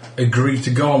agree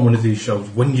to go on one of these shows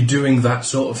when you're doing that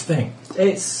sort of thing?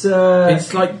 It's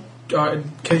like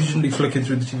occasionally flicking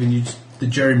through the TV news, the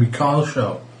Jeremy Kyle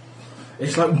show.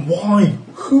 It's like, why?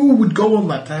 Who would go on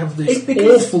that to have this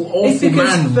awful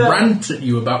man rant at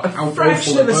you about how awful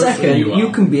fraction a of a person second, you are?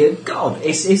 you can be a god.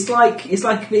 It's like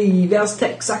the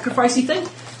Aztec sacrificey thing.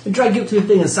 They drag you up to a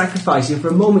thing and sacrifice you. For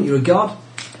a moment, you're a god.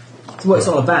 That's what it's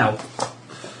all about.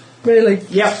 Really?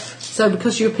 Yep. So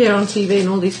because you appear on TV and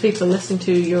all these people are listening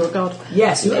to you, you're a god?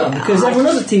 Yes, you Yeah, are, because everyone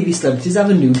other TV celebrities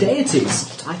have a new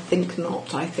deities. I think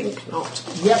not.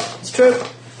 Yep, it's true.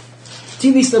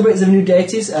 TV celebrities have new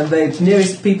deities, and the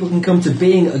nearest people can come to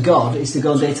being a god is to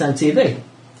go on daytime TV.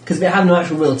 Because they have no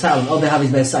actual real talent, all they have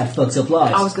is their sad fucked up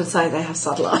lives. I was going to say they have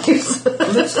sad lives.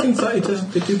 Well, there's things like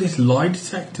they do this lie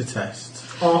detector test.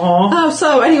 Oh,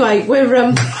 so anyway, we're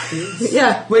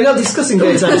yeah. We're not discussing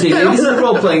daytime TV, this is a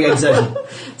role-playing game session.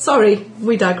 Sorry,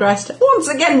 we digressed. Once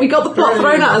again, we got the plot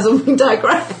thrown at us and we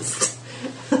digressed.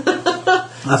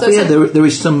 I fear there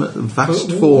is some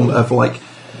vast form of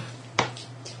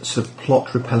sort of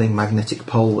plot repelling magnetic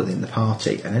pole within the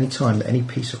party, and any time that any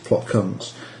piece of plot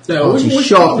comes, the party is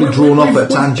sharply drawn off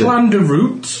at a tangent. Planned a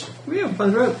route. We have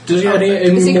planned a route. Does he have Is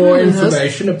any he more coming with us?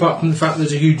 information apart from the fact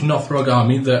there's a huge Nothrog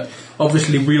army that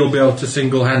obviously we'll be able to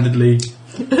single-handedly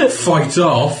fight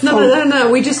off? No.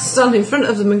 We just stand in front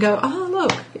of them and go, oh,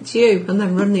 look, it's you, and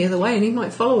then run the other way and he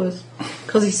might follow us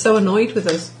because he's so annoyed with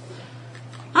us.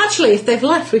 Actually, if they've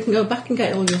left, we can go back and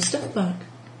get all your stuff back.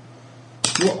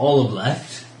 What, all have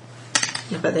left?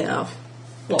 I bet they have.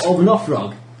 What, all the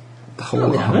Nothrog? The whole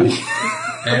No, they army.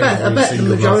 I bet the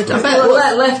majority. I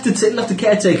bet. Left a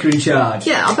caretaker in charge.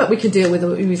 Yeah, I bet we could deal with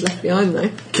who's left behind though.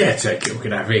 Caretaker, we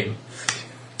could have him.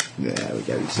 There we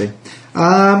go, you see.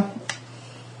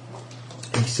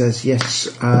 He says, yes,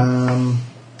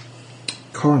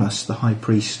 Coronis, the high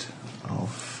priest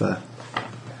of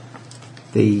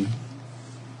the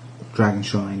Dragon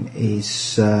Shrine,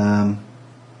 is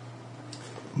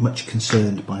much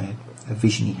concerned by a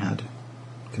vision he had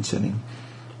concerning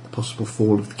the possible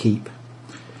fall of the keep.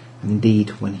 And indeed,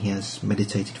 when he has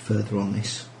meditated further on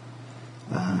this,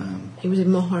 He was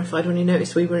even more horrified when he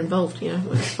noticed we were involved. You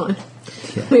know, it's fine.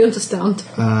 Yeah. We understand.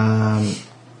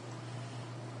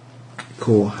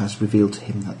 Kor has revealed to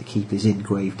him that the keep is in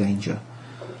grave danger.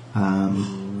 Our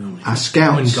Someone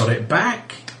scouts got it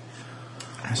back.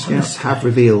 have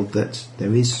revealed that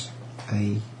there is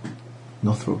a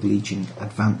Nothrog legion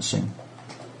advancing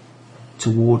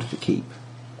toward the keep,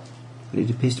 but it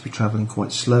appears to be travelling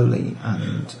quite slowly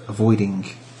and avoiding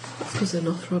Because they're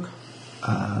Nothrog.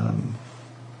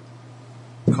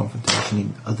 confrontation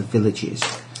in other villages.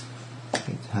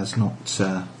 It has not.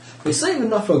 It's saying the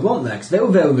Nothrog weren't there, because they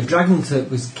were there with a dragon that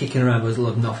was kicking around. There was a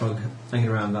lot of Nothrog hanging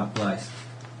around that place.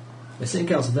 There's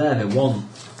something else there, they won.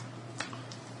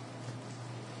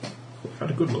 Had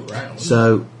a good look round.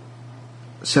 So,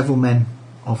 several men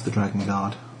of the Dragon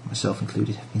Guard, myself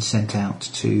included, have been sent out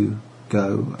to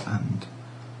go and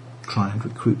try and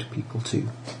recruit people to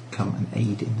come and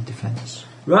aid in the defence.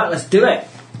 Right, let's do it!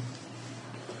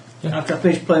 Yeah. After I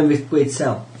finish playing with Weird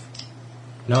Cell.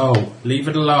 No, leave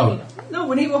it alone. No,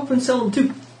 we need to open and sell them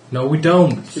too. No, we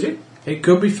don't. We do? It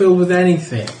could be filled with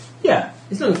anything. Yeah,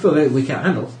 it's not going to feel like we can't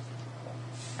handle.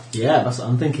 Yeah, that's what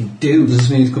I'm thinking. Dude, Does this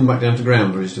mean he's come back down to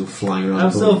ground, or is he still flying around?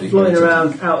 I'm still floating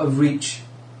around out of reach.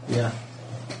 Yeah.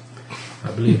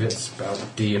 I believe it's spelled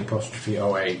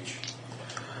D''OH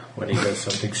when he does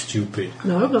something stupid.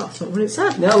 No, that's not what it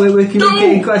said. No, we're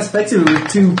communicating quite effectively with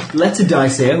two letter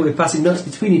dice here. We're passing notes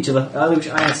between each other. I wish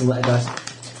I had some letter dice.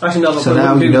 Actually, no, So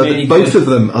now you know that both of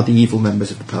them are the evil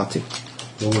members of the party.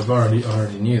 Well, we've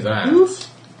already knew that.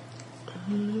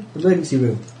 Emergency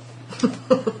room.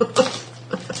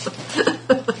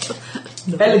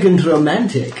 Elegant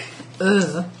romantic.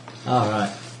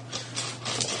 Alright.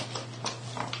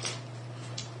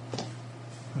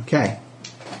 Okay.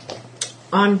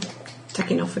 I'm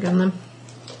taking off again then.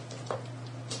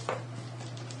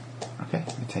 Okay,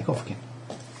 we take off again.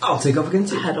 I'll take off again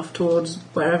To too. head off towards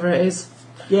wherever it is.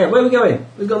 Yeah, where are we going?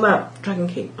 We've got a map. Dragon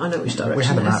Keep. I know which direction We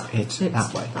had a it is. map, it's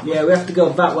that way. Yeah, we have to go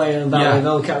that way and that way.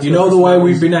 No, You know the way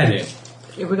we've been heading?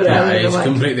 Yeah, we're going to Yeah, go the it's other way.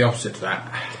 completely opposite to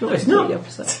that. No, it's not. not the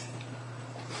opposite.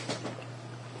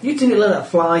 You didn't let that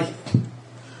fly.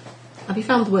 Have you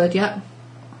found the word yet?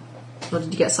 Or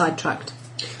did you get sidetracked?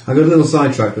 I got a little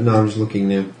sidetracked, but now I'm just looking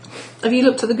now. Have you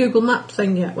looked at the Google Map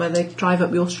thing yet, where they drive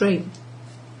up your street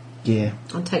Yeah.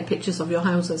 and take pictures of your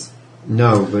houses?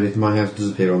 No, but if my house does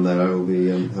appear on there, I will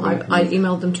be. I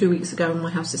emailed them 2 weeks ago and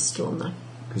my house is still on there.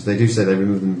 Because they do say they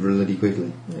remove them bloody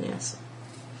quickly. Yes.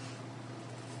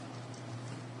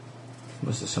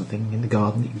 Was there something in the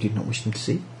garden that you did not wish them to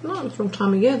see? No, it was the wrong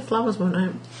time of year, the flowers weren't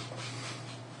out.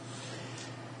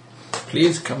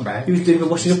 Please come back. He was doing the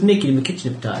washing up naked in the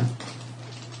kitchen at the time.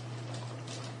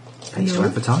 Pays to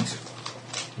advertise.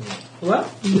 What?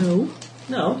 No.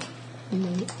 No. No.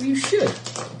 Well, you should.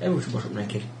 Everyone should wash up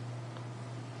naked.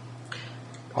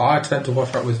 I tend to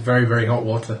wash up with very, very hot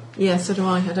water Yeah, so do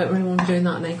I. I don't really want to be doing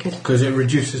that naked. because it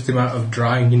reduces the amount of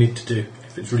drying you need to do.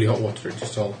 If it's really hot water, it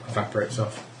just all evaporates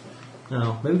off.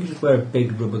 No, maybe we could just wear a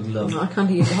big rubber glove. No, I can't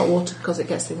use the hot water because it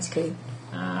gets things clean.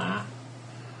 Ah.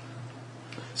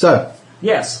 So,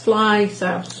 Yes. Fly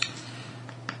south.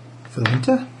 for the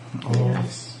winter?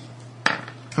 Yes.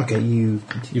 Okay, you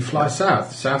You fly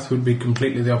south. South would be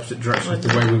completely the opposite direction of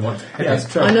the way we want to head. Yeah,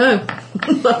 it's true. I know.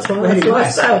 That's why I Heading fly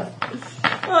west. south.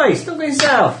 Oi, stop going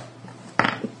south.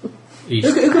 East.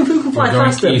 Who can fly We're going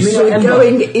faster? east. Me or We're Emma?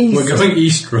 going east. We're going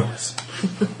east, Ross.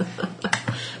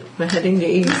 We're heading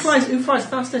east. Who flies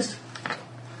fastest?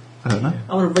 I don't know.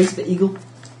 I want to race the eagle.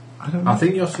 I don't know. I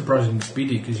think you're surprisingly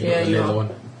speedy because you Yeah, got the you little are. one.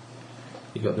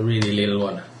 You got the really little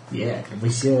one. Yeah, gonna.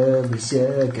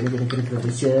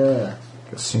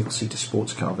 A single-seater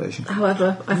sports car version.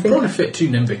 However, I You think probably fit two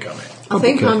Nimbic on it. I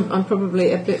think Okay. I'm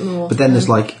probably a bit more. But then there's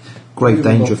like grave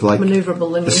danger of like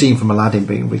manoeuvrable than the you. scene from Aladdin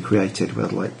being recreated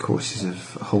with like courses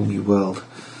of a whole new world.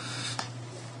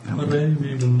 And we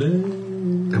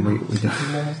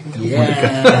don't.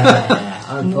 Yeah,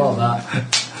 I thought of that.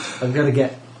 I've got to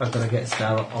get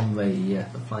Star on the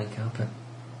flying carpet.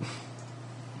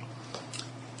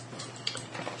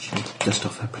 She'll dust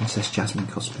off her Princess Jasmine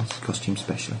costume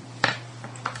specially.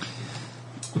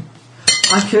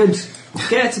 I could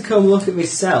get her to come look at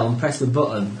this cell and press the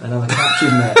button and have a capture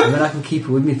in there, and then I can keep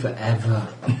her with me forever.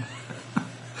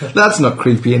 That's not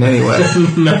creepy in any way.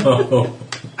 No.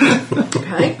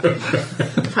 Okay.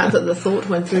 The fact that the thought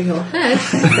went through your head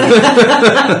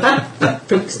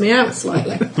freaks me out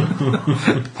slightly.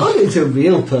 I'll do it to a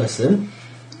real person.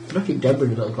 But I'll keep Deborah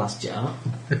in a little glass jar.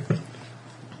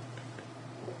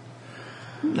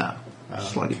 No.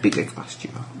 Slightly bigger glass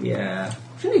jar. Yeah.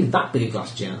 I don't need that big a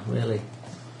glass jar, really.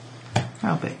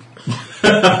 How big?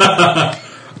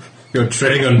 You're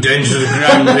treading on dangerous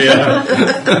ground here.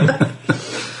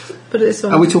 But it's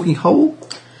Are we talking whole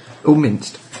or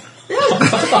minced?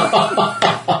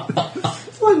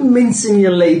 Why mincing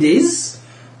your ladies?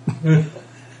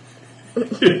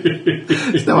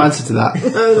 There's no answer to that.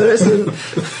 No, there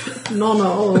isn't. None at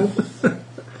all. In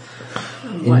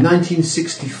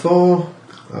 1964,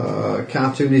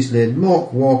 cartoonist named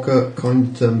Mark Walker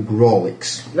coined the term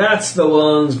Grawlix. That's the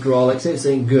ones, Grawlix. It's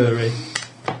St. Gurry.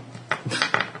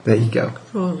 There you go.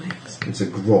 Grawlix. It's a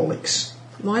Grawlix.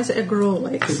 Why is it a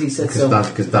Grawlix? Because he said so.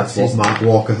 Because that's what Mark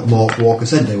Walker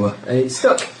said they were And it's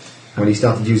stuck. when he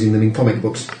started using them in comic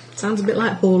books. Sounds a bit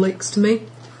like Horlicks to me.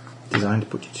 Designed to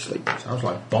put you to sleep. Sounds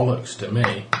like bollocks to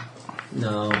me.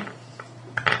 No.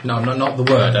 No, not the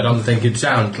word. I don't think it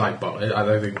sounds like bollocks. I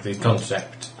don't think the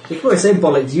concept. You can always say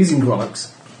bollocks using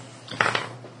Grawlix.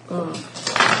 Oh,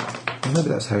 Maybe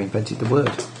that's how he invented the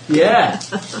word. Yeah.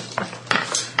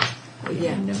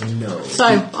 yeah. You never know.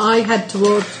 So, I head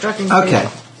towards Dragon Keep Okay.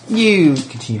 You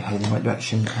continue heading in the right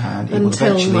direction and it will until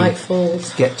eventually night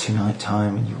falls. get to night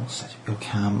time and you will set up your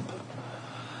camp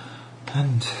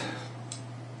and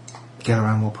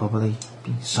Gararan will probably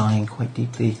be sighing quite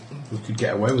deeply. We could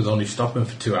get away with only stopping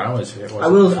for 2 hours if it was.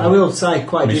 I will say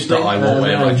quite When you deeply. start, I won't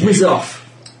wear my whiz jacket. off.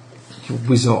 You'll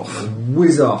whiz off.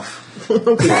 Whiz off.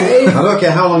 Okay. I don't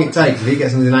care how long it takes. If he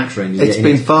gets within axe range, he's It's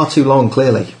getting been far too long,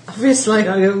 clearly. Obviously.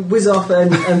 I go whiz off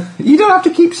and You don't have to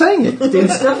keep saying it. do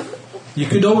stuff. You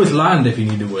could always land if you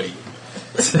need a wee.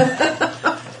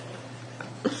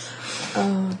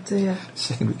 Oh dear.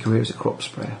 Secondary career as a crop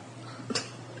sprayer.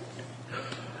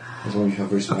 As long as you have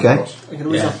very small Okay. crops. I can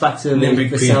whiz Yeah. off back to Nimbic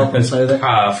the being cell and as so that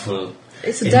powerful.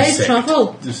 It's a day's insect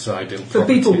travel. deciding for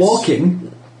people properties.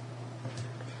 walking.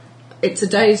 It's a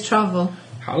day's travel.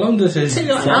 How long does his Take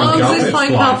it like How long does this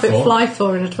flying carpet for? fly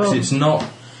for in a 12? 'Cause it's not.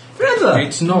 Forever.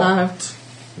 It's not.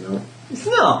 No. It's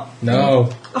not. No.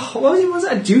 Oh, what was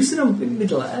that a juice in the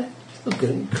middle there? Look good,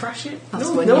 and crash it. That's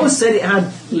No, when no you- one said it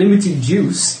had limited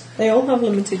juice. They all have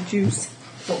limited juice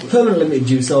What, permanent limited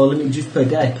juice or limited juice per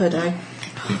day? per day.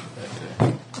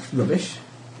 Rubbish.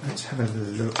 Let's have a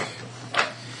look.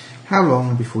 How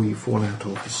long before you fall out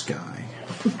of the sky?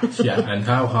 Yeah, and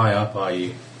how high up are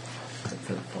you?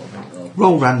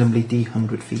 Roll randomly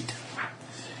D100 feet.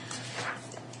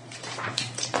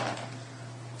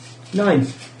 9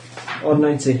 or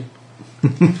 90. I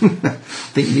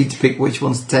think you need to pick which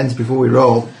one's 10s before we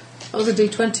roll. That was a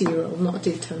D20 you roll, not a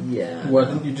D10. Yeah. Why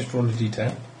didn't you just roll a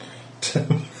d10?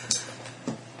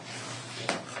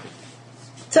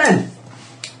 10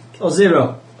 or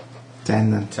 0.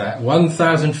 10 then.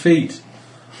 1,000 feet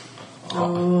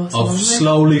Oh, that's of lovely.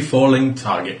 slowly falling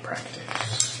target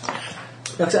practice.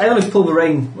 Like, I only pull the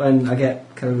ring when I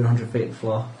get kind of 100 feet of the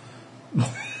floor.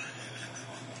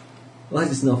 Why is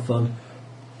this no fun?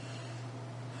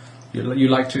 You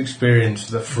like to experience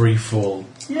the free fall.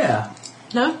 Yeah.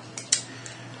 No?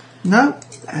 No,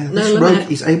 No this limit.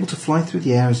 rogue is able to fly through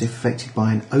the air as if affected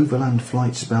by an overland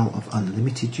flight spell of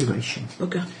unlimited duration.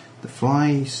 Okay. The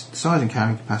fly's size and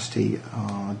carrying capacity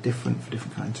are different for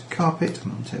different kinds of carpet,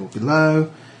 and on the table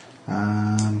below.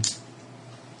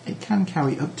 It can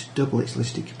carry up to double its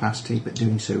listed capacity, but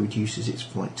doing so reduces its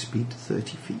flight speed to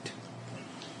 30 feet.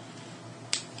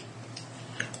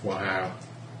 Wow.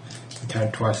 You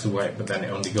carry twice the weight, but then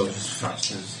it only goes as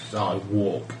fast as I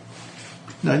walk.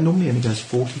 No, it normally only goes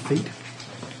 40 feet,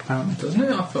 apparently. Doesn't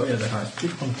it? I thought you had the highest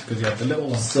speed one because you had the little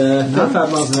one. It's 35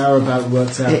 miles an hour about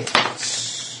works out.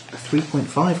 It's a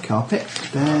 3.5 carpet,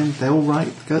 then they're all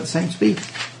right, go at the same speed.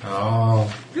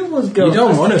 Oh. You always go. You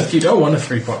don't want a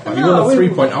 3.5. You No, want a we-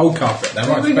 3.0 carpet. They're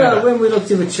much better. When we looked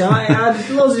at the chart, it had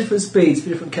loads of different speeds for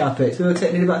different carpets. We were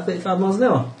taking about 35 miles an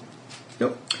hour.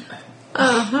 Yep.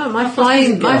 My fast does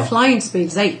it go? flying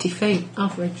speed's 80 feet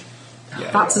average.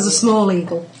 That's as a small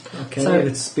eagle. Okay, So-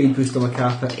 it's a speed boost on my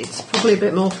carpet. It's probably a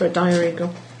bit more for a dire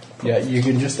eagle. Yeah, you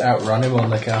can just outrun him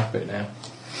on the carpet now.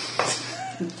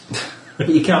 But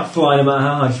you can't fly no matter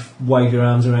how hard you wave your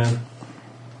arms around.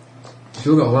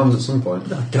 You've got to land at some point.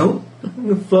 No, I don't. I'm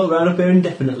going to float around up here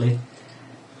indefinitely.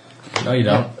 No, you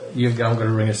don't. You've got to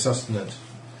ring of sustenance.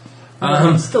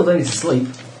 Still don't need to sleep.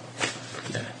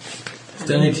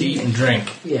 Still need to eat and drink.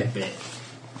 Yeah, a bit.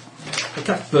 I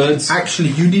catch birds. Actually,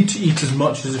 you need to eat as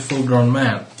much as a full-grown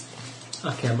man.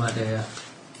 Okay, I might do, yeah.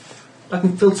 I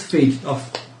can filter feed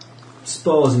off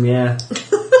spores in the air.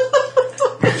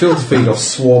 Filter feed off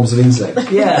swarms of insects.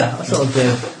 Yeah, that's what I'll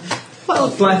do. Well,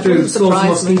 Fly through wouldn't swarms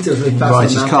of surprise me. mosquitoes really fast. Right, on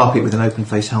his the carpet with an open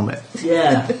face helmet.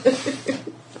 Yeah.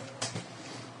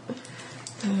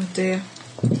 Oh dear.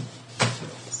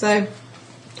 So,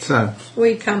 So,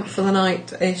 we camp for the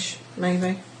night-ish,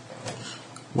 maybe.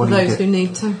 what, For do you those do? who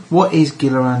need to. What is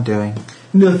Gilleran doing?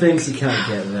 Nothing, 'cause you can't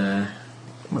get there.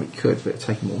 Well, he could, but it'd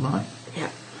take him all night. Yeah.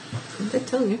 I did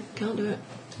tell you, can't do it.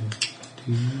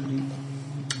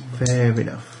 Fair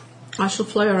enough. I shall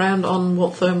flow around on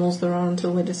what thermals there are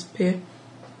until they disappear.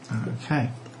 Okay.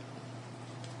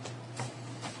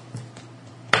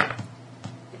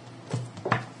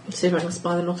 See if I can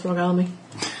spy the Northrog army.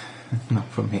 Not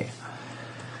from here.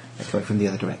 They're coming from the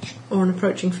other direction. Or an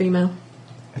approaching female.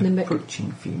 Nimbic.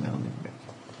 Approaching female Nimbic.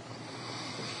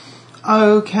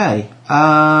 Okay. Or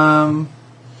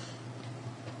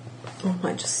I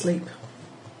might just sleep.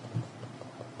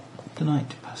 The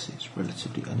night passes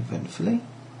relatively uneventfully.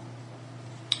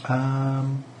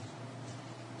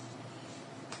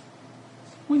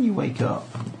 When you wake up,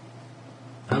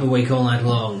 I'm awake all night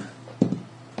long.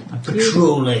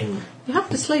 Patrolling. You have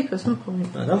to sleep at some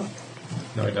point. I don't.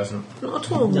 No, it doesn't. Not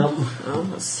at all. No. Oh,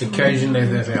 that's Occasionally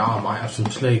they say, oh, I might have some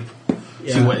sleep. See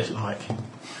Yeah. what it's like.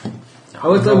 I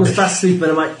was always Rubbish. fast asleep,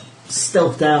 and I might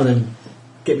stealth down and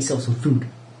get myself some food.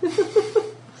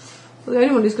 Well, the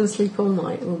only one who's going to sleep all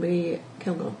night will be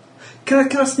Kilgore.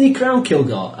 Can I sneak around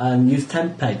Kilgore and use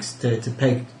tent pegs to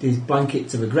peg his blanket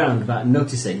to the ground without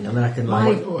noticing, and then I can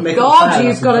My make up a fire God,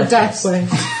 you've out got a of death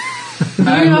breakfast? wish.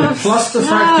 And plus the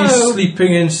fact he's No.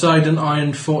 sleeping inside an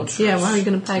iron fortress. Yeah, where are you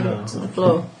going to peg it to the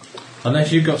floor?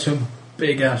 Unless you've got some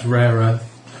big ass rare earth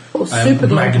Or super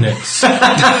glue. magnets.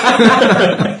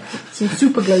 Some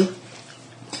super glue.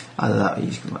 either that or you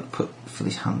just can fill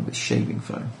his hand with shaving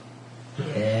foam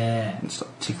Yeah. and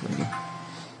start tickling him.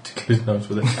 Tickle his nose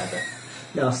with a feather.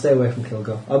 No, I'll stay away from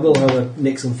Kilgore. I will have a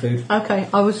nick some food. Okay,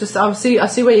 I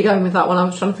see where you're going with that one. I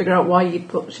was trying to figure out why you'd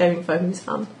put shaving foam in his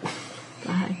hand.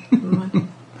 But hey, never mind.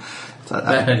 So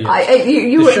that,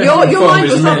 Your mind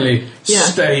was merely yeah.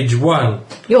 stage one.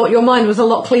 Your mind was a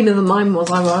lot cleaner than mine was.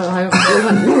 I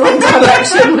went in the wrong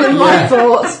direction with my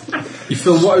thoughts. You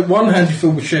fill one hand you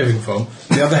fill with shaving foam,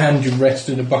 the other hand you rest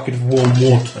in a bucket of warm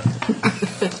water.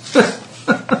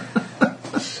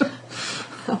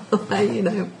 You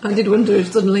know, I did wonder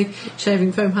if suddenly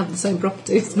shaving foam had the same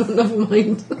properties, but never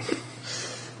mind.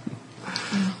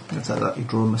 Let's have that. You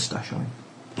draw a moustache on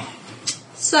him.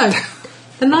 So,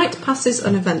 the night passes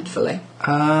uneventfully.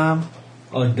 Or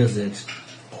does it?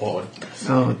 Oh,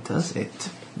 does it?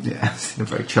 Yes, in a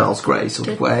very Charles Grey sort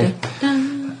of way.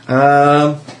 Can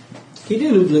you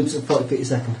do loop loops at 40 feet a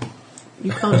second?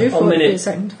 You can't do 40 feet a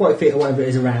second. 40 feet or whatever it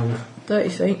is around. 30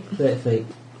 feet. 30 feet.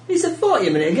 He said 40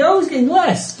 a minute ago, I was getting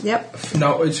less. Yep.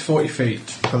 No, it's 40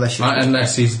 feet.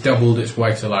 Unless he's doubled its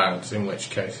weight allowance, in which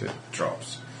case it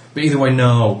drops. But either way,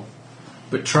 no.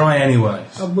 But try anyway.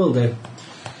 I will do.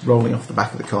 Rolling off the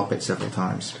back of the carpet several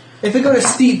times. If we got a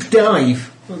steep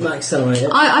dive, we might accelerate it.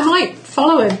 I might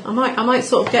follow him. I might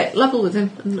sort of get level with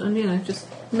him and you know, just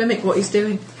mimic what he's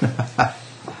doing.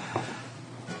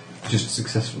 Just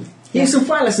successfully. Here's some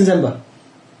flight lessons, Ember.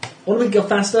 Want we go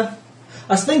faster?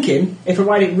 I was thinking, if I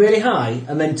ride it really high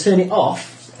and then turn it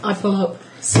off... I pull up,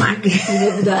 smack, and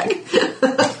hit the deck.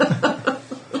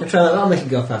 I'll try that, that'll make it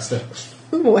go faster.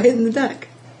 What, hitting the deck?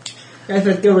 Yeah, if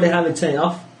I go really high and turn it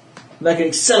off, then I can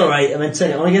accelerate and then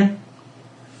turn it on again.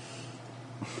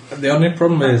 The only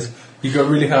problem is, you go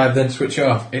really high, then switch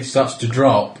off, it starts to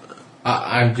drop,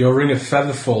 and you're in a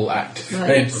featherfall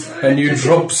activate, and you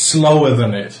drop slower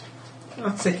than it.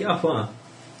 I'll take it off, won't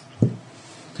I?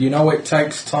 You know it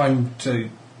takes time to...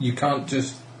 You can't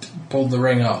just pull the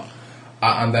ring up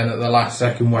and then at the last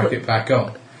second whack it back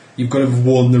up. You've got to have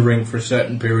worn the ring for a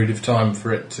certain period of time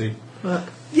for it to... Work.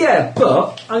 Yeah,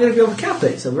 but I'm going to be able to cap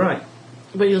it, so right.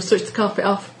 But you'll switch the carpet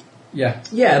off. Yeah.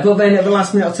 Yeah, but then at the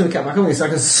last minute I'll turn the cap back on so I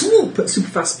can swoop at super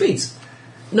fast speeds.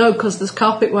 No, because this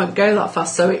carpet won't go that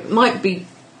fast, so it might hit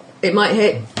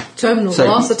terminal So-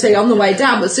 velocity on the way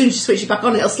down, but as soon as you switch it back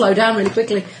on, it'll slow down really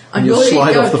quickly. And you'll keep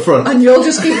slide going, off the front. And you'll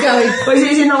just keep going. But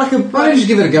is it not like a... Why don't you just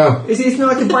give it a go? It's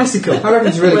not like a bicycle. I reckon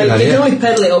it's a really Where good you idea. can only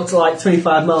pedal it up to like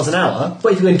 25 miles an hour,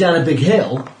 but if you're going down a big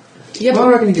hill... Yeah, Well, I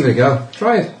but, reckon you give it a go.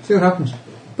 Try it. See what happens.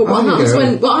 but I what think you happens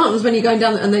get it. what happens when you're going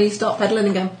down and then you start pedalling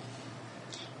again?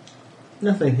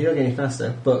 Nothing, you don't get any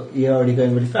faster, but you're already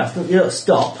going really fast. You don't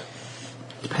stop.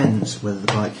 Depends whether the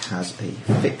bike has a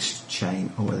fixed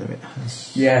chain or whether it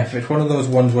has... Yeah, if it's one of those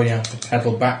ones where you have to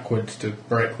pedal backwards to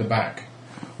break the back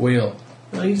wheel.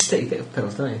 No, you just take your feet off the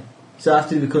pedals, don't you? So I have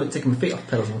to do taking my feet off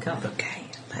the pedals on the camper. Okay,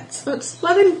 let's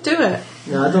let him do it.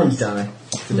 No, I don't want to die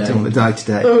today. Don't want to die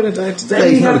today. I want to die today. Today's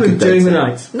Anything not a happen good day during the today.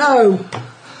 night? No,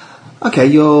 Okay,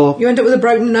 you end up with a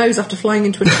broken nose after flying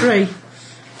into a tree.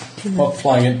 Or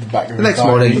flying into the back of the next car.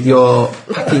 morning you're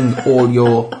packing all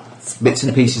your bits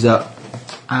and pieces up,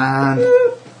 and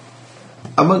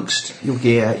amongst your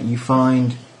gear you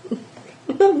find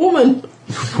A woman.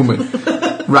 a woman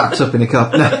wrapped up in a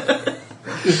cup. No,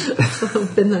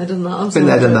 I've been there, done that. I'm been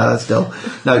there, sorry. done that. Still,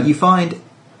 no. You find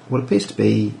what appears to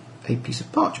be a piece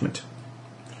of parchment,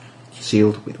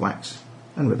 sealed with wax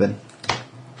and ribbon.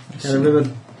 And a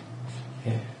ribbon.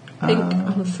 Pink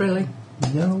and frilly.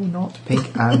 No, not pink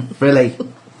and frilly.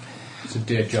 It's a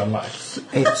Dear John Lax.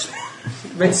 It's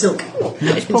Red silk.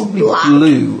 it's probably black.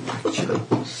 blue, actually.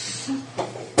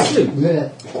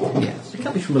 Blue. Yes. It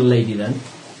can't be from a lady then.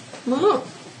 What?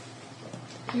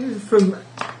 From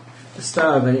the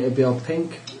star of it, it'd be all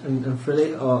pink and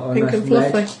frilly, or Pink nice and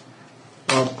red, fluffy.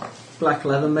 or black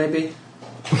leather maybe.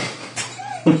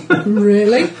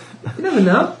 Really? You never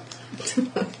know.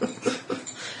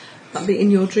 That'd be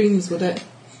in your dreams, would it?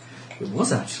 It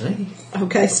was actually.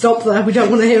 Okay, stop there. We don't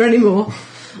want to hear any more.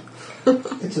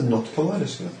 It's a not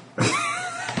kaleidoscope.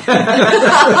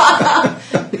 I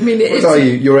mean, it's, What are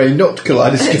you? You're a not it's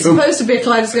kaleidoscope. supposed to be a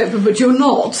kaleidoscope, but you're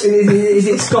not. Is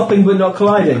it stopping but not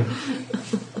colliding?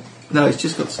 No, it's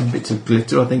just got some bits of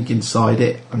glitter, I think, inside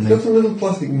it. And It's then got some little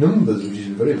plastic numbers, which is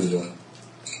very bizarre.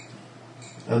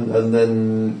 And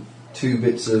then 2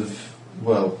 bits of,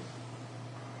 well,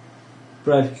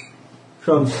 Bread.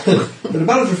 Crumbs. but the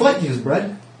balance reflecting as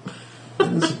bread.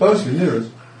 It's supposed to be mirrors.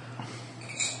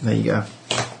 there you go.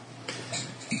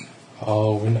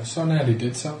 Oh, we know so now he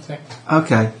did something.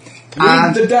 Okay. Read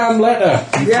And the damn letter!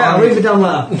 Yeah, I'll read the damn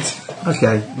letter.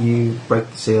 okay, you break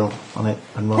the seal on it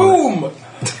and roll Boom! it.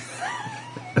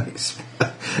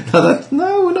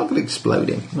 No, we're not going to explode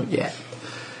him. Not yet.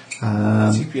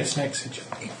 CPS message.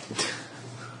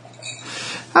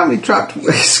 How many trapped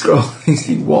scrolls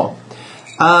do you want?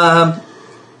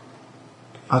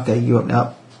 Okay, you open it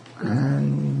up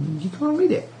and you can't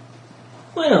read it.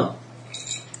 Why not?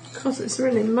 Because it's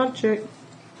really magic.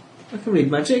 I can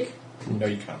read magic. No,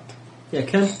 you can't. Yeah, I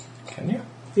can. Can you?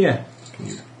 Yeah. Can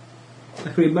you? I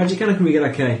can read magic and I can read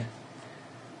arcane.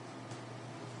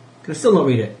 Can I still not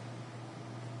read it?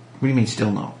 What do you mean,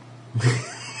 still not?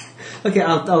 Okay,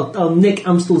 I'll nick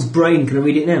Amstel's brain. Can I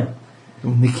read it now?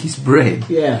 You'll nick his brain?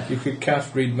 Yeah. You could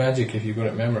cast Read Magic if you've got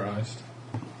it memorised.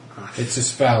 It's a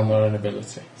spell, not an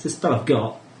ability. It's a spell I've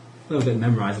got. I don't have it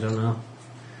memorised, I don't know.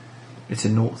 It's a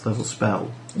 0th level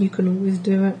spell. You can always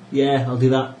do it. Yeah, I'll do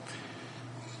that.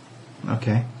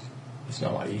 Okay. It's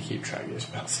not like you keep track of your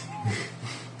spells.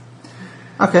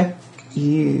 Okay.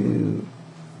 You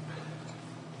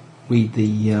read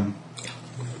the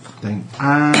thing,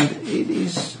 and it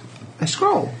is a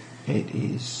scroll. It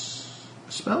is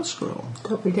a spell scroll.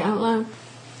 Don't read it out loud.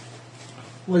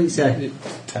 What did it say?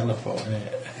 It's teleport, isn't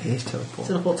it? It is teleport.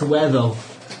 Teleport to where though?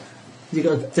 Have you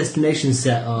got a destination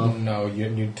set or? No, you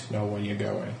need to know where you're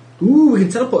going. Ooh, we can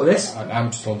teleport to this. And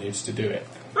Amstel needs to do it.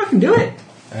 I can do it.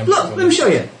 Look, let me show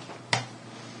you.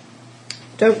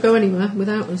 Don't go anywhere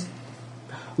without us.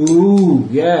 Ooh,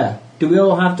 yeah. Do we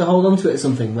all have to hold on to it or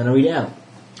something when I read it out?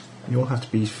 You all have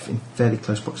to be in fairly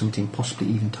close proximity and possibly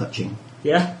even touching.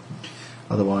 Yeah?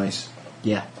 Otherwise,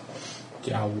 yeah.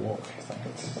 Yeah, I'll walk,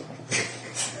 thanks.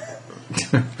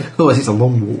 Otherwise, it's a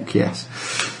long walk, yes.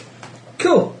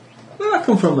 Cool. Where did that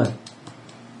come from then?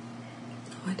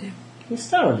 No idea. Did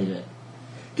Starra leave it?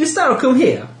 Did Starra come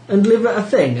here and deliver a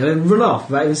thing and then run off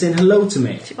without even saying hello to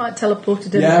me? She might teleport to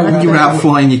Yeah, dinner. You were out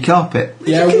flying your carpet.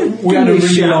 Yeah, You we had a give me a really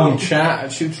shout. long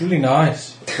chat. She was really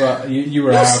nice, but you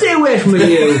were Now out. stay away from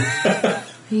me, you.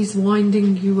 He's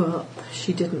winding you up.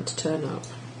 She didn't turn up.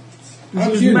 How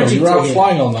It was do you know? magic You were to out you.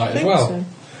 flying all night as Think well.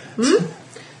 so.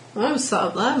 I was sat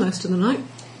up there most of the night.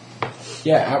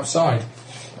 Yeah, outside.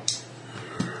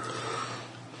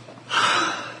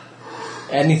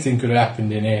 Anything could have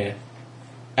happened in here.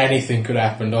 Anything could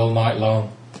have happened all night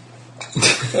long.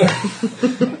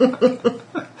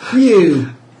 You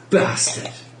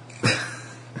bastard.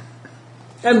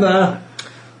 Emma,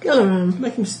 Go around.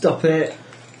 make him stop it.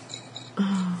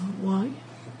 Why?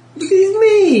 Because he's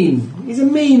mean. He's a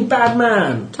mean, bad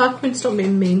man. Tarquin, stop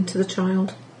being mean to the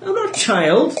child. I'm not a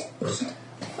child.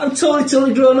 I'm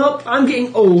totally grown up. I'm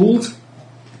getting old.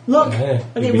 Look, Yeah,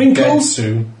 I you'll get be dead wrinkles.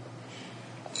 soon.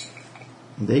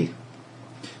 Indeed.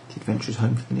 The adventurer's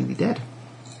home for the nearly dead.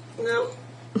 No.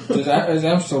 Has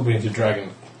Amstel been to Dragon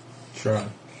Shrine?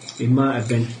 He might have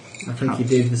been. I think he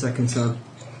did the second time.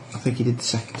 I think he did the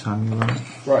second time you were right.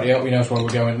 Right, yeah, we know where we're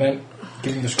going then.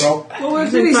 Give him the scroll. Well, we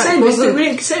In didn't fact, save us. wasn't- We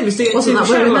didn't save us to get Wasn't to that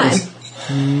where we met Shadowlands.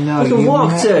 him? No, We can you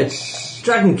walk met- to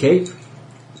Dragon Keep.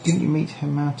 Didn't you meet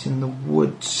him out in the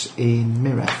woods in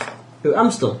Mireth? Who,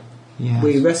 Amstel. Yeah.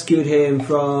 We rescued him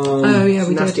from Oh, yeah,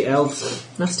 we nasty did. elves.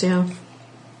 Nasty elf.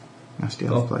 Nasty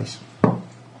old place.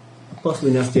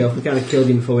 Possibly nasty elf. We kind of killed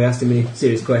him before we asked him any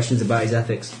serious questions about his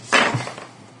ethics.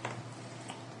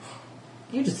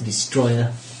 You're just a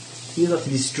destroyer. You have to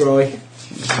destroy.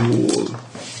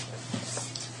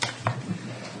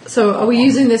 So, are we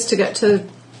using this to get to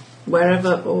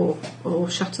wherever or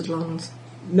Shattered Lands?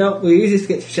 No, we'll use this to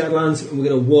get to Shadowlands and we're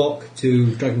going to walk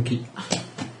to Dragon Keep.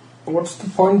 What's the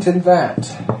point in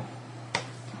that?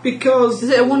 Because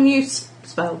Is it a one-use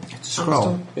spell? It's a scroll.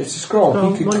 Amstel? It's a scroll.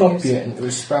 Scroll, He could one copy use. it into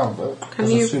his spell book. Can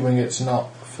you- Assuming it's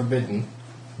not forbidden.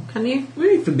 Can you?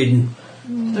 really forbidden.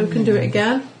 So we can do it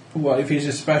again? What if he's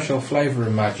a special flavour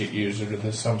of magic user?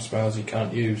 There's some spells he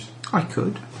can't use. I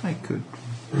could. I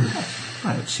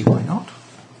don't see why not.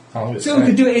 How long does it So we take?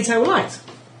 could do it in Tower Light.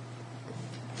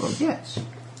 Well, yes.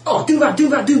 Oh, do that.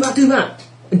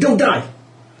 And don't die.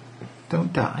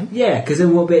 Don't die. Yeah, because then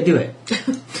we won't be able to do it.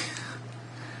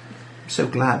 I'm so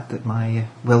glad that my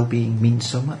well-being means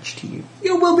so much to you.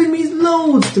 Your well-being means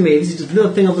loads to me. This is just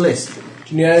another thing on the list. Do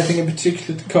you need anything in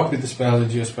particular to copy the spell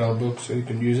into your spell book so you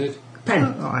can use it? Pen.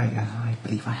 I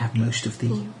believe I have most of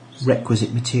the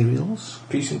requisite materials.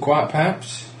 Peace and quiet,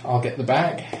 perhaps. I'll get the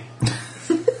bag.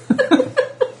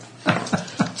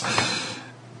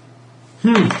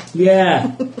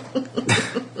 Yeah.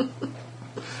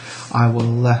 I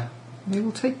will. It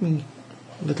will take me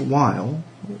a little while,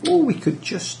 or we could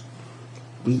just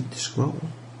read the scroll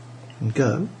and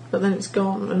go. But then it's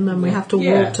gone, and then we have to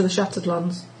Yeah. walk to the Shattered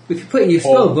Lands. If you put it in your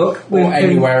spell book, we or can-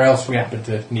 anywhere else we happen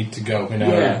to need to go.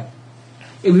 Yeah.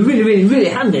 It'd be really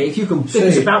handy if you can figure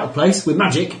us See. about the place with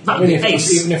magic. I That'd mean, be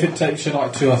ace. even if it takes you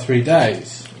like 2 or 3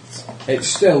 days, it's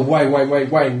still way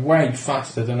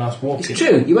faster than us walking. It's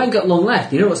true. You ain't got long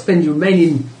left. You don't want to spend your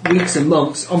remaining weeks and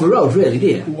months on the road, really, do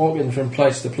you? Walking from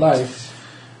place to place.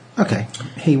 Okay,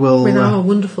 he will. With our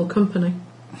wonderful company.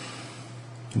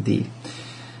 Indeed,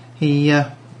 he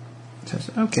says,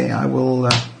 "Okay, I will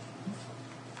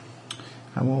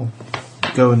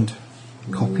go and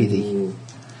copy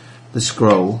the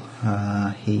scroll."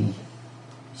 He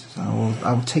says,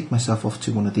 "I will take myself off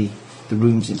to one of the the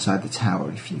rooms inside the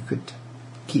tower, if you could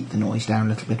keep the noise down a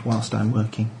little bit whilst I'm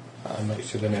working. And make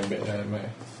sure the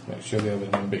make sure the other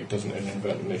Nimbic doesn't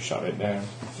inadvertently shut it down.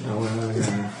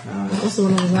 That's the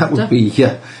one I was That after. would be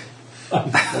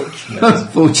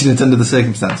unfortunate under the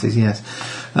circumstances, yes.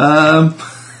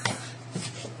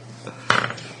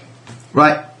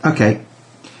 Right, okay.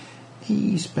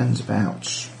 He spends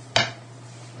about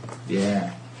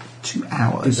 2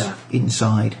 hours Who's that?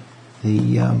 inside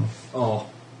the Oh,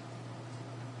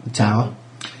 tower,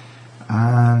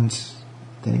 and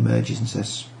then emerges and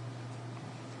says,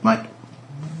 "Right,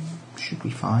 should be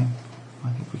fine. I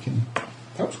think we can."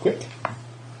 That was quick.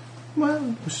 Well,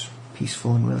 it was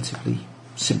peaceful and relatively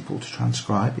simple to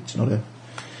transcribe. It's not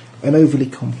an overly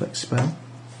complex spell.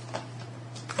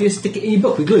 you just stick it in your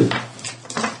book with glue.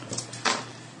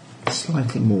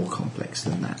 Slightly more complex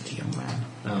than that, young man.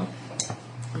 Oh,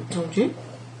 I told you.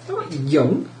 I'm not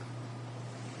young.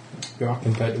 You are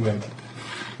compared to him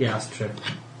Yeah, that's true.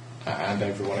 and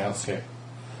everyone else here.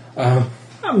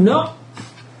 I'm not.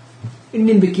 In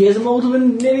Nimbic years, I'm older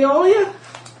than nearly all of you.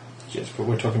 Yes, but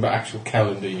we're talking about actual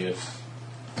calendar years.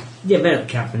 Yeah, they don't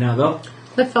count for now, though.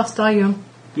 Live fast, die young.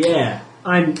 Yeah,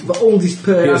 I'm the oldest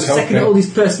person. I'm Here's the second hoping.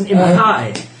 oldest person in my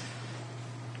party.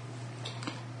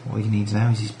 All he needs now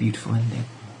is his beautiful ending.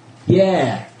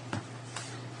 Yeah.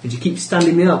 Did you keep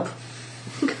standing me up?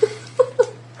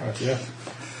 Right, yeah.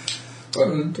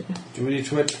 Well, do we need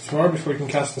to wait till tomorrow before we can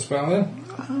cast the spell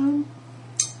then?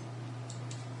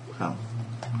 Well,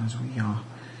 as we are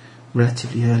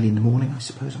relatively early in the morning, I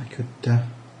suppose I could.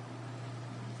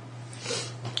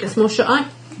 Get some more shut eye.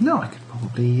 No, I could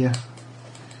probably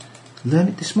learn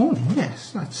it this morning.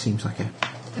 Yes, that seems like an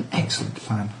excellent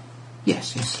plan.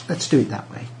 Yes, let's do it that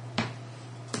way.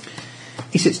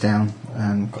 He sits down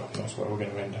and God knows where we're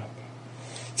going to end up.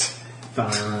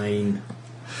 Fine.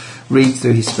 reads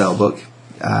through his spell book.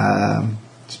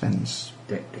 Spends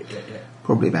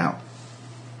probably about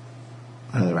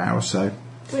another hour or so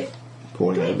Wait.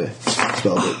 poring over the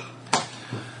spell book,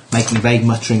 making vague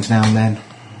mutterings now and then.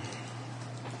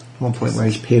 One point where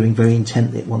he's peering very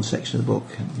intently at one section of the book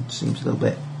and seems a little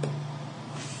bit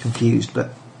confused,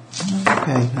 but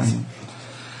okay.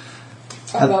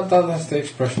 That's the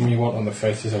expression you want on the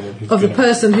faces of it. Of the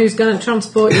person who's going to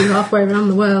transport you halfway around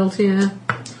the world, yeah.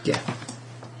 Yeah,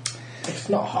 It's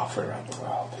not halfway around the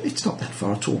world. it's not that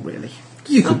far at all, really.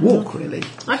 You could walk, really.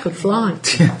 I could fly.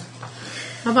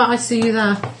 How about I see you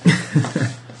there?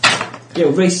 Yeah,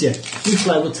 we'll race you. You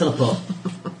fly, we'll teleport.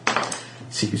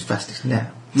 See who's fastest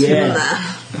now. Yeah.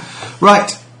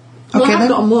 Right. Well, Okay I've then.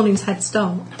 got a morning's head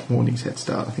start. Morning's head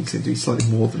start. I think it's going to do slightly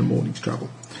more than a morning's travel.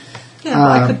 Yeah,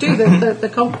 but I could do the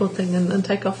Concord thing and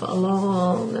take off at a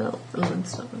long and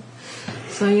stuff.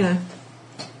 So, you know.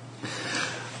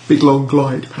 Big long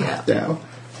glide path down.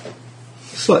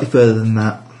 Slightly further than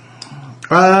that.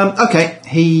 Okay,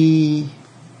 he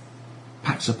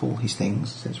packs up all his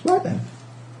things. Says, right then,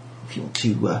 if you want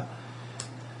to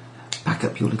pack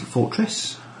up your little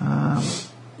fortress, Yeah,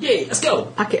 let's go.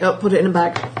 Pack it up, put it in a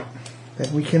bag,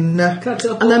 then we can. Can I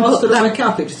teleport And then whilst put on them- my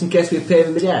carpet just in case we appear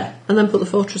in midair? and then put the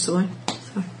fortress away.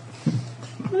 So.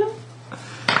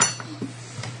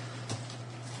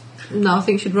 No, I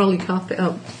think you should roll your carpet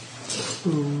up.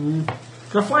 Can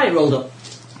I fly it rolled up?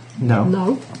 No.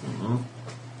 No.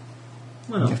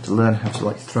 You have to learn how to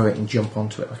like throw it and jump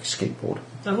onto it like a skateboard.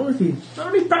 I've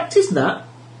already practised that.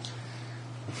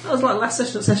 That was like last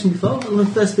session before. One of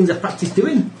the first things I practised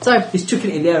doing. So, Is chucking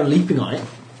it in the air and leaping on it.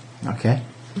 Okay.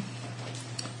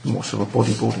 And what sort of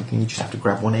bodyboarding thing? You just have to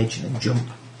grab one edge and then jump.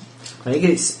 I need to get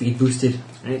it speed boosted.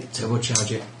 I need to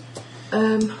turbocharge it.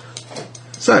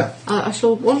 So, I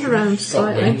shall wander around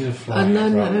slightly and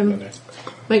then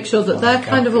make sure that they're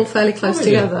kind of all fairly close Oh,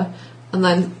 yeah. together, and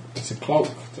then It's a cloak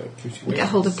that gives you get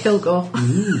hold of Kilgore.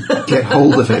 get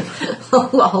hold of it.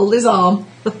 Hold his arm.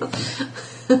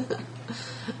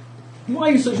 Why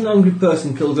are you such an angry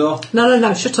person, Kilgore?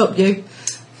 No, shut up, you.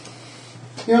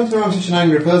 You don't think I'm such an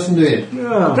angry person, do you?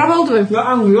 Yeah. Grab hold of him. You're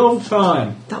angry all the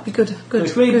time. That'd be good. Good.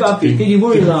 It's really good. bad for you. Get your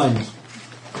worry lines.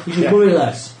 You should worry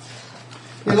less.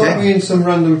 You lock me in some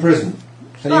random prison,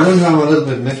 and you wonder I'm a little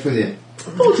bit miffed with you.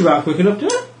 I told you about quick enough,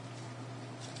 didn't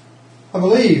I? I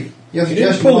believe your You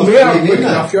didn't suggestion pull was me to out leave me quick in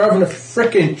there. enough. You're having a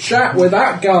frickin' chat with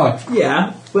that guy.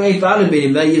 Yeah, but if I hadn't been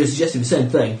in there, you'd have suggested the same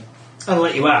thing. I'd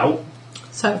let you out.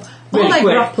 So, Really while they're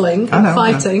quick. grappling I and know,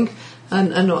 fighting,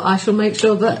 and I shall make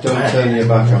sure that Don't turn your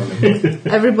back on me.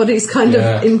 everybody's kind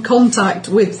Yeah. of in contact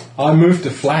with. I moved to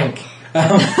flank.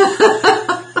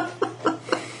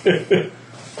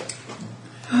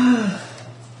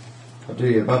 I'll do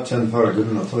you a bad turn for a good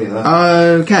one, I'll tell you that.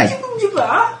 Okay. Told you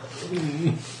that.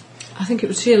 I think it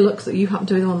was sheer luck that you happened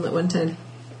to be the one that went in.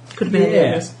 Could have been any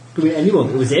of us. Could be anyone.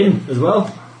 It was him as well.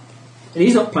 And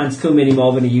he's not planning to come any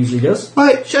more than he usually does.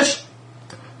 Right, shush.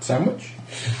 Sandwich?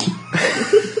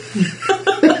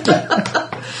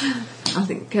 I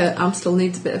think Amstel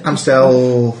needs a bit of...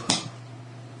 Amstel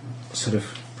sort of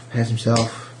prepares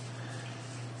himself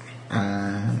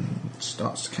and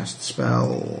starts to cast the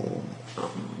spell.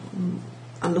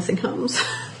 And nothing happens.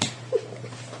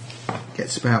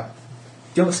 Gets about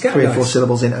Do you want the scout 3 or dice? 4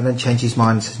 syllables in and then changes his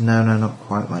mind and says, no, not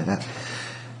quite like that.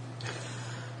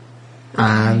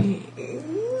 And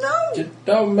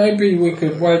No, maybe we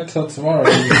could wait till tomorrow.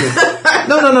 no.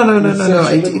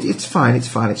 It's fine.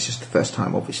 It's just the first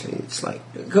time. Obviously, it's like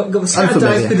Got the scout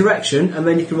unfamiliar. dice for direction, and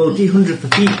then you can roll D100 for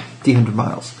feet. D100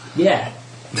 miles. Yeah.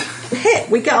 Hit!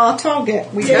 We get our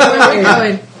target. We get where we're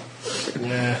going.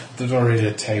 Yeah, there's already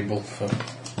a table for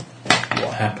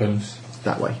what happens.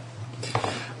 That way.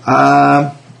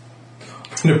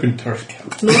 Flipping turret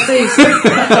count. Northeast.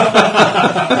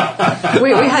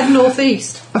 we head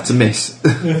northeast. That's a miss.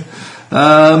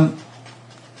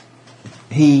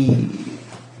 He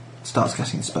starts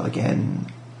casting the spell again,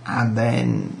 and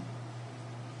then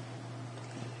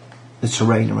the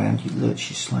terrain around you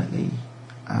lurches slightly,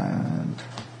 and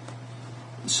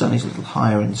the sun is a little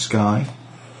higher in the sky,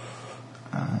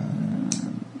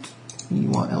 and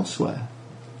you are elsewhere.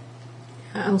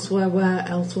 Elsewhere, where?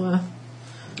 Elsewhere.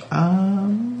 Are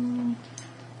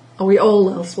Are we all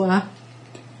elsewhere?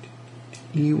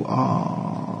 You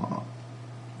are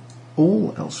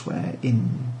all elsewhere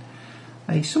in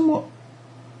a somewhat,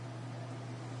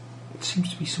 it seems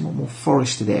to be somewhat more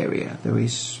forested area. There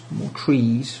is more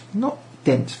trees, not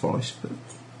dense forest, but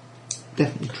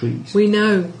definitely trees. We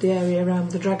know the area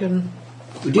around the dragon.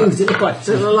 We do. Does it look like? Does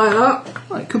it look like that?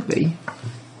 Well, it could be.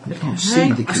 You can't Okay.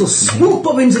 see the I shall swoop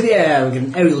up into the air and get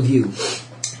an aerial view.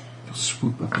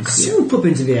 swoop up into the Swoop up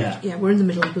into the air. Yeah, we're in the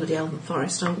middle of bloody Elven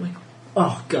Forest, aren't we?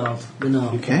 Oh God, we're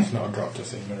not. Okay. It's not a drop to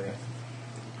scenery.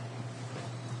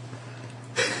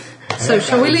 So,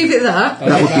 shall we leave it there? That would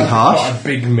be That's harsh. quite a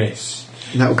big miss.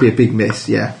 That would be a big miss,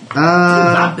 yeah.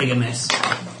 That big a miss.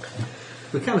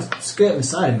 We're kind of skirting the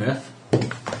side of Earth.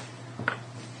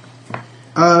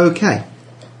 Okay.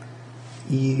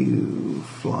 You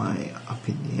fly up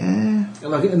in the air.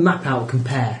 I'll get the map out.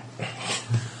 Compare.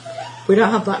 We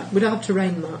don't have that. We don't have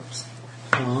terrain maps.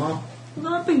 Oh,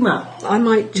 not a big map. I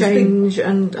might It's change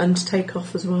and take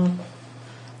off as well.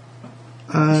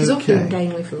 She's awfully Okay.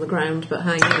 ungainly from the ground, but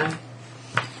hey, you know.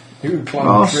 You would climb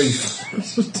Oh, the trees.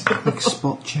 Quick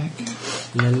spot check.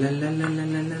 La la la la la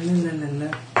la la la la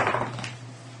la.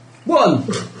 1!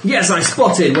 Yes, I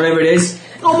spotted whatever it is.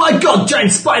 Oh my God,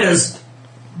 giant spiders!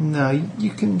 No, you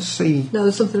can see. No,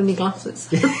 there's something on your glasses.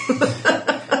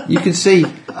 You can see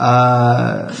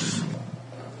the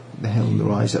hill on the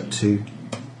rise up to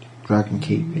Dragon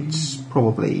Keep. It's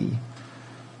probably,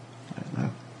 I don't know,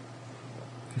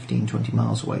 15, 20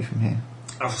 miles away from here.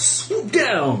 I'll swoop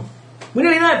down. We're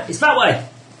nearly there. It's that way.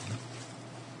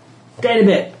 Down a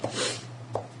bit.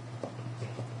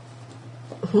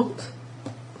 What?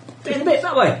 Down a bit,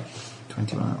 that way.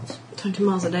 20 miles. 20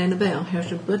 miles a day in a bit? I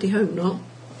should bloody hope not.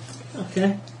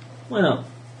 Okay. Why not?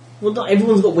 Well, not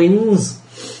everyone's got wings.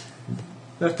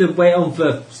 We have to wait on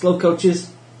for slow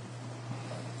coaches.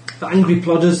 For angry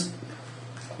plodders.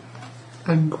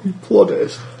 Angry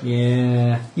plodders.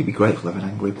 Yeah. You'd be grateful of an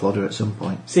angry plodder at some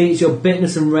point. See, it's your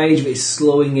bitterness and rage, but it's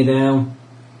slowing you down.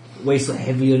 Weighs so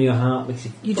heavy on your heart. Makes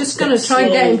you You're just going to try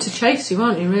and get him to chase you,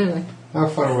 aren't you, really? How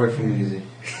far away from you is he?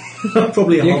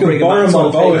 Probably You can borrow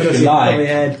my bow if you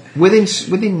like.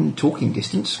 Within talking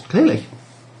distance, clearly.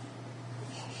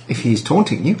 If he's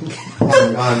taunting you.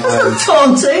 I'm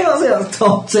Taunting? That's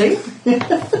taunting.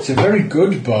 It's a very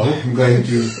good bow. going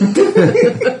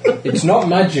to It's not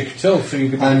magic at all, so you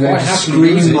could I'm going quite to happily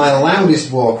use scream it. my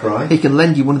loudest war cry. He can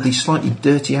lend you one of these slightly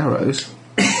dirty arrows.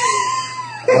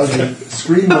 I'll just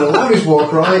scream my loudest war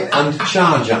cry and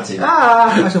charge at him.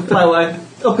 I shall fly away.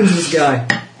 Up into the sky.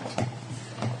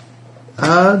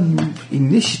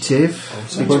 Initiative.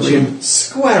 Punch him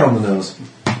square on the nose.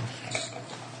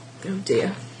 Oh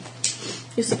dear.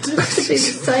 You're supposed to be the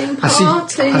same As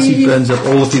party. he burns up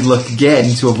all of his luck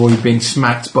again to avoid being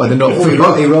smacked by the not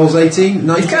He rolls 18.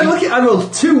 It's kind of lucky. I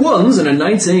rolled 2 1s and a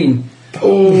 19.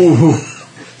 Oh.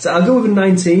 So I'll go with a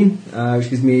 19, which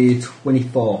gives me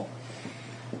 24.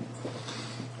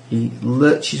 He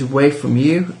lurches away from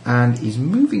you and is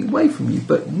moving away from you,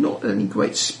 but not at any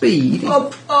great speed.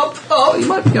 Up. He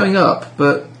might be going up,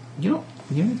 but you're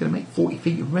only going to make 40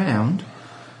 feet around.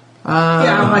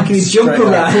 Yeah, how can he jump straight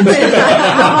around?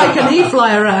 How can he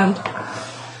fly around?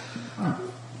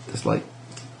 It's like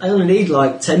I only need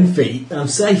like 10 feet and I'm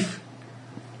safe.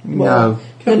 No.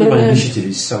 My initiative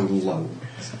is so low.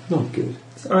 It's not good.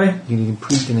 Sorry. You need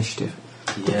improved initiative.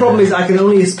 The problem is I can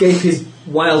only escape his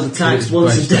wild attacks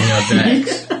once a day.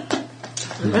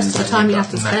 The rest of the time you have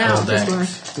to stay out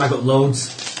this way. I got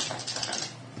loads.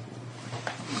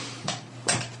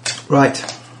 Right.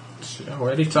 So,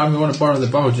 anytime you want to borrow the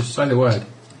bow, just say the word.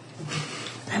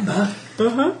 Emma,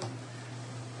 Uh-huh.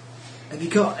 have you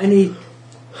got any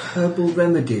herbal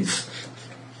remedies?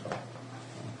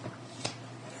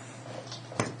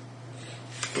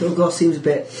 Kilgore seems a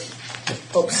bit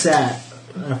upset,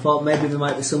 and I thought maybe there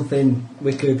might be something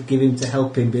we could give him to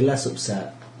help him be less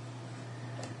upset.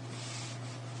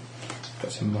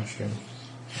 Got some mushrooms.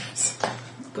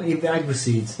 Got your Viagra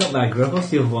seeds. Not Viagra, what's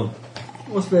the other one?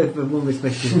 What's the one which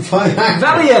makes you... Valium.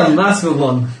 Valium, that's the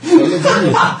one.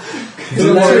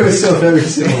 It's so very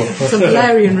similar. It's a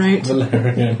Valerian route.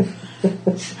 Valerian.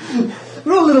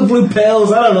 We're all little blue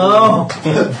pills, I don't know.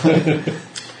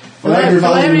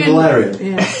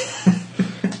 Valerian. Yeah.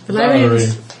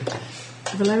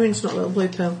 Valerian's not a little blue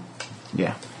pill.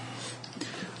 Yeah.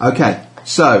 Okay,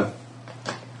 so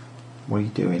what are you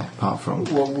doing apart from?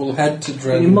 We'll head to You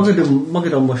Dragon.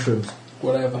 Mogadon mushrooms.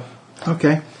 Whatever.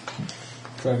 Okay.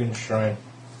 Dragon Shrine.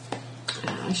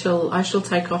 I shall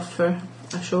take off for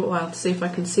a short while to see if I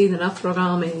can see the Nathrog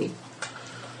army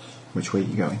Which way are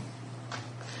you going?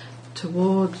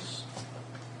 towards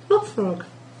Nathrog.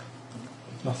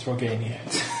 Nathrogania.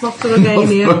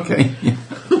 Nathrogania. Okay.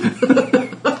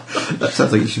 That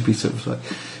sounds like it should be sort of like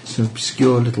some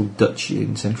obscure little duchy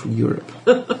in Central Europe.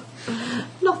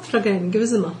 Nathrogania, give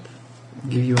us a map.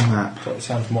 Give you a map. So it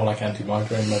sounds more like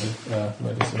anti-migraine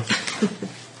medicine.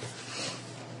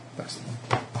 That's the one.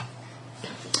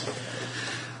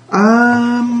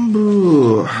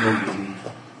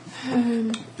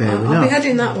 Fair I'll be enough.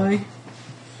 heading that way,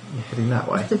 You're heading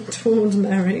that way towards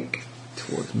Merrick.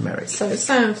 towards Merrick. So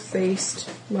south-east.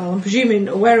 Well, I'm presuming,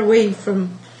 where are we from?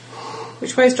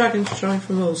 Which way is Dragon Shrine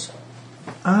from us?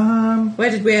 Where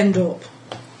did we end up?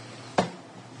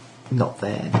 Not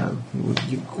there. No,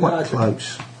 you're quite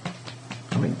close.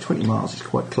 I mean, 20 miles is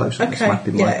quite close on this Okay, map,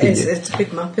 in my yeah, opinion. it's a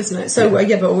big map, isn't it? So,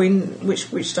 yeah, but are we in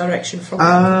which direction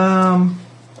from?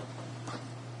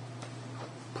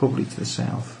 Probably to the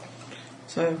south.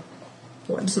 So,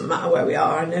 well, it doesn't matter where we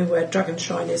are. I know where Dragon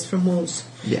Shrine is from us.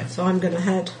 Yeah. So I'm going to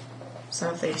head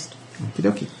southeast Okie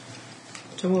dokie.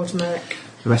 towards Merrick.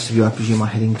 The rest of you, I presume, are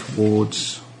heading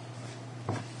towards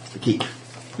the keep.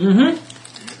 Mm-hmm.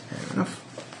 Fair enough.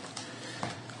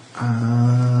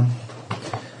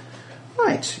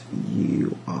 Right,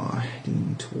 you are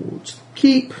heading towards the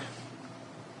keep.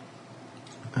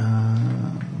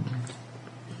 I'm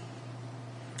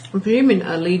presuming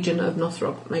a legion of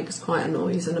Northrop makes quite a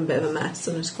noise and a bit of a mess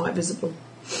and is quite visible.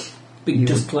 Big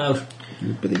dust cloud. You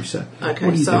would believe so. Okay,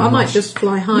 What are you so doing, I might Ross? just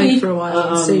fly high for a while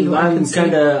and see what I can see.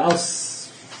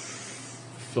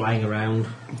 Flying around.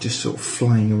 Just sort of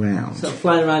flying around. So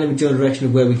flying around in the general direction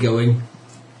of where we're going.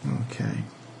 Okay.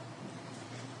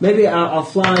 Maybe I'll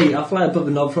fly above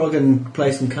the Knobfrog and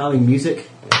play some calming music.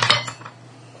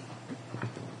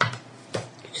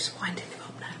 You're just winding him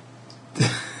up now.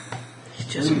 He's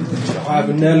just I have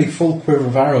a nearly full quiver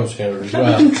of arrows here as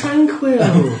well. Captain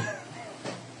Tranquil.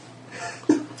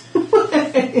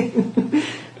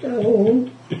 Oh.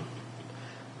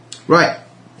 Right.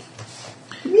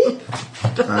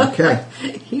 Okay.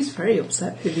 He's very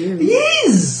upset with you. He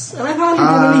is! And I've hardly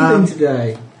done anything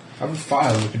today. I have a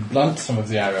file we could blunt some of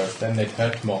the arrows, then they'd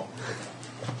hurt more.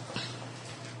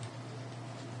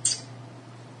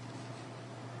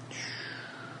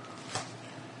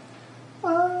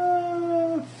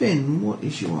 Finn, what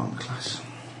is your arm class?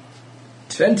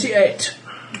 28.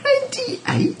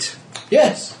 28?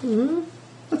 Yes.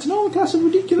 That's an arm class of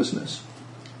ridiculousness.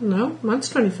 No, mine's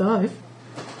 25.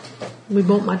 We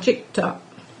bought magic tap.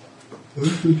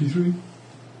 23.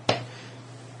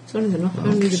 It's only enough.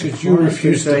 Only the Because you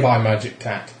refused to buy magic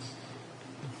tat.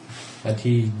 And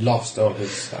he lost all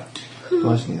his stuff.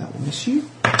 Surprisingly, that will miss you.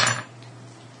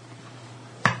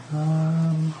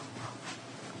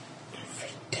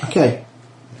 Okay.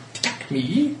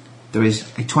 Me? There is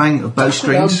a twang of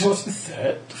bowstrings What's the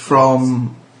third?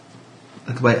 from a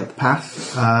little way up the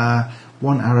path.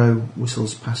 One arrow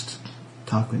whistles past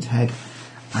Tarquin's head,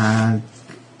 and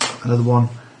another one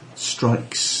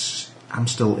strikes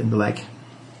Amstel in the leg.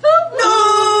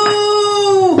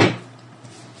 No!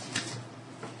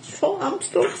 Shot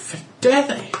Amstel. For death,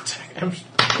 I attack Amstel.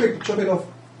 Quick, chop it off.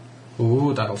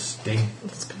 Ooh, that'll sting.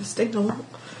 It's going to sting a lot.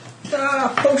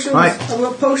 Ah, potions! Right. I've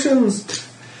got potions!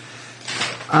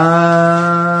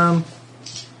 What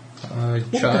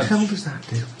the hell does that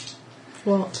do?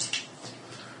 What?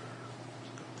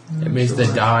 It means they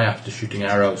die after shooting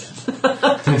arrows.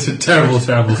 It's a terrible,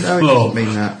 terrible No, it flaw. doesn't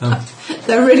mean that.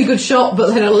 They're a really good shot,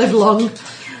 but they don't live long.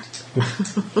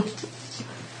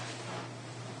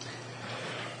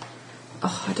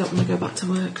 Oh, I don't want to go back to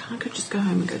work. I could just go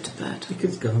home and go to bed. You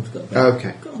could go home to go to bed.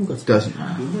 Okay. Go home, go to bed. Doesn't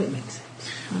matter. It makes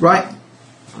sense. Right.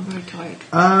 I'm very tired.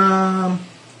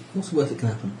 What's the worst that can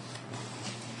happen?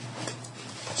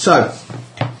 So,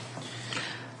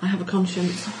 I have a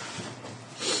conscience.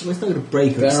 Well, it's not going to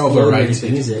break or They're explode or overrated.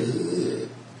 anything, is it?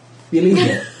 You leave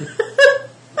it.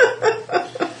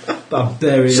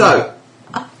 Barbarian. so,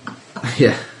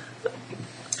 yeah.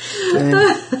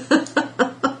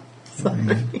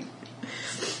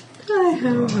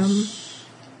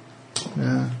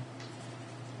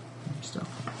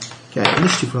 Stuff. Okay,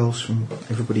 initiative rolls from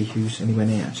everybody who's anywhere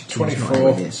near. Actually, Tim's not 24.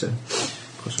 anywhere near, so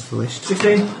cross off the list.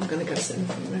 15. I'm going to go sit in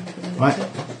the front room for a minute. Right.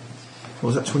 What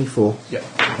was that? 24.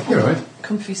 Yeah. You're right.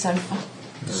 Comfy sofa.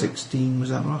 16 was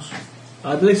that, Ross?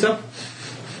 I believe so.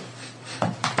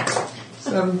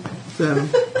 7.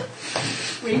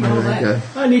 Re-roll There we go.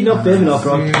 I need not be enough,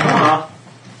 Ron. Ah.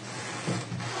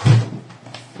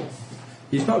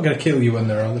 He's not going to kill you when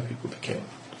there are other people to kill.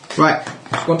 Right.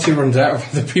 Once he runs out of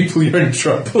other people, you're in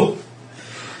trouble.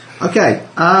 Okay.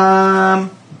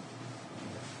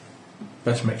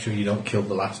 Best make sure you don't kill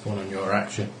the last one on your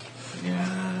action.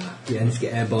 Yeah, I need to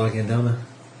get airborne again, don't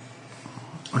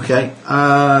I? Okay.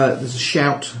 There's a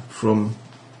shout from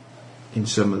in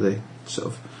some of the sort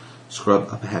of scrub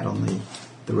up ahead on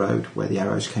the road where the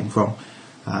arrows came from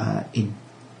in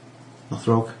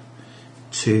Northrog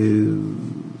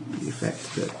to the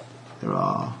effect that there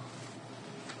are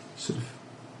sort of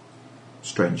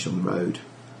strange on the road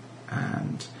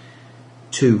and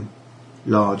 2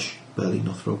 large burly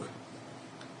Northrog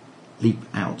leap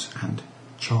out and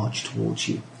charge towards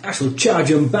you. I shall charge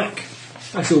them back.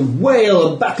 I shall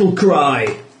wail a battle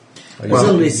cry. Well-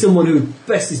 Suddenly someone who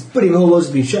best his bloody whole has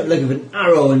been shot like of an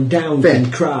arrow and down Fair.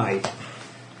 can cry.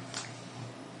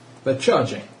 They're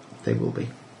charging. They will be.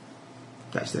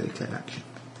 That's their declared action.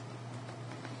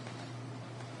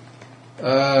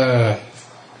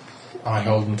 I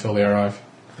hold until they arrive.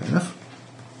 Fair enough.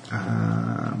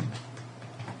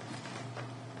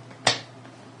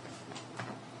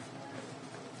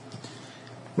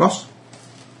 Ross?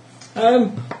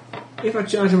 If I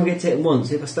charge them, I get to hit them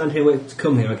once. If I stand here wait to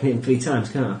come here, I can hit them 3 times,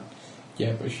 can't I?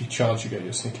 Yeah, but if you charge, you get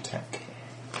your sneak attack.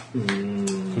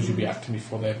 Because you'll be acting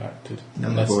before they've acted. No,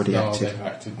 Unless- they've already no, acted. They've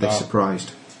acted. They're No.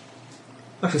 surprised.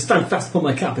 I shall stand fast upon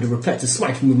my carpet and prepare to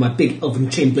smite them with my big elven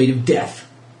chain blade of death.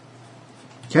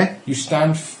 Okay? You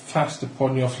stand fast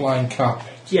upon your flying carpet.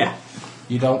 Yeah.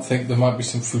 You don't think there might be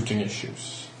some footing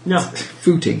issues? No.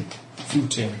 Footing.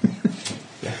 Footing.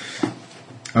 Yeah.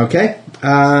 Okay.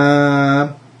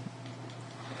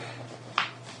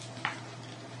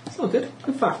 It's all good.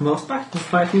 I'm far from horseback. I'm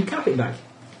far from carpet bag.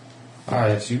 Ah,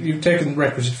 yes. You've taken the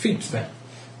requisite feats then.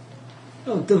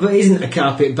 Oh, there isn't a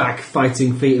carpet back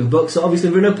fighting feat of buck, so obviously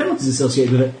there are no penalties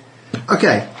associated with it.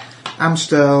 Okay.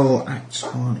 Amstel acts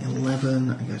on 11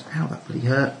 and goes, ow, that bloody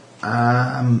hurt.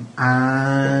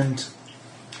 And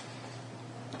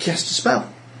cast a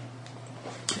spell.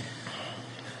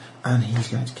 And he's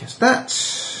going to cast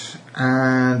that.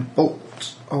 And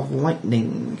bolt of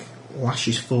lightning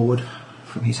lashes forward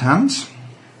from his hands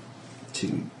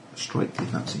to strike the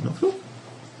advancing Northfield.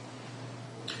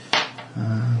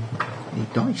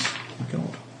 Need dice. Oh my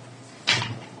god.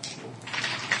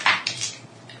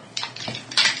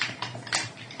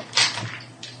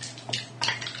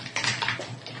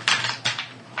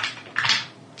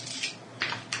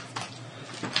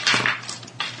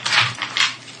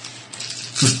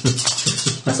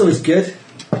 That's always good.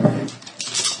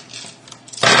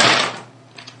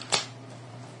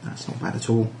 That's not bad at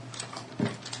all.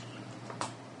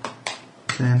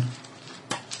 10,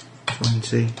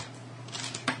 20,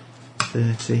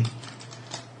 30,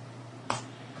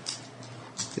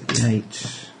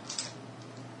 38,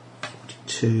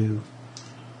 42,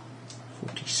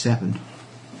 47.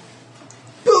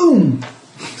 Boom!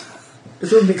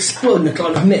 There's an exploding a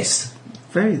cloud of mist.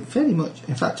 Fairly much.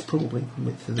 In fact, probably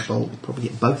with the bolt, you'll probably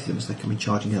get both of them as they come in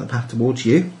charging down the path towards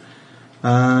you.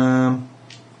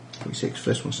 46.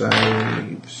 First one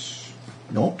saves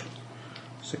not.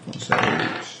 Second one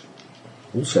saves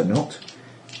also not.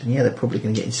 And yeah, they're probably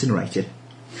going to get incinerated.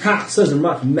 Ha! So I'm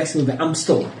right for messing with the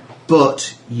Amstel.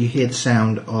 But you hear the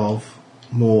sound of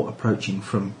more approaching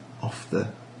from off the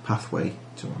pathway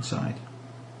to one side.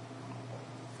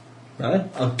 Right,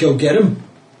 I'll go get him.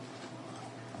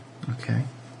 Okay.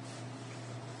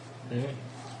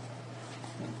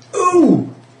 Ooh!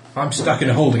 I'm stuck in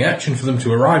a holding action for them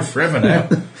to arrive forever now.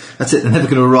 That's it, they're never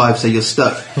going to arrive, so you're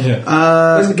stuck. Yeah.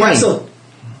 Where's the Wayne, castle?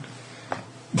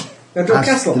 Go to a as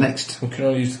castle. the next. We can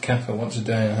only use the castle once a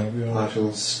day. I think we'll be all I right.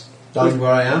 shall stand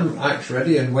where I am, axe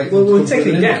ready, and wait. Well, for them we'll to take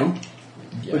come it in. down.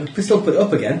 Yeah. We'll still put it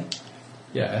up again.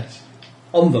 Yes,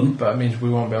 On them. but it means we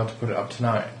won't be able to put it up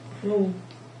tonight. Well,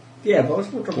 yeah, but I was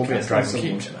going to drop We'll be a at castle on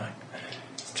Dragon Keep someone. tonight.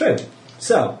 It's true.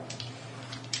 So,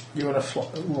 You want to fly?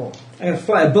 What? I'm going to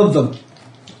fly above them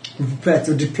and prepare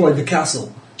to deploy the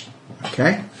castle.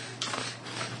 Okay.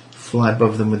 Fly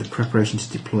above them with the preparation to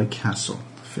deploy castle.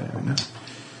 Fair enough.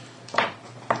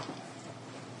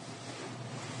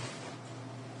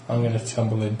 I'm going to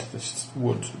tumble into this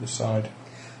wood to the side.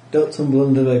 Don't tumble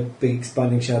under the big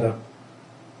expanding shadow.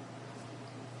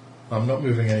 I'm not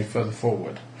moving any further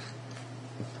forward.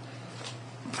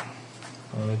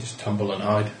 I'm going to just tumble and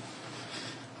hide.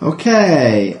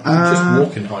 Okay. Just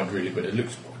walk and hide, really, but it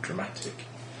looks more dramatic.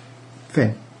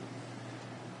 Finn.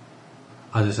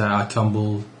 As I say, I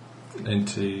tumble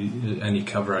into any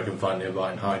cover I can find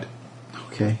nearby and hide.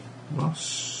 Okay.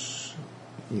 Ross.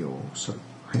 You're so.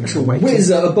 Hang So on, wait. whiz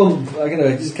above. I'm going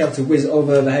to just have to whiz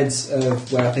over the heads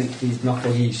of where I think these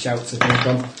knuckly shouts are coming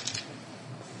from.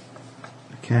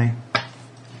 Okay.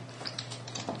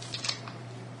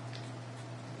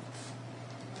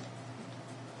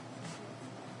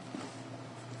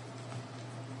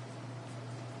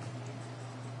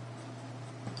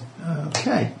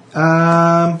 Okay.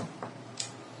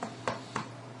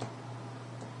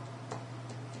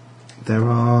 There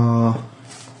are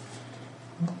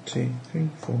 1, 2, 3,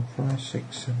 4, 5,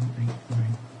 6, 7, 8, 9,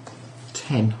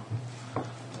 10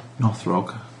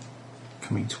 Northrog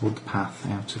coming toward the path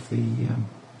out of the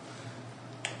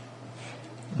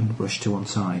underbrush to one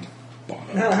side.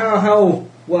 How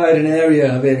wide an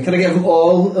area? I mean, can I get them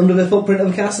all under the footprint of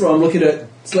the castle, or I'm looking at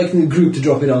selecting a group to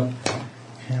drop it on?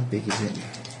 How big is it?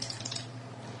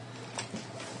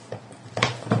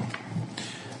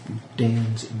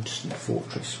 Dane's Instant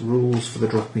Fortress. Rules for the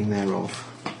dropping thereof.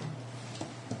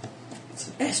 It's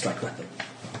an airstrike weapon.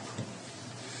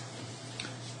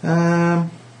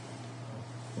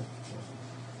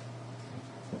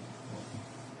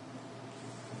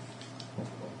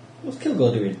 What's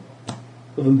Kilgore doing?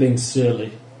 Other than being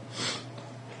surly.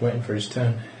 Waiting for his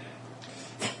turn.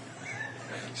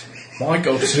 Might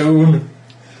go soon.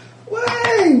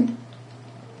 Wayne!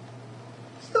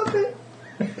 Stop it!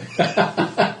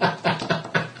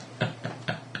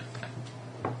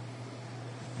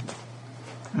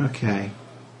 Okay.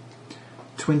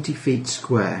 20 feet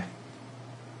square.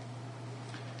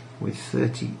 With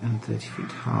 30 and 30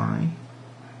 feet high.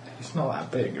 It's not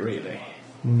that big, really.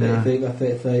 30 No. feet by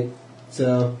 30 feet.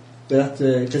 So, we have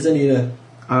to. Does any I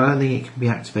don't think it can be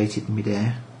activated in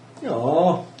mid-air.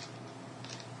 Oh.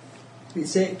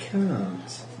 It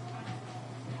can't.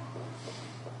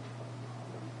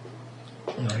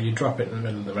 No, you drop it in the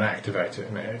middle of them and activate it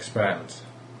and it expands.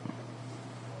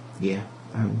 Yeah.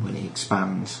 And when it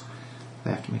expands,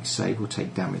 they have to make a save or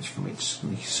take damage from it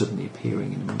suddenly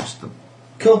appearing in amongst them.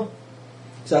 Cool.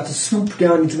 So I have to swoop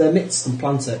down into their midst and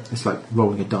plant it. It's like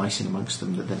rolling a dice in amongst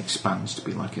them that then expands to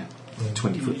be like a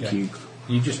 20-foot Yeah. cube.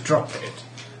 You just drop it,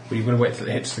 but you've got to wait till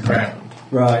it hits the ground.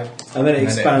 Right. And then it And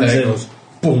expands then it in. goes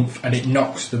boom, and it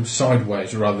knocks them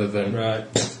sideways rather than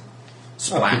Right.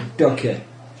 splat. Okay.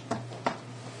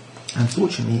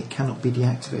 Unfortunately, it cannot be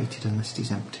deactivated unless it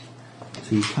is empty.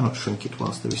 So you cannot shrink it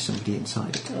whilst there is somebody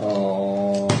inside it.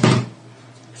 Oh.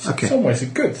 Okay. In some ways a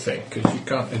good thing, because you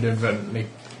can't inadvertently...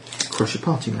 Crush a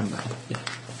party member.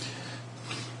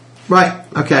 Right,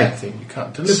 okay. I think you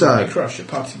can't deliberately So- crush a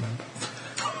party member.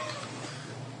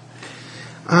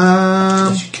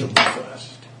 Unless you kill them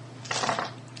first.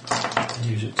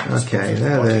 Use it to Okay,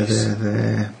 explode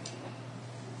there.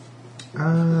 There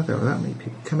are that many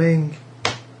people coming.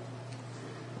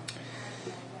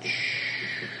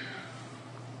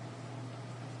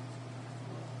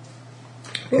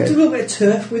 Want to do a little bit of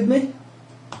turf with me?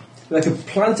 Like a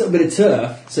plant up a bit of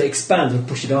turf so it expands and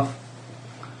push it off.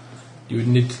 You would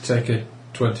need to take a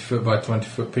 20 foot by 20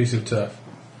 foot piece of turf.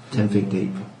 10 feet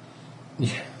deep.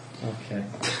 Yeah. Okay.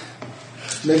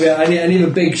 Maybe I need a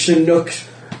big Chinook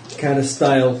kind of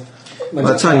style. By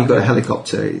the time you've got a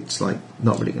helicopter, it's like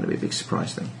not really going to be a big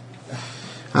surprise thing.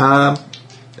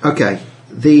 Okay,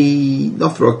 the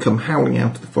Northrog come howling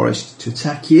out of the forest to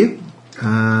attack you.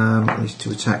 At least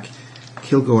to attack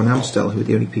Kilgore and Amstel, who are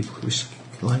the only people who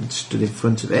stood in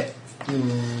front of it.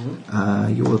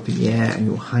 You're up in the air and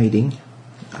you're hiding.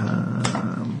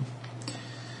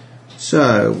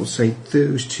 So we'll say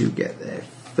those two get there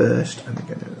first, and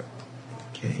they're going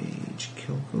to engage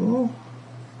Kilgore.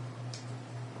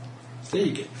 There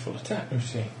you get your full attack, you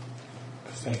see.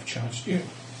 Because they've charged you.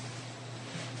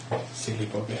 Silly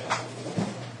bugger.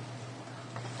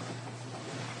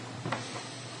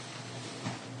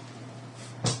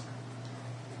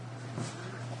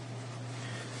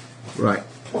 Right.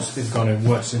 Plus they've gone in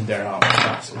worse than their armor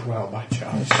class as well by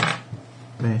charge.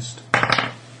 Missed.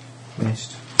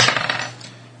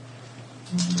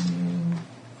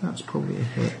 That's probably a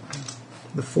hit.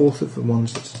 The fourth of the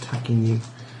ones that's attacking you.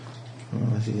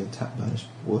 Oh, is his attack bonus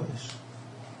worse?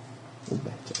 Or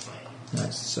better? No,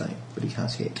 it's the same, but he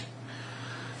has hit.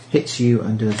 Hits you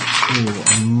and does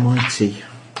a mighty.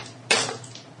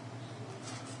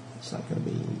 It's like going to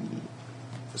be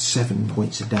 7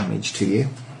 points of damage to you.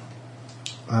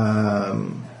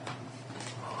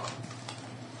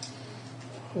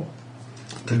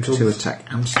 Go to attack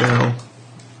Amstel.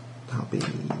 That'll be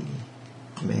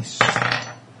a miss.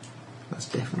 That's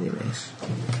definitely a miss.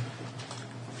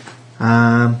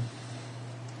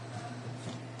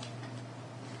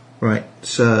 Right,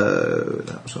 so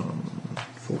that was on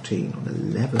 14, on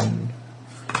 11.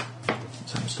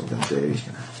 What's Amstel going to do? He's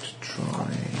going to have to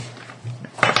try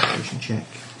a concentration check.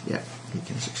 Yeah, he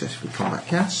can successfully combat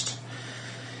cast.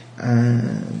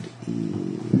 And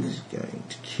he's going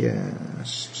to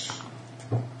cast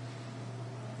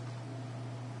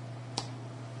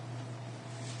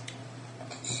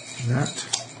that.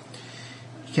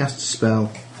 He casts a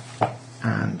spell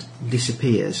and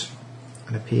disappears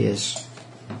and appears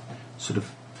sort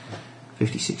of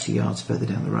 50-60 yards further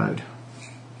down the road.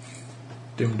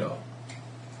 Dimdar.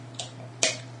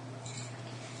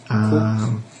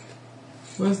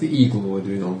 Where's the eagle we're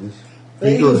doing all this?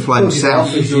 The eagle is flying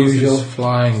south As usual.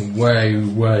 Flying way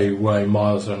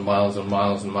miles and miles and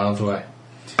miles and miles away.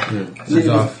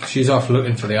 Yeah. She's off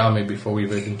looking for the army before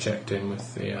we've even checked in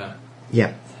with the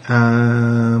Yeah.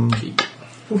 keep.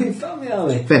 We found the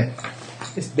army. Finn.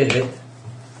 It's a bit of it.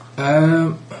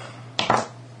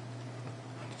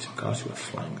 Some guys who are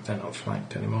flanked, they're not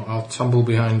flanked anymore. I'll tumble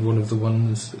behind one of the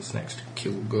ones that's next to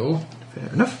Kilgore. Fair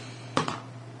enough.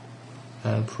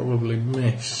 And probably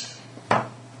miss.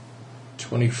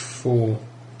 24.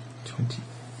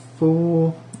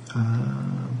 24.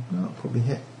 That'll probably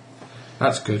hit.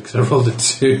 That's good because I rolled a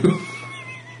 2.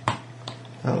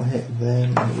 That'll hit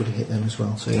them, and it would have hit them as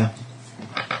well, so yeah.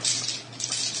 Let's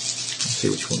see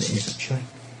which one it is actually.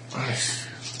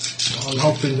 I'm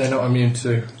hoping they're not immune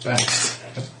to bats.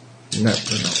 No,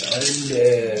 they're not. I'm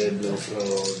dead, no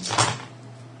fraud.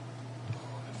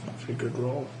 That's a good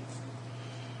roll.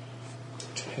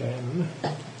 10.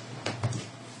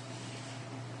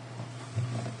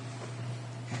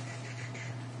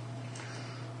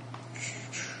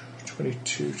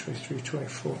 (22, 23,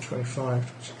 24,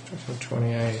 25, 26, 27,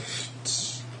 28,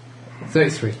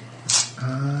 33.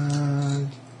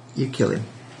 You kill him.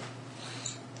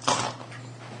 That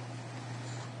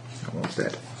one's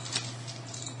dead.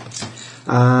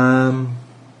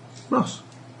 Ross.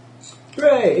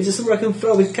 Hooray! Is there somewhere I can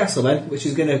throw with castle then, which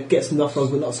is going to get some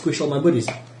knockfrogs but not squish all my buddies?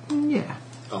 Yeah.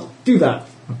 I'll do that.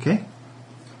 Okay.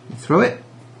 You throw it.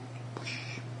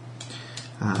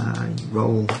 You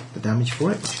roll the damage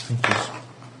for it, which I think is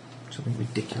something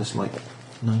ridiculous like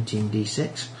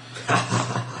 19d6.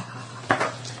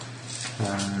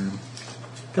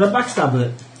 Can I backstab with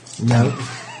it? No.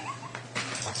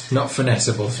 Not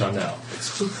finessable, so no.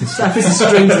 Snap is the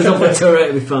strings and not my turret,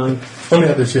 it'll be fine. If only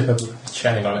had the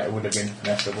channing on it would have been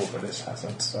finessable, but this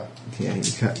hasn't, so. Yeah,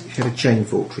 you had a chain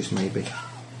fortress maybe.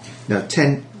 No,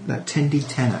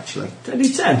 10d10 actually.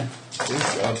 10d10?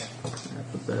 Oh god.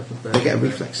 They get a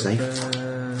reflex save.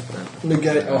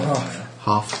 Negate or half.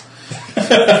 Half.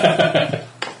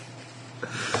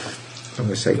 I'm going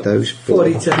to say those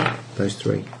 40-10. Those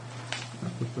 3.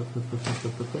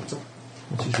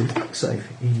 What's his reflex save?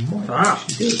 He might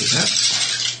actually do it with that.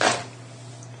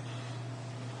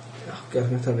 Oh god, I'm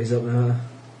going to have these up now.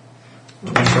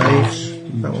 That one saves.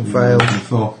 That one failed.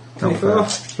 24. 24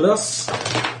 plus.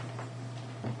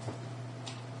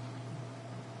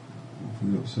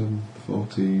 We've got 7,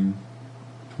 14,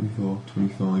 24,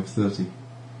 25, 30.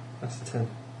 That's a 10.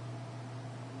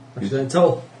 Actually, then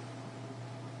total.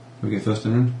 We get first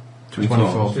in round?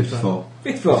 24. 54.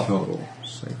 54.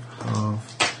 Save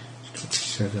half.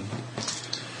 27.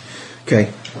 Okay.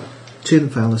 2 of them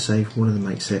fail the save, 1 of them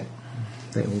makes it.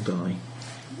 They all die.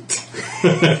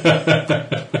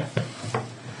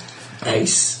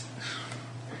 Ace.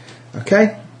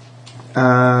 Okay.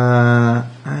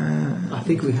 I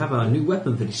think we have our new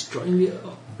weapon for destroying the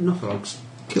knockfrogs.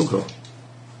 Kilgore.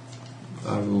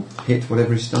 I will hit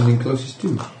whatever is standing closest to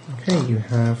me. Okay, you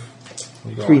have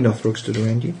 3 Northrogs stood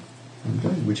around you.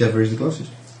 Okay, whichever is the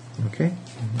closest. Okay.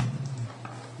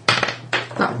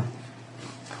 That one.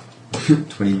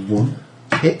 21.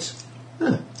 Hit.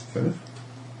 Ah, fair enough.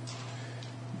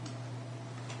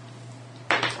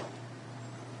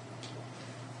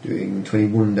 Doing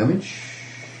 21 damage.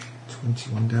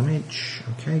 21 damage.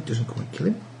 Okay, doesn't quite kill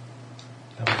him.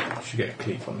 I should get a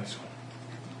cleave on this one.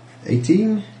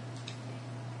 18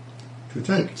 to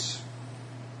attack.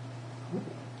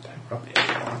 Rubbish.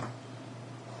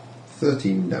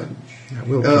 13 damage. That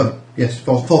will kill him. Yes,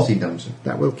 14 damage. Sir.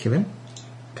 That will kill him.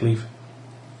 Cleave.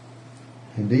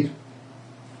 Indeed.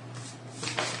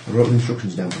 I wrote the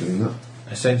instructions down for doing that.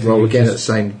 Essentially, Roll you again at the just-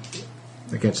 same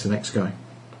against the next guy.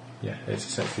 Yeah, it's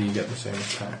essentially you get the same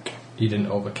attack. You didn't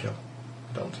overkill,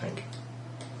 I don't think.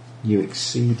 You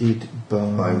exceeded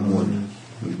by 1.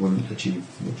 We wouldn't achieve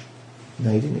much.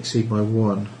 No, you didn't exceed by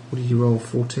 1. What did you roll?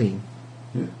 14.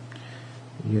 Yeah.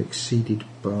 You exceeded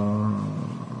by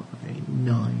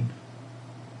 9.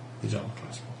 His armor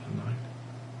class more than 9.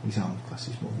 His armor class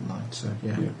is more than 9, so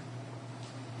yeah. Yeah.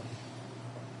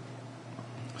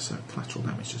 So collateral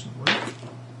damage doesn't work.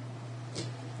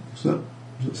 What's that?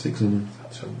 Was that 6 in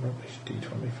That's a rubbish d20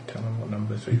 for telling what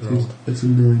numbers we've rolled. It's a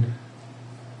 9.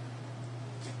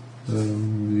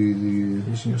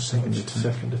 Using your second Which attack.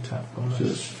 second attack bonus?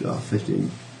 Just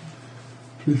 15.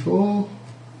 3, 4.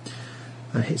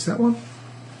 That hits that one.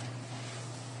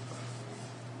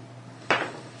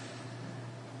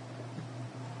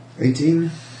 $18.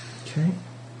 Okay.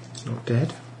 It's not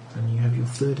dead. And you have your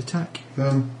third attack. Did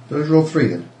I roll 3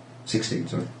 then? 16,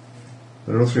 sorry.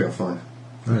 Did I roll 3 or 5?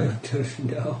 No.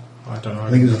 I don't know. I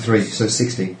think it was a 3, so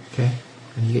 16. Okay.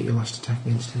 And you get your last attack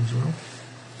against him as well.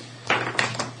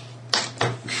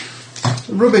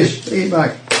 Rubbish! Take it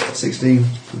back. 16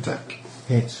 to attack.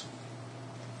 Hits.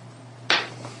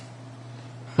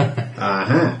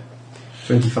 Aha!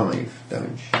 25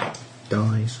 damage.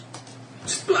 Dies.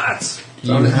 Splats!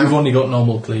 You've only got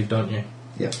normal cleave, don't you?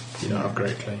 Yeah. You don't have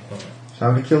great cleave. Right. So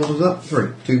how many kills was that?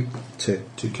 3. 2. 2.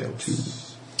 2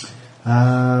 kills.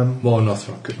 More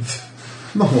Northrop.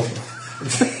 More.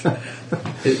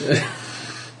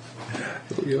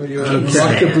 You're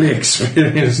remarkably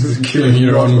experienced at killing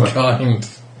your own kind.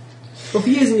 Well, for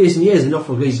years and years and years, the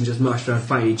Norfolk Legion just marched around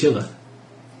fighting each other.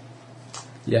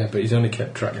 Yeah, but he's only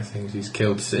kept track of things he's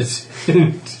killed since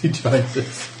he tried to.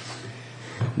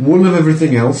 One of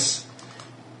everything else.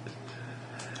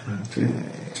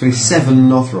 27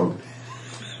 Northrog.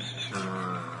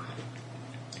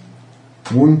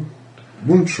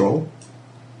 One troll.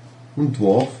 One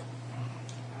dwarf.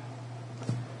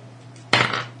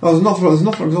 Oh, there's a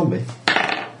Northrog zombie.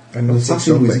 And An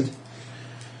assassin wizard.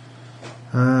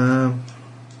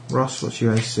 Ross, what's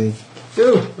your AC?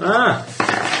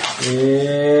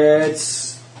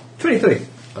 It's 23.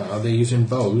 Are they using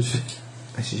bows?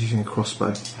 This is using a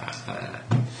crossbow.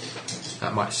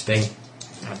 That might sting.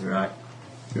 That's right.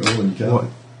 You're all in jail. What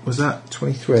was that?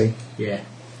 23. Yeah.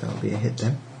 That'll be a hit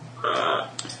then.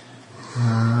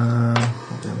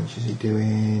 What damage is he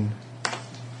doing?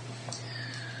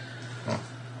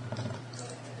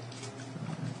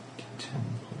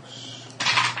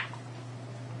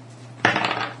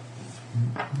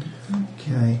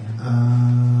 Okay.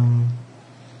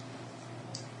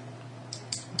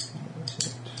 What was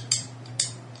it?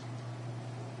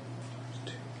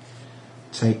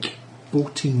 Take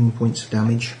 14 points of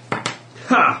damage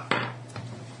Ha!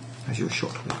 as you're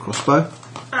shot with a crossbow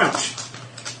Ouch!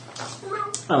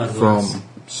 Oh, from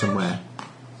somewhere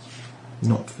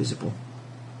not visible.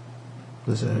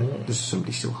 There's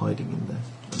somebody still hiding in the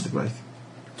undergrowth.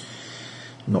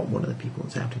 Not one of the people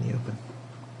that's out in the open.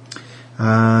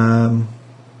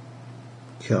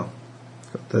 Cool.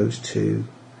 Got those two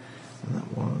and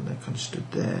that one. They kind of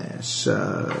stood there.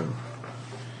 So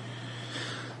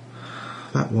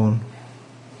that one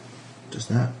does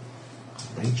that.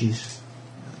 Rages.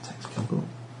 Attacks Kilgore.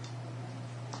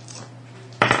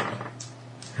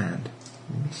 And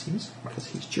misses because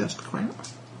he's just crap.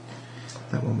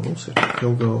 That one will also attack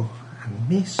Kilgore and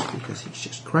miss because he's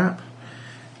just crap.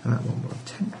 And that one will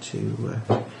attempt to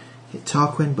hit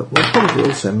Tarquin, but will probably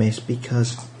also miss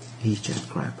because he's just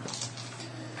crap.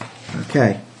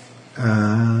 Okay.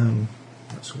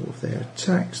 That's all of their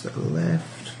attacks that are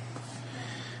left.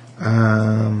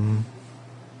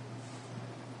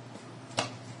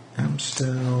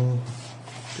 Amstel.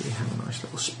 Do we have a nice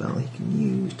little spell he can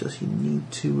use? Does he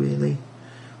need to really?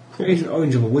 An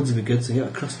orange of the woods would be good, so you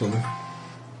get a crossbow.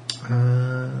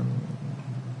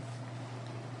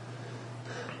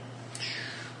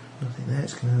 Nothing there.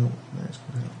 It's going to help. That's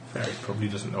going to help. Yeah, he probably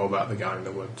doesn't know about the guy in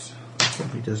the woods.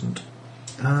 Probably doesn't.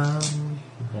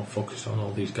 More focused on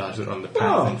all these guys that are on the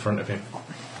path in front of him.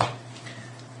 To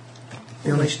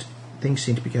be honest, things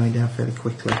seem to be going down fairly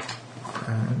quickly.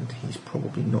 and he's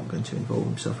probably not going to involve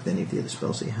himself with any of the other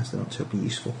spells that he has that aren't terribly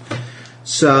useful.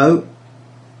 So,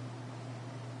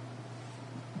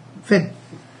 Finn.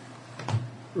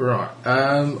 Right.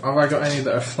 Have I got any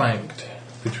that are flanked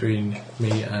between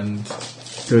me and...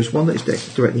 There is one that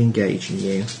is directly engaging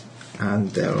you, and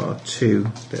there are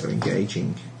two that are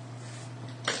engaging.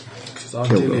 Because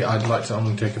ideally I'd like to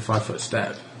only take a 5-foot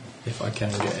step if I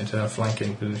can get into a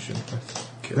flanking position.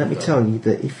 Let me tell you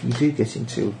that if you do get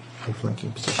into a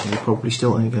flanking position, you're probably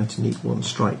still only going to need one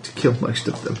strike to kill most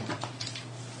of them.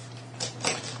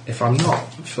 If I'm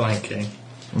not flanking,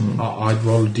 I'd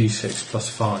roll a d6 plus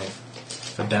 5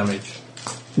 for damage.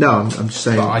 No, I'm just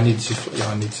saying. But I need to. Yeah,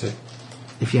 I need to.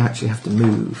 If you actually have to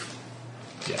move.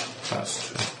 Yeah, that's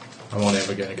true. I'm only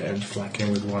ever going to get into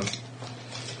flanking with one.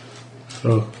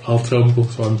 So I'll tumble.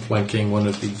 So I'm flanking one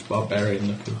of these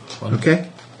barbarian-looking ones. Okay.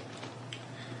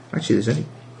 Actually, there's only.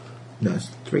 No, there's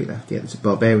 3 left. Yeah, there's a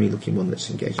barbarian-looking one that's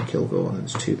engaging Kilgore, and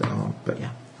there's 2 that aren't. But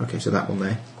yeah. Okay, so that one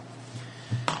there.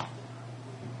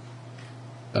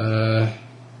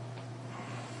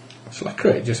 Shall I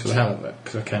crit just for the hell of it?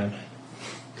 Because I can.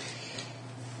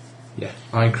 Yeah,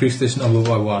 I increase this number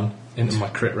by 1 into my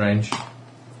crit range.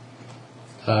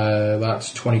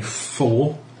 That's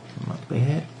 24. Might be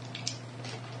hit.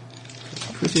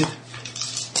 Critted.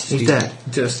 He's dead.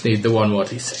 Just need the 1 more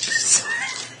d6.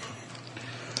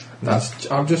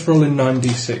 I'm just rolling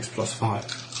 9d6 plus 5.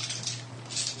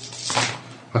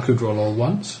 I could roll all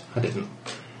once. I didn't.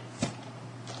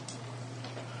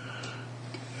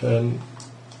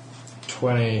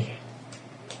 20,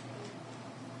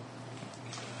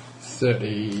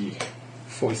 30,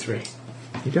 43.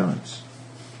 He dies.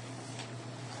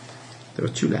 There are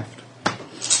 2 left.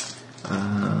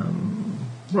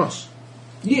 Ross.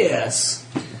 Yes.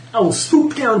 I will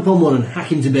swoop down upon one and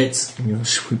hack him to bits. You're going to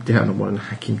swoop down on one and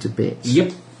hack him to bits.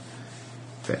 Yep.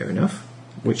 Fair enough.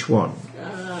 Which one?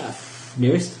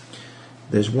 Nearest.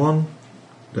 There's one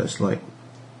that's like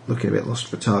looking a bit lost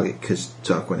for target because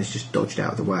Tarquin has just dodged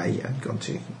out of the way and gone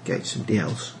to engage somebody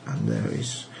else, and there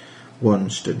is one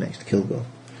stood next to Kilgore.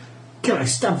 Can I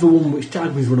stab the one which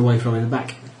Tarquin's run away from in the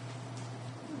back?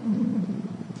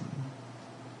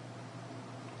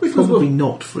 Probably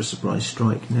not for a surprise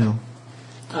strike, no.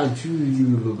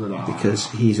 Because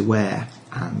he's aware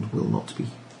and will not be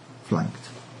flanked.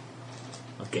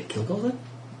 I'll get Kilgore then.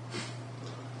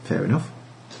 Fair enough.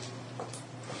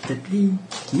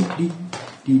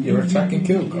 You're attacking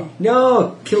Kilgore?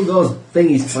 No, Kilgore's thing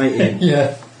is fighting.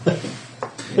 Yeah.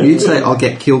 You did say I'll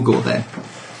get Kilgore then.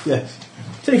 Yes.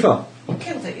 24.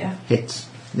 Killed it, yeah. Hits.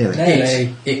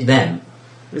 Nearly. It them.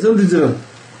 There's hundreds of them.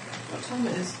 What time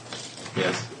it is?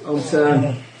 Yes. On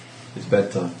turn. It's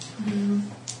bedtime.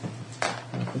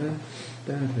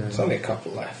 There's only a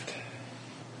couple left.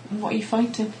 And what are you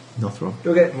fighting? Nothrog.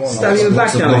 Do I get stab you in the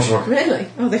back damage? Really?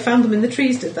 Oh, they found them in the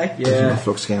trees, did they? Yeah.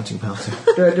 Nothrog scouting party.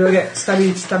 do I get stab you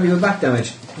in the back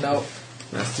damage? No.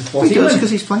 That's just He does because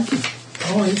he's flanking.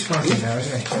 Oh, he's flanking now,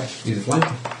 isn't he? He's a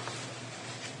flanker.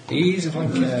 He's a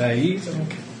flanker. He's a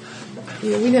flanker.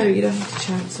 Yeah, we know you don't have to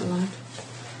shout so loud.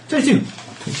 22.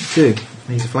 22.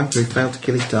 He's a flanker who failed to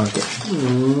kill his target.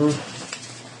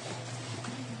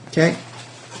 Okay.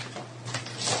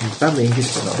 He's badly injured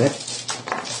but not dead.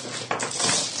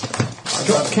 I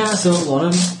got a castle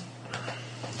on him.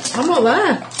 I'm not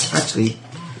there. Actually,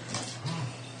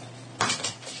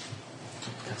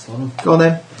 Castle on him. go on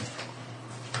then.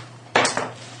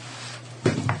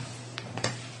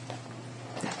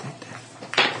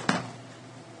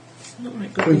 Not very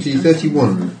good. 20,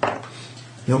 31.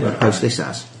 You're going to post this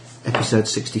as episode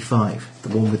 65, the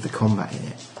one with the combat in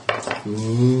it.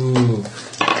 Ooh.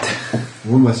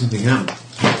 One where something happened.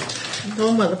 The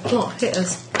one where the plot hit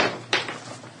us.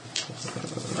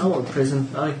 I want prison.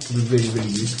 I think it would be really, really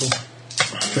useful.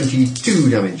 22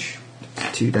 damage.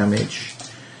 2 damage.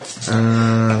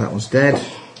 That one's dead.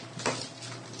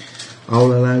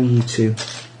 I'll allow you to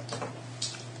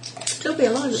Still be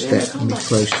alive at the end of step and be combat.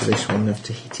 close to this one enough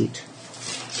to hit it.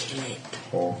 Kill it.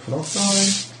 4 plus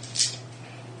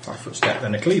 9. 5-foot step,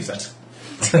 then a cleave then.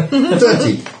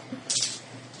 30.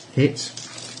 Hits.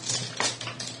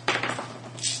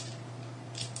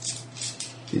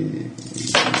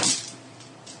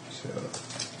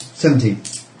 17.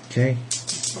 Okay.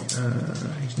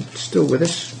 He's still with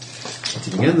us. Hit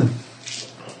it again then.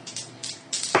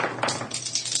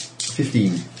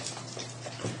 15.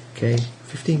 Okay.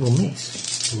 15 will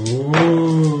miss.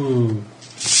 Ooh.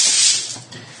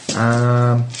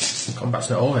 Combat's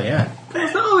not over yet.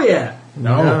 It's not over yet.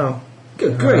 No.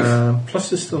 Good grief. Plus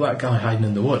there's still that guy hiding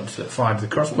in the woods that fired the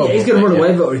crossbow. Yeah, he's going to bolt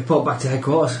run at you. away, but report back to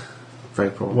headquarters.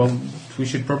 Very probably. Well, we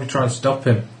should probably try and stop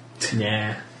him.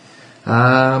 Nah.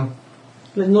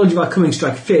 Let knowledge of our coming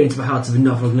strike fear into the hearts of the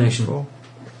Norfolk nation. Four.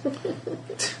 I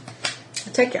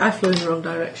take it I flew in the wrong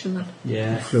direction then.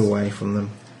 Yeah. Flew away from them.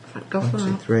 Right, go for 1,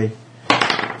 2, that. 3.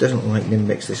 Doesn't like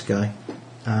Nimbix, this guy.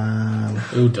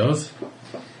 Who does?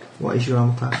 What is your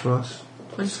armor class, Ross?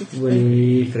 23.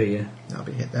 23, yeah. That'll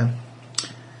be hit then.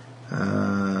 For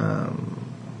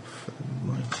the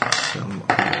mighty sum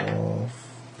of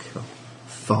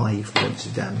 5 points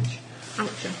of damage.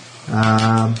 Ouch.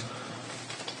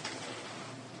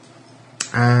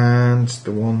 And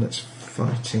the one that's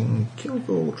fighting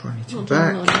Kilgore will try and hit him Not doing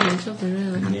a lot back. of damage, have they,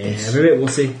 really? Yeah, every bit we'll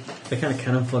see. They're kind of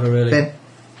cannon fodder, really. Ben,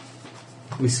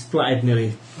 We splattered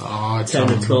nearly Oh,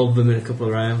 10 or 12 of them in a couple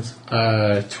of rounds.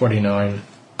 29.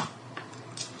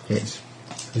 hits.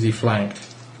 Is he flanked?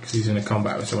 Because he's in a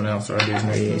combat with someone else already,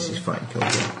 isn't He he? is, he's fighting Kilgore.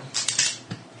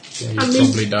 Yeah, I he mean-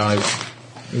 probably dies.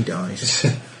 He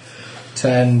dies.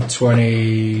 10,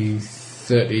 20,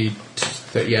 30,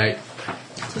 38.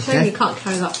 It's a shame Okay. you can't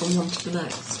carry that from one to the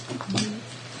next.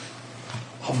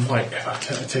 I might if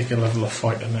I take a level of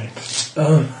fighter next.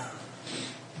 Might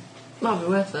be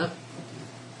worth it.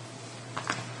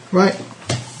 Right,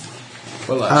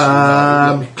 Well, actually,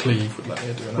 let me cleave would let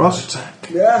me do another Ross? attack.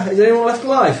 Yeah, is anyone left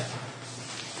alive?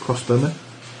 crossbowman.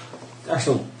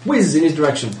 Axel whizzes in his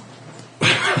direction.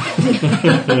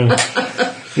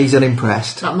 He's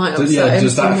unimpressed. That might upset him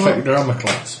Does that somewhat. affect their armor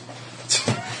class?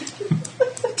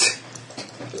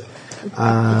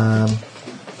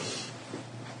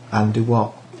 And do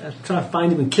what? Try to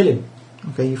find him and kill him.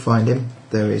 Okay, you find him.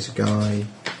 There is a guy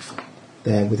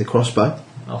there with a crossbow.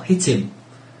 I'll hit him.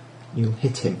 You'll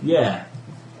hit him. Yeah.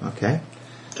 Okay.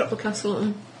 Drop the castle at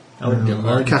him. I would do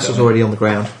The castle's already on the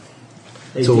ground.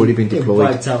 It's It already did- been it deployed.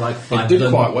 wiped out like 5 It did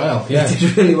of them. quite well, yeah. It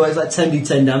did really well. It's like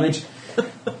 10d10 damage. You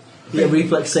get a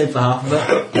reflex save for half of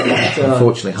it. So,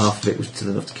 Unfortunately, half of it was still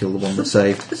enough to kill the one that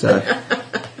saved. So,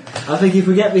 I think if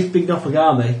we get this big Norfolk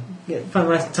army, find a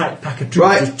nice tight pack of troops,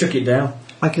 Right. just chuck it down.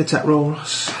 make an attack roll,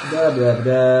 Ross. Da, da,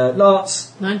 da, da.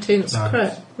 Lots. 19, that's a Nice.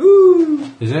 crit. Woo!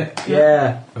 Is it?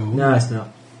 Yeah. Ooh. No, it's not.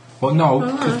 Well, no,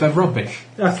 because they're rubbish.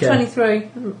 Okay. 23.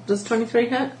 Does 23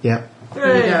 hit? Yeah. Hey,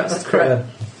 There you go, that's that's correct.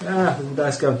 Ah, the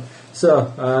dice gone.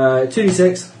 So,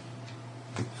 2d6.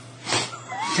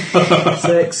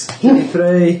 6,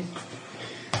 23.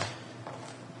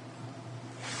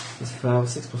 That's 5,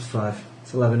 6 plus 5.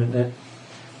 It's 11, isn't it?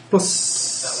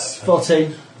 Plus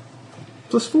 14.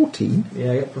 Plus 14.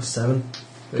 Yeah, I get plus 7.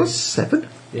 Plus 7.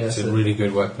 Yeah, It's so a really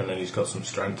good weapon and he's got some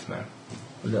strength now.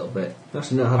 a little bit.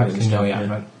 Actually, no, I haven't. Actually, no, yeah,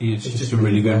 but it's just a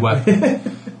really good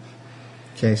weapon.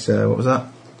 Okay, so what was that?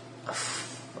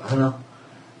 I don't know.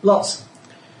 Lots.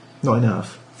 Not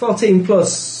enough. 14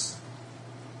 plus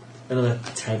another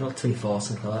 10, or 24,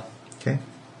 something like that. Okay.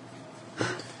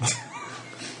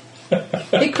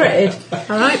 He critted.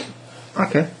 Alright.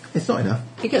 Okay, it's not enough.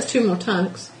 He gets 2 more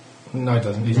attacks. No, it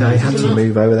doesn't. He's No, not. he had to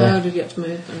move over Oh, there. did you have to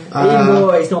move? Even though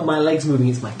it's not my legs moving,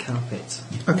 it's my carpet.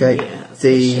 Okay, Yeah, that's a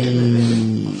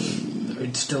the...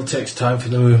 It still takes time for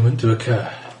the movement to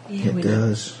occur. Yeah, It we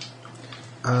know. does.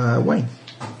 Wayne.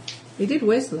 He did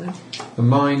whiz though. Are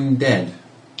mine dead?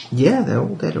 Yeah, they're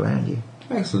all dead around you.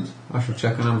 Excellent. I shall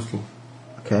check on Amstel.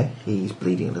 Okay, he's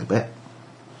bleeding a little bit.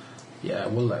 Yeah,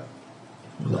 we'll let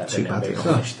Not too them badly.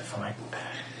 finish the fight.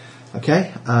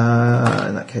 Okay,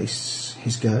 in that case,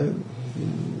 his go. He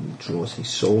draws his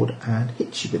sword and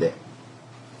hits you with it.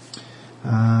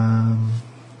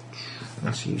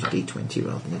 Let's use a d20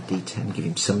 rather than a d10, give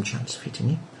him some chance of hitting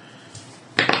you.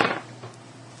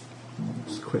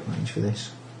 What's the quick range for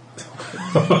this?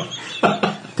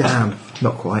 Damn,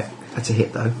 not quite. That's a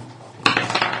hit though.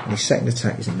 And his second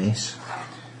attack is a miss.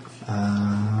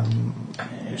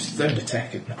 It's third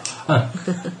attack, isn't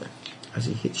it? As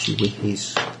he hits you with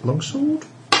his longsword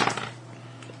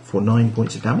for 9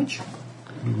 points of damage.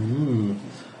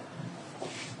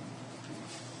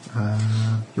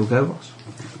 You'll go, Ross.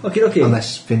 Okay.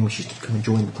 Unless Finn wishes to come and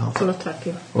join the party. Full attack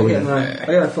you. Oh, I yeah.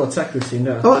 get a full attack routine,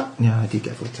 don't I? Oh, yeah, I did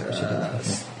get full attack. So I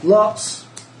didn't. Lots.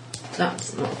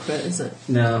 That's not a crit, is it?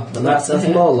 No, But that's that's a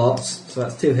hit. more lots, so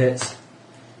that's 2 hits.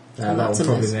 And That that's will a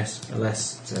probably miss. miss.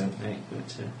 Unless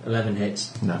 11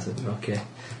 hits. No. Okay.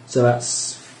 So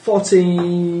that's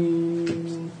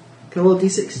 14. Can I roll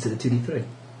d6s to the 2d3?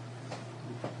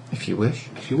 If you wish.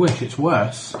 If you wish, it's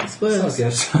worse. It's Sounds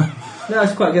worse. good. No,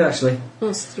 it's quite good actually.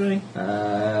 That's 3.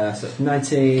 So it's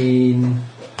 19.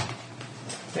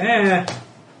 Yeah.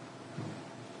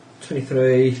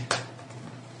 23.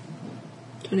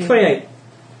 28.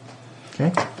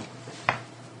 Okay.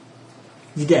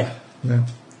 You're dead. No.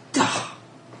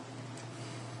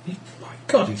 My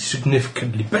God, he's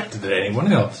significantly better than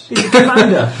anyone else. He's a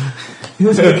commander. He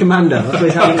wants to be a commander. That's why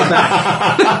he's having it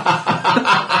back.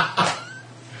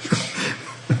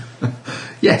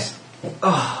 Yes.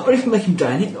 Oh, what if we make him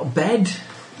die in it? Not a bed.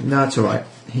 No, it's all right.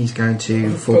 He's going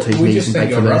to fall to his We knees just and think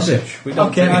beg for you're mercy. rubbish. We don't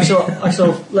Okay, think- I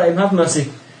shall let him have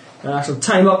mercy. And I shall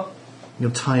tie him up.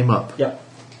 You'll tie him up. Yep.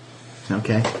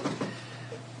 Okay.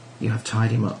 You have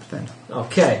tied him up then.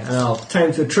 Okay, and I'll tie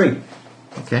him to a tree.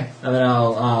 Okay. And then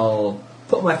I'll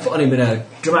put my foot on him in a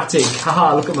dramatic,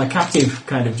 haha, look at my captive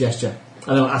kind of gesture.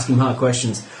 And then I'll ask him hard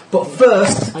questions. But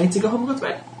first, I need to go home and go to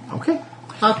bed. Okay.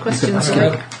 Hard questions ask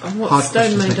like, him what's hard stone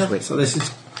questions made next of? week. So this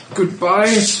is goodbye,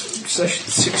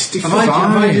 session 65. Have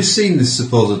I just seen this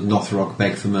supposed Northrog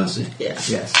beg for mercy? Yeah.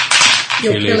 Yes.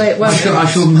 You'll kill it, I won't shall, you? I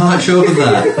shall march over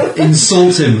there,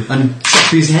 insult him, and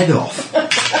chop his head off.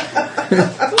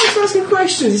 Let's ask him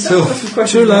questions. He's So, asking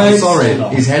questions. I'm sorry,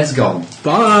 his head's gone.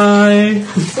 Bye!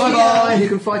 Bye bye. You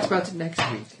can fight about it next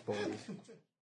week, boys.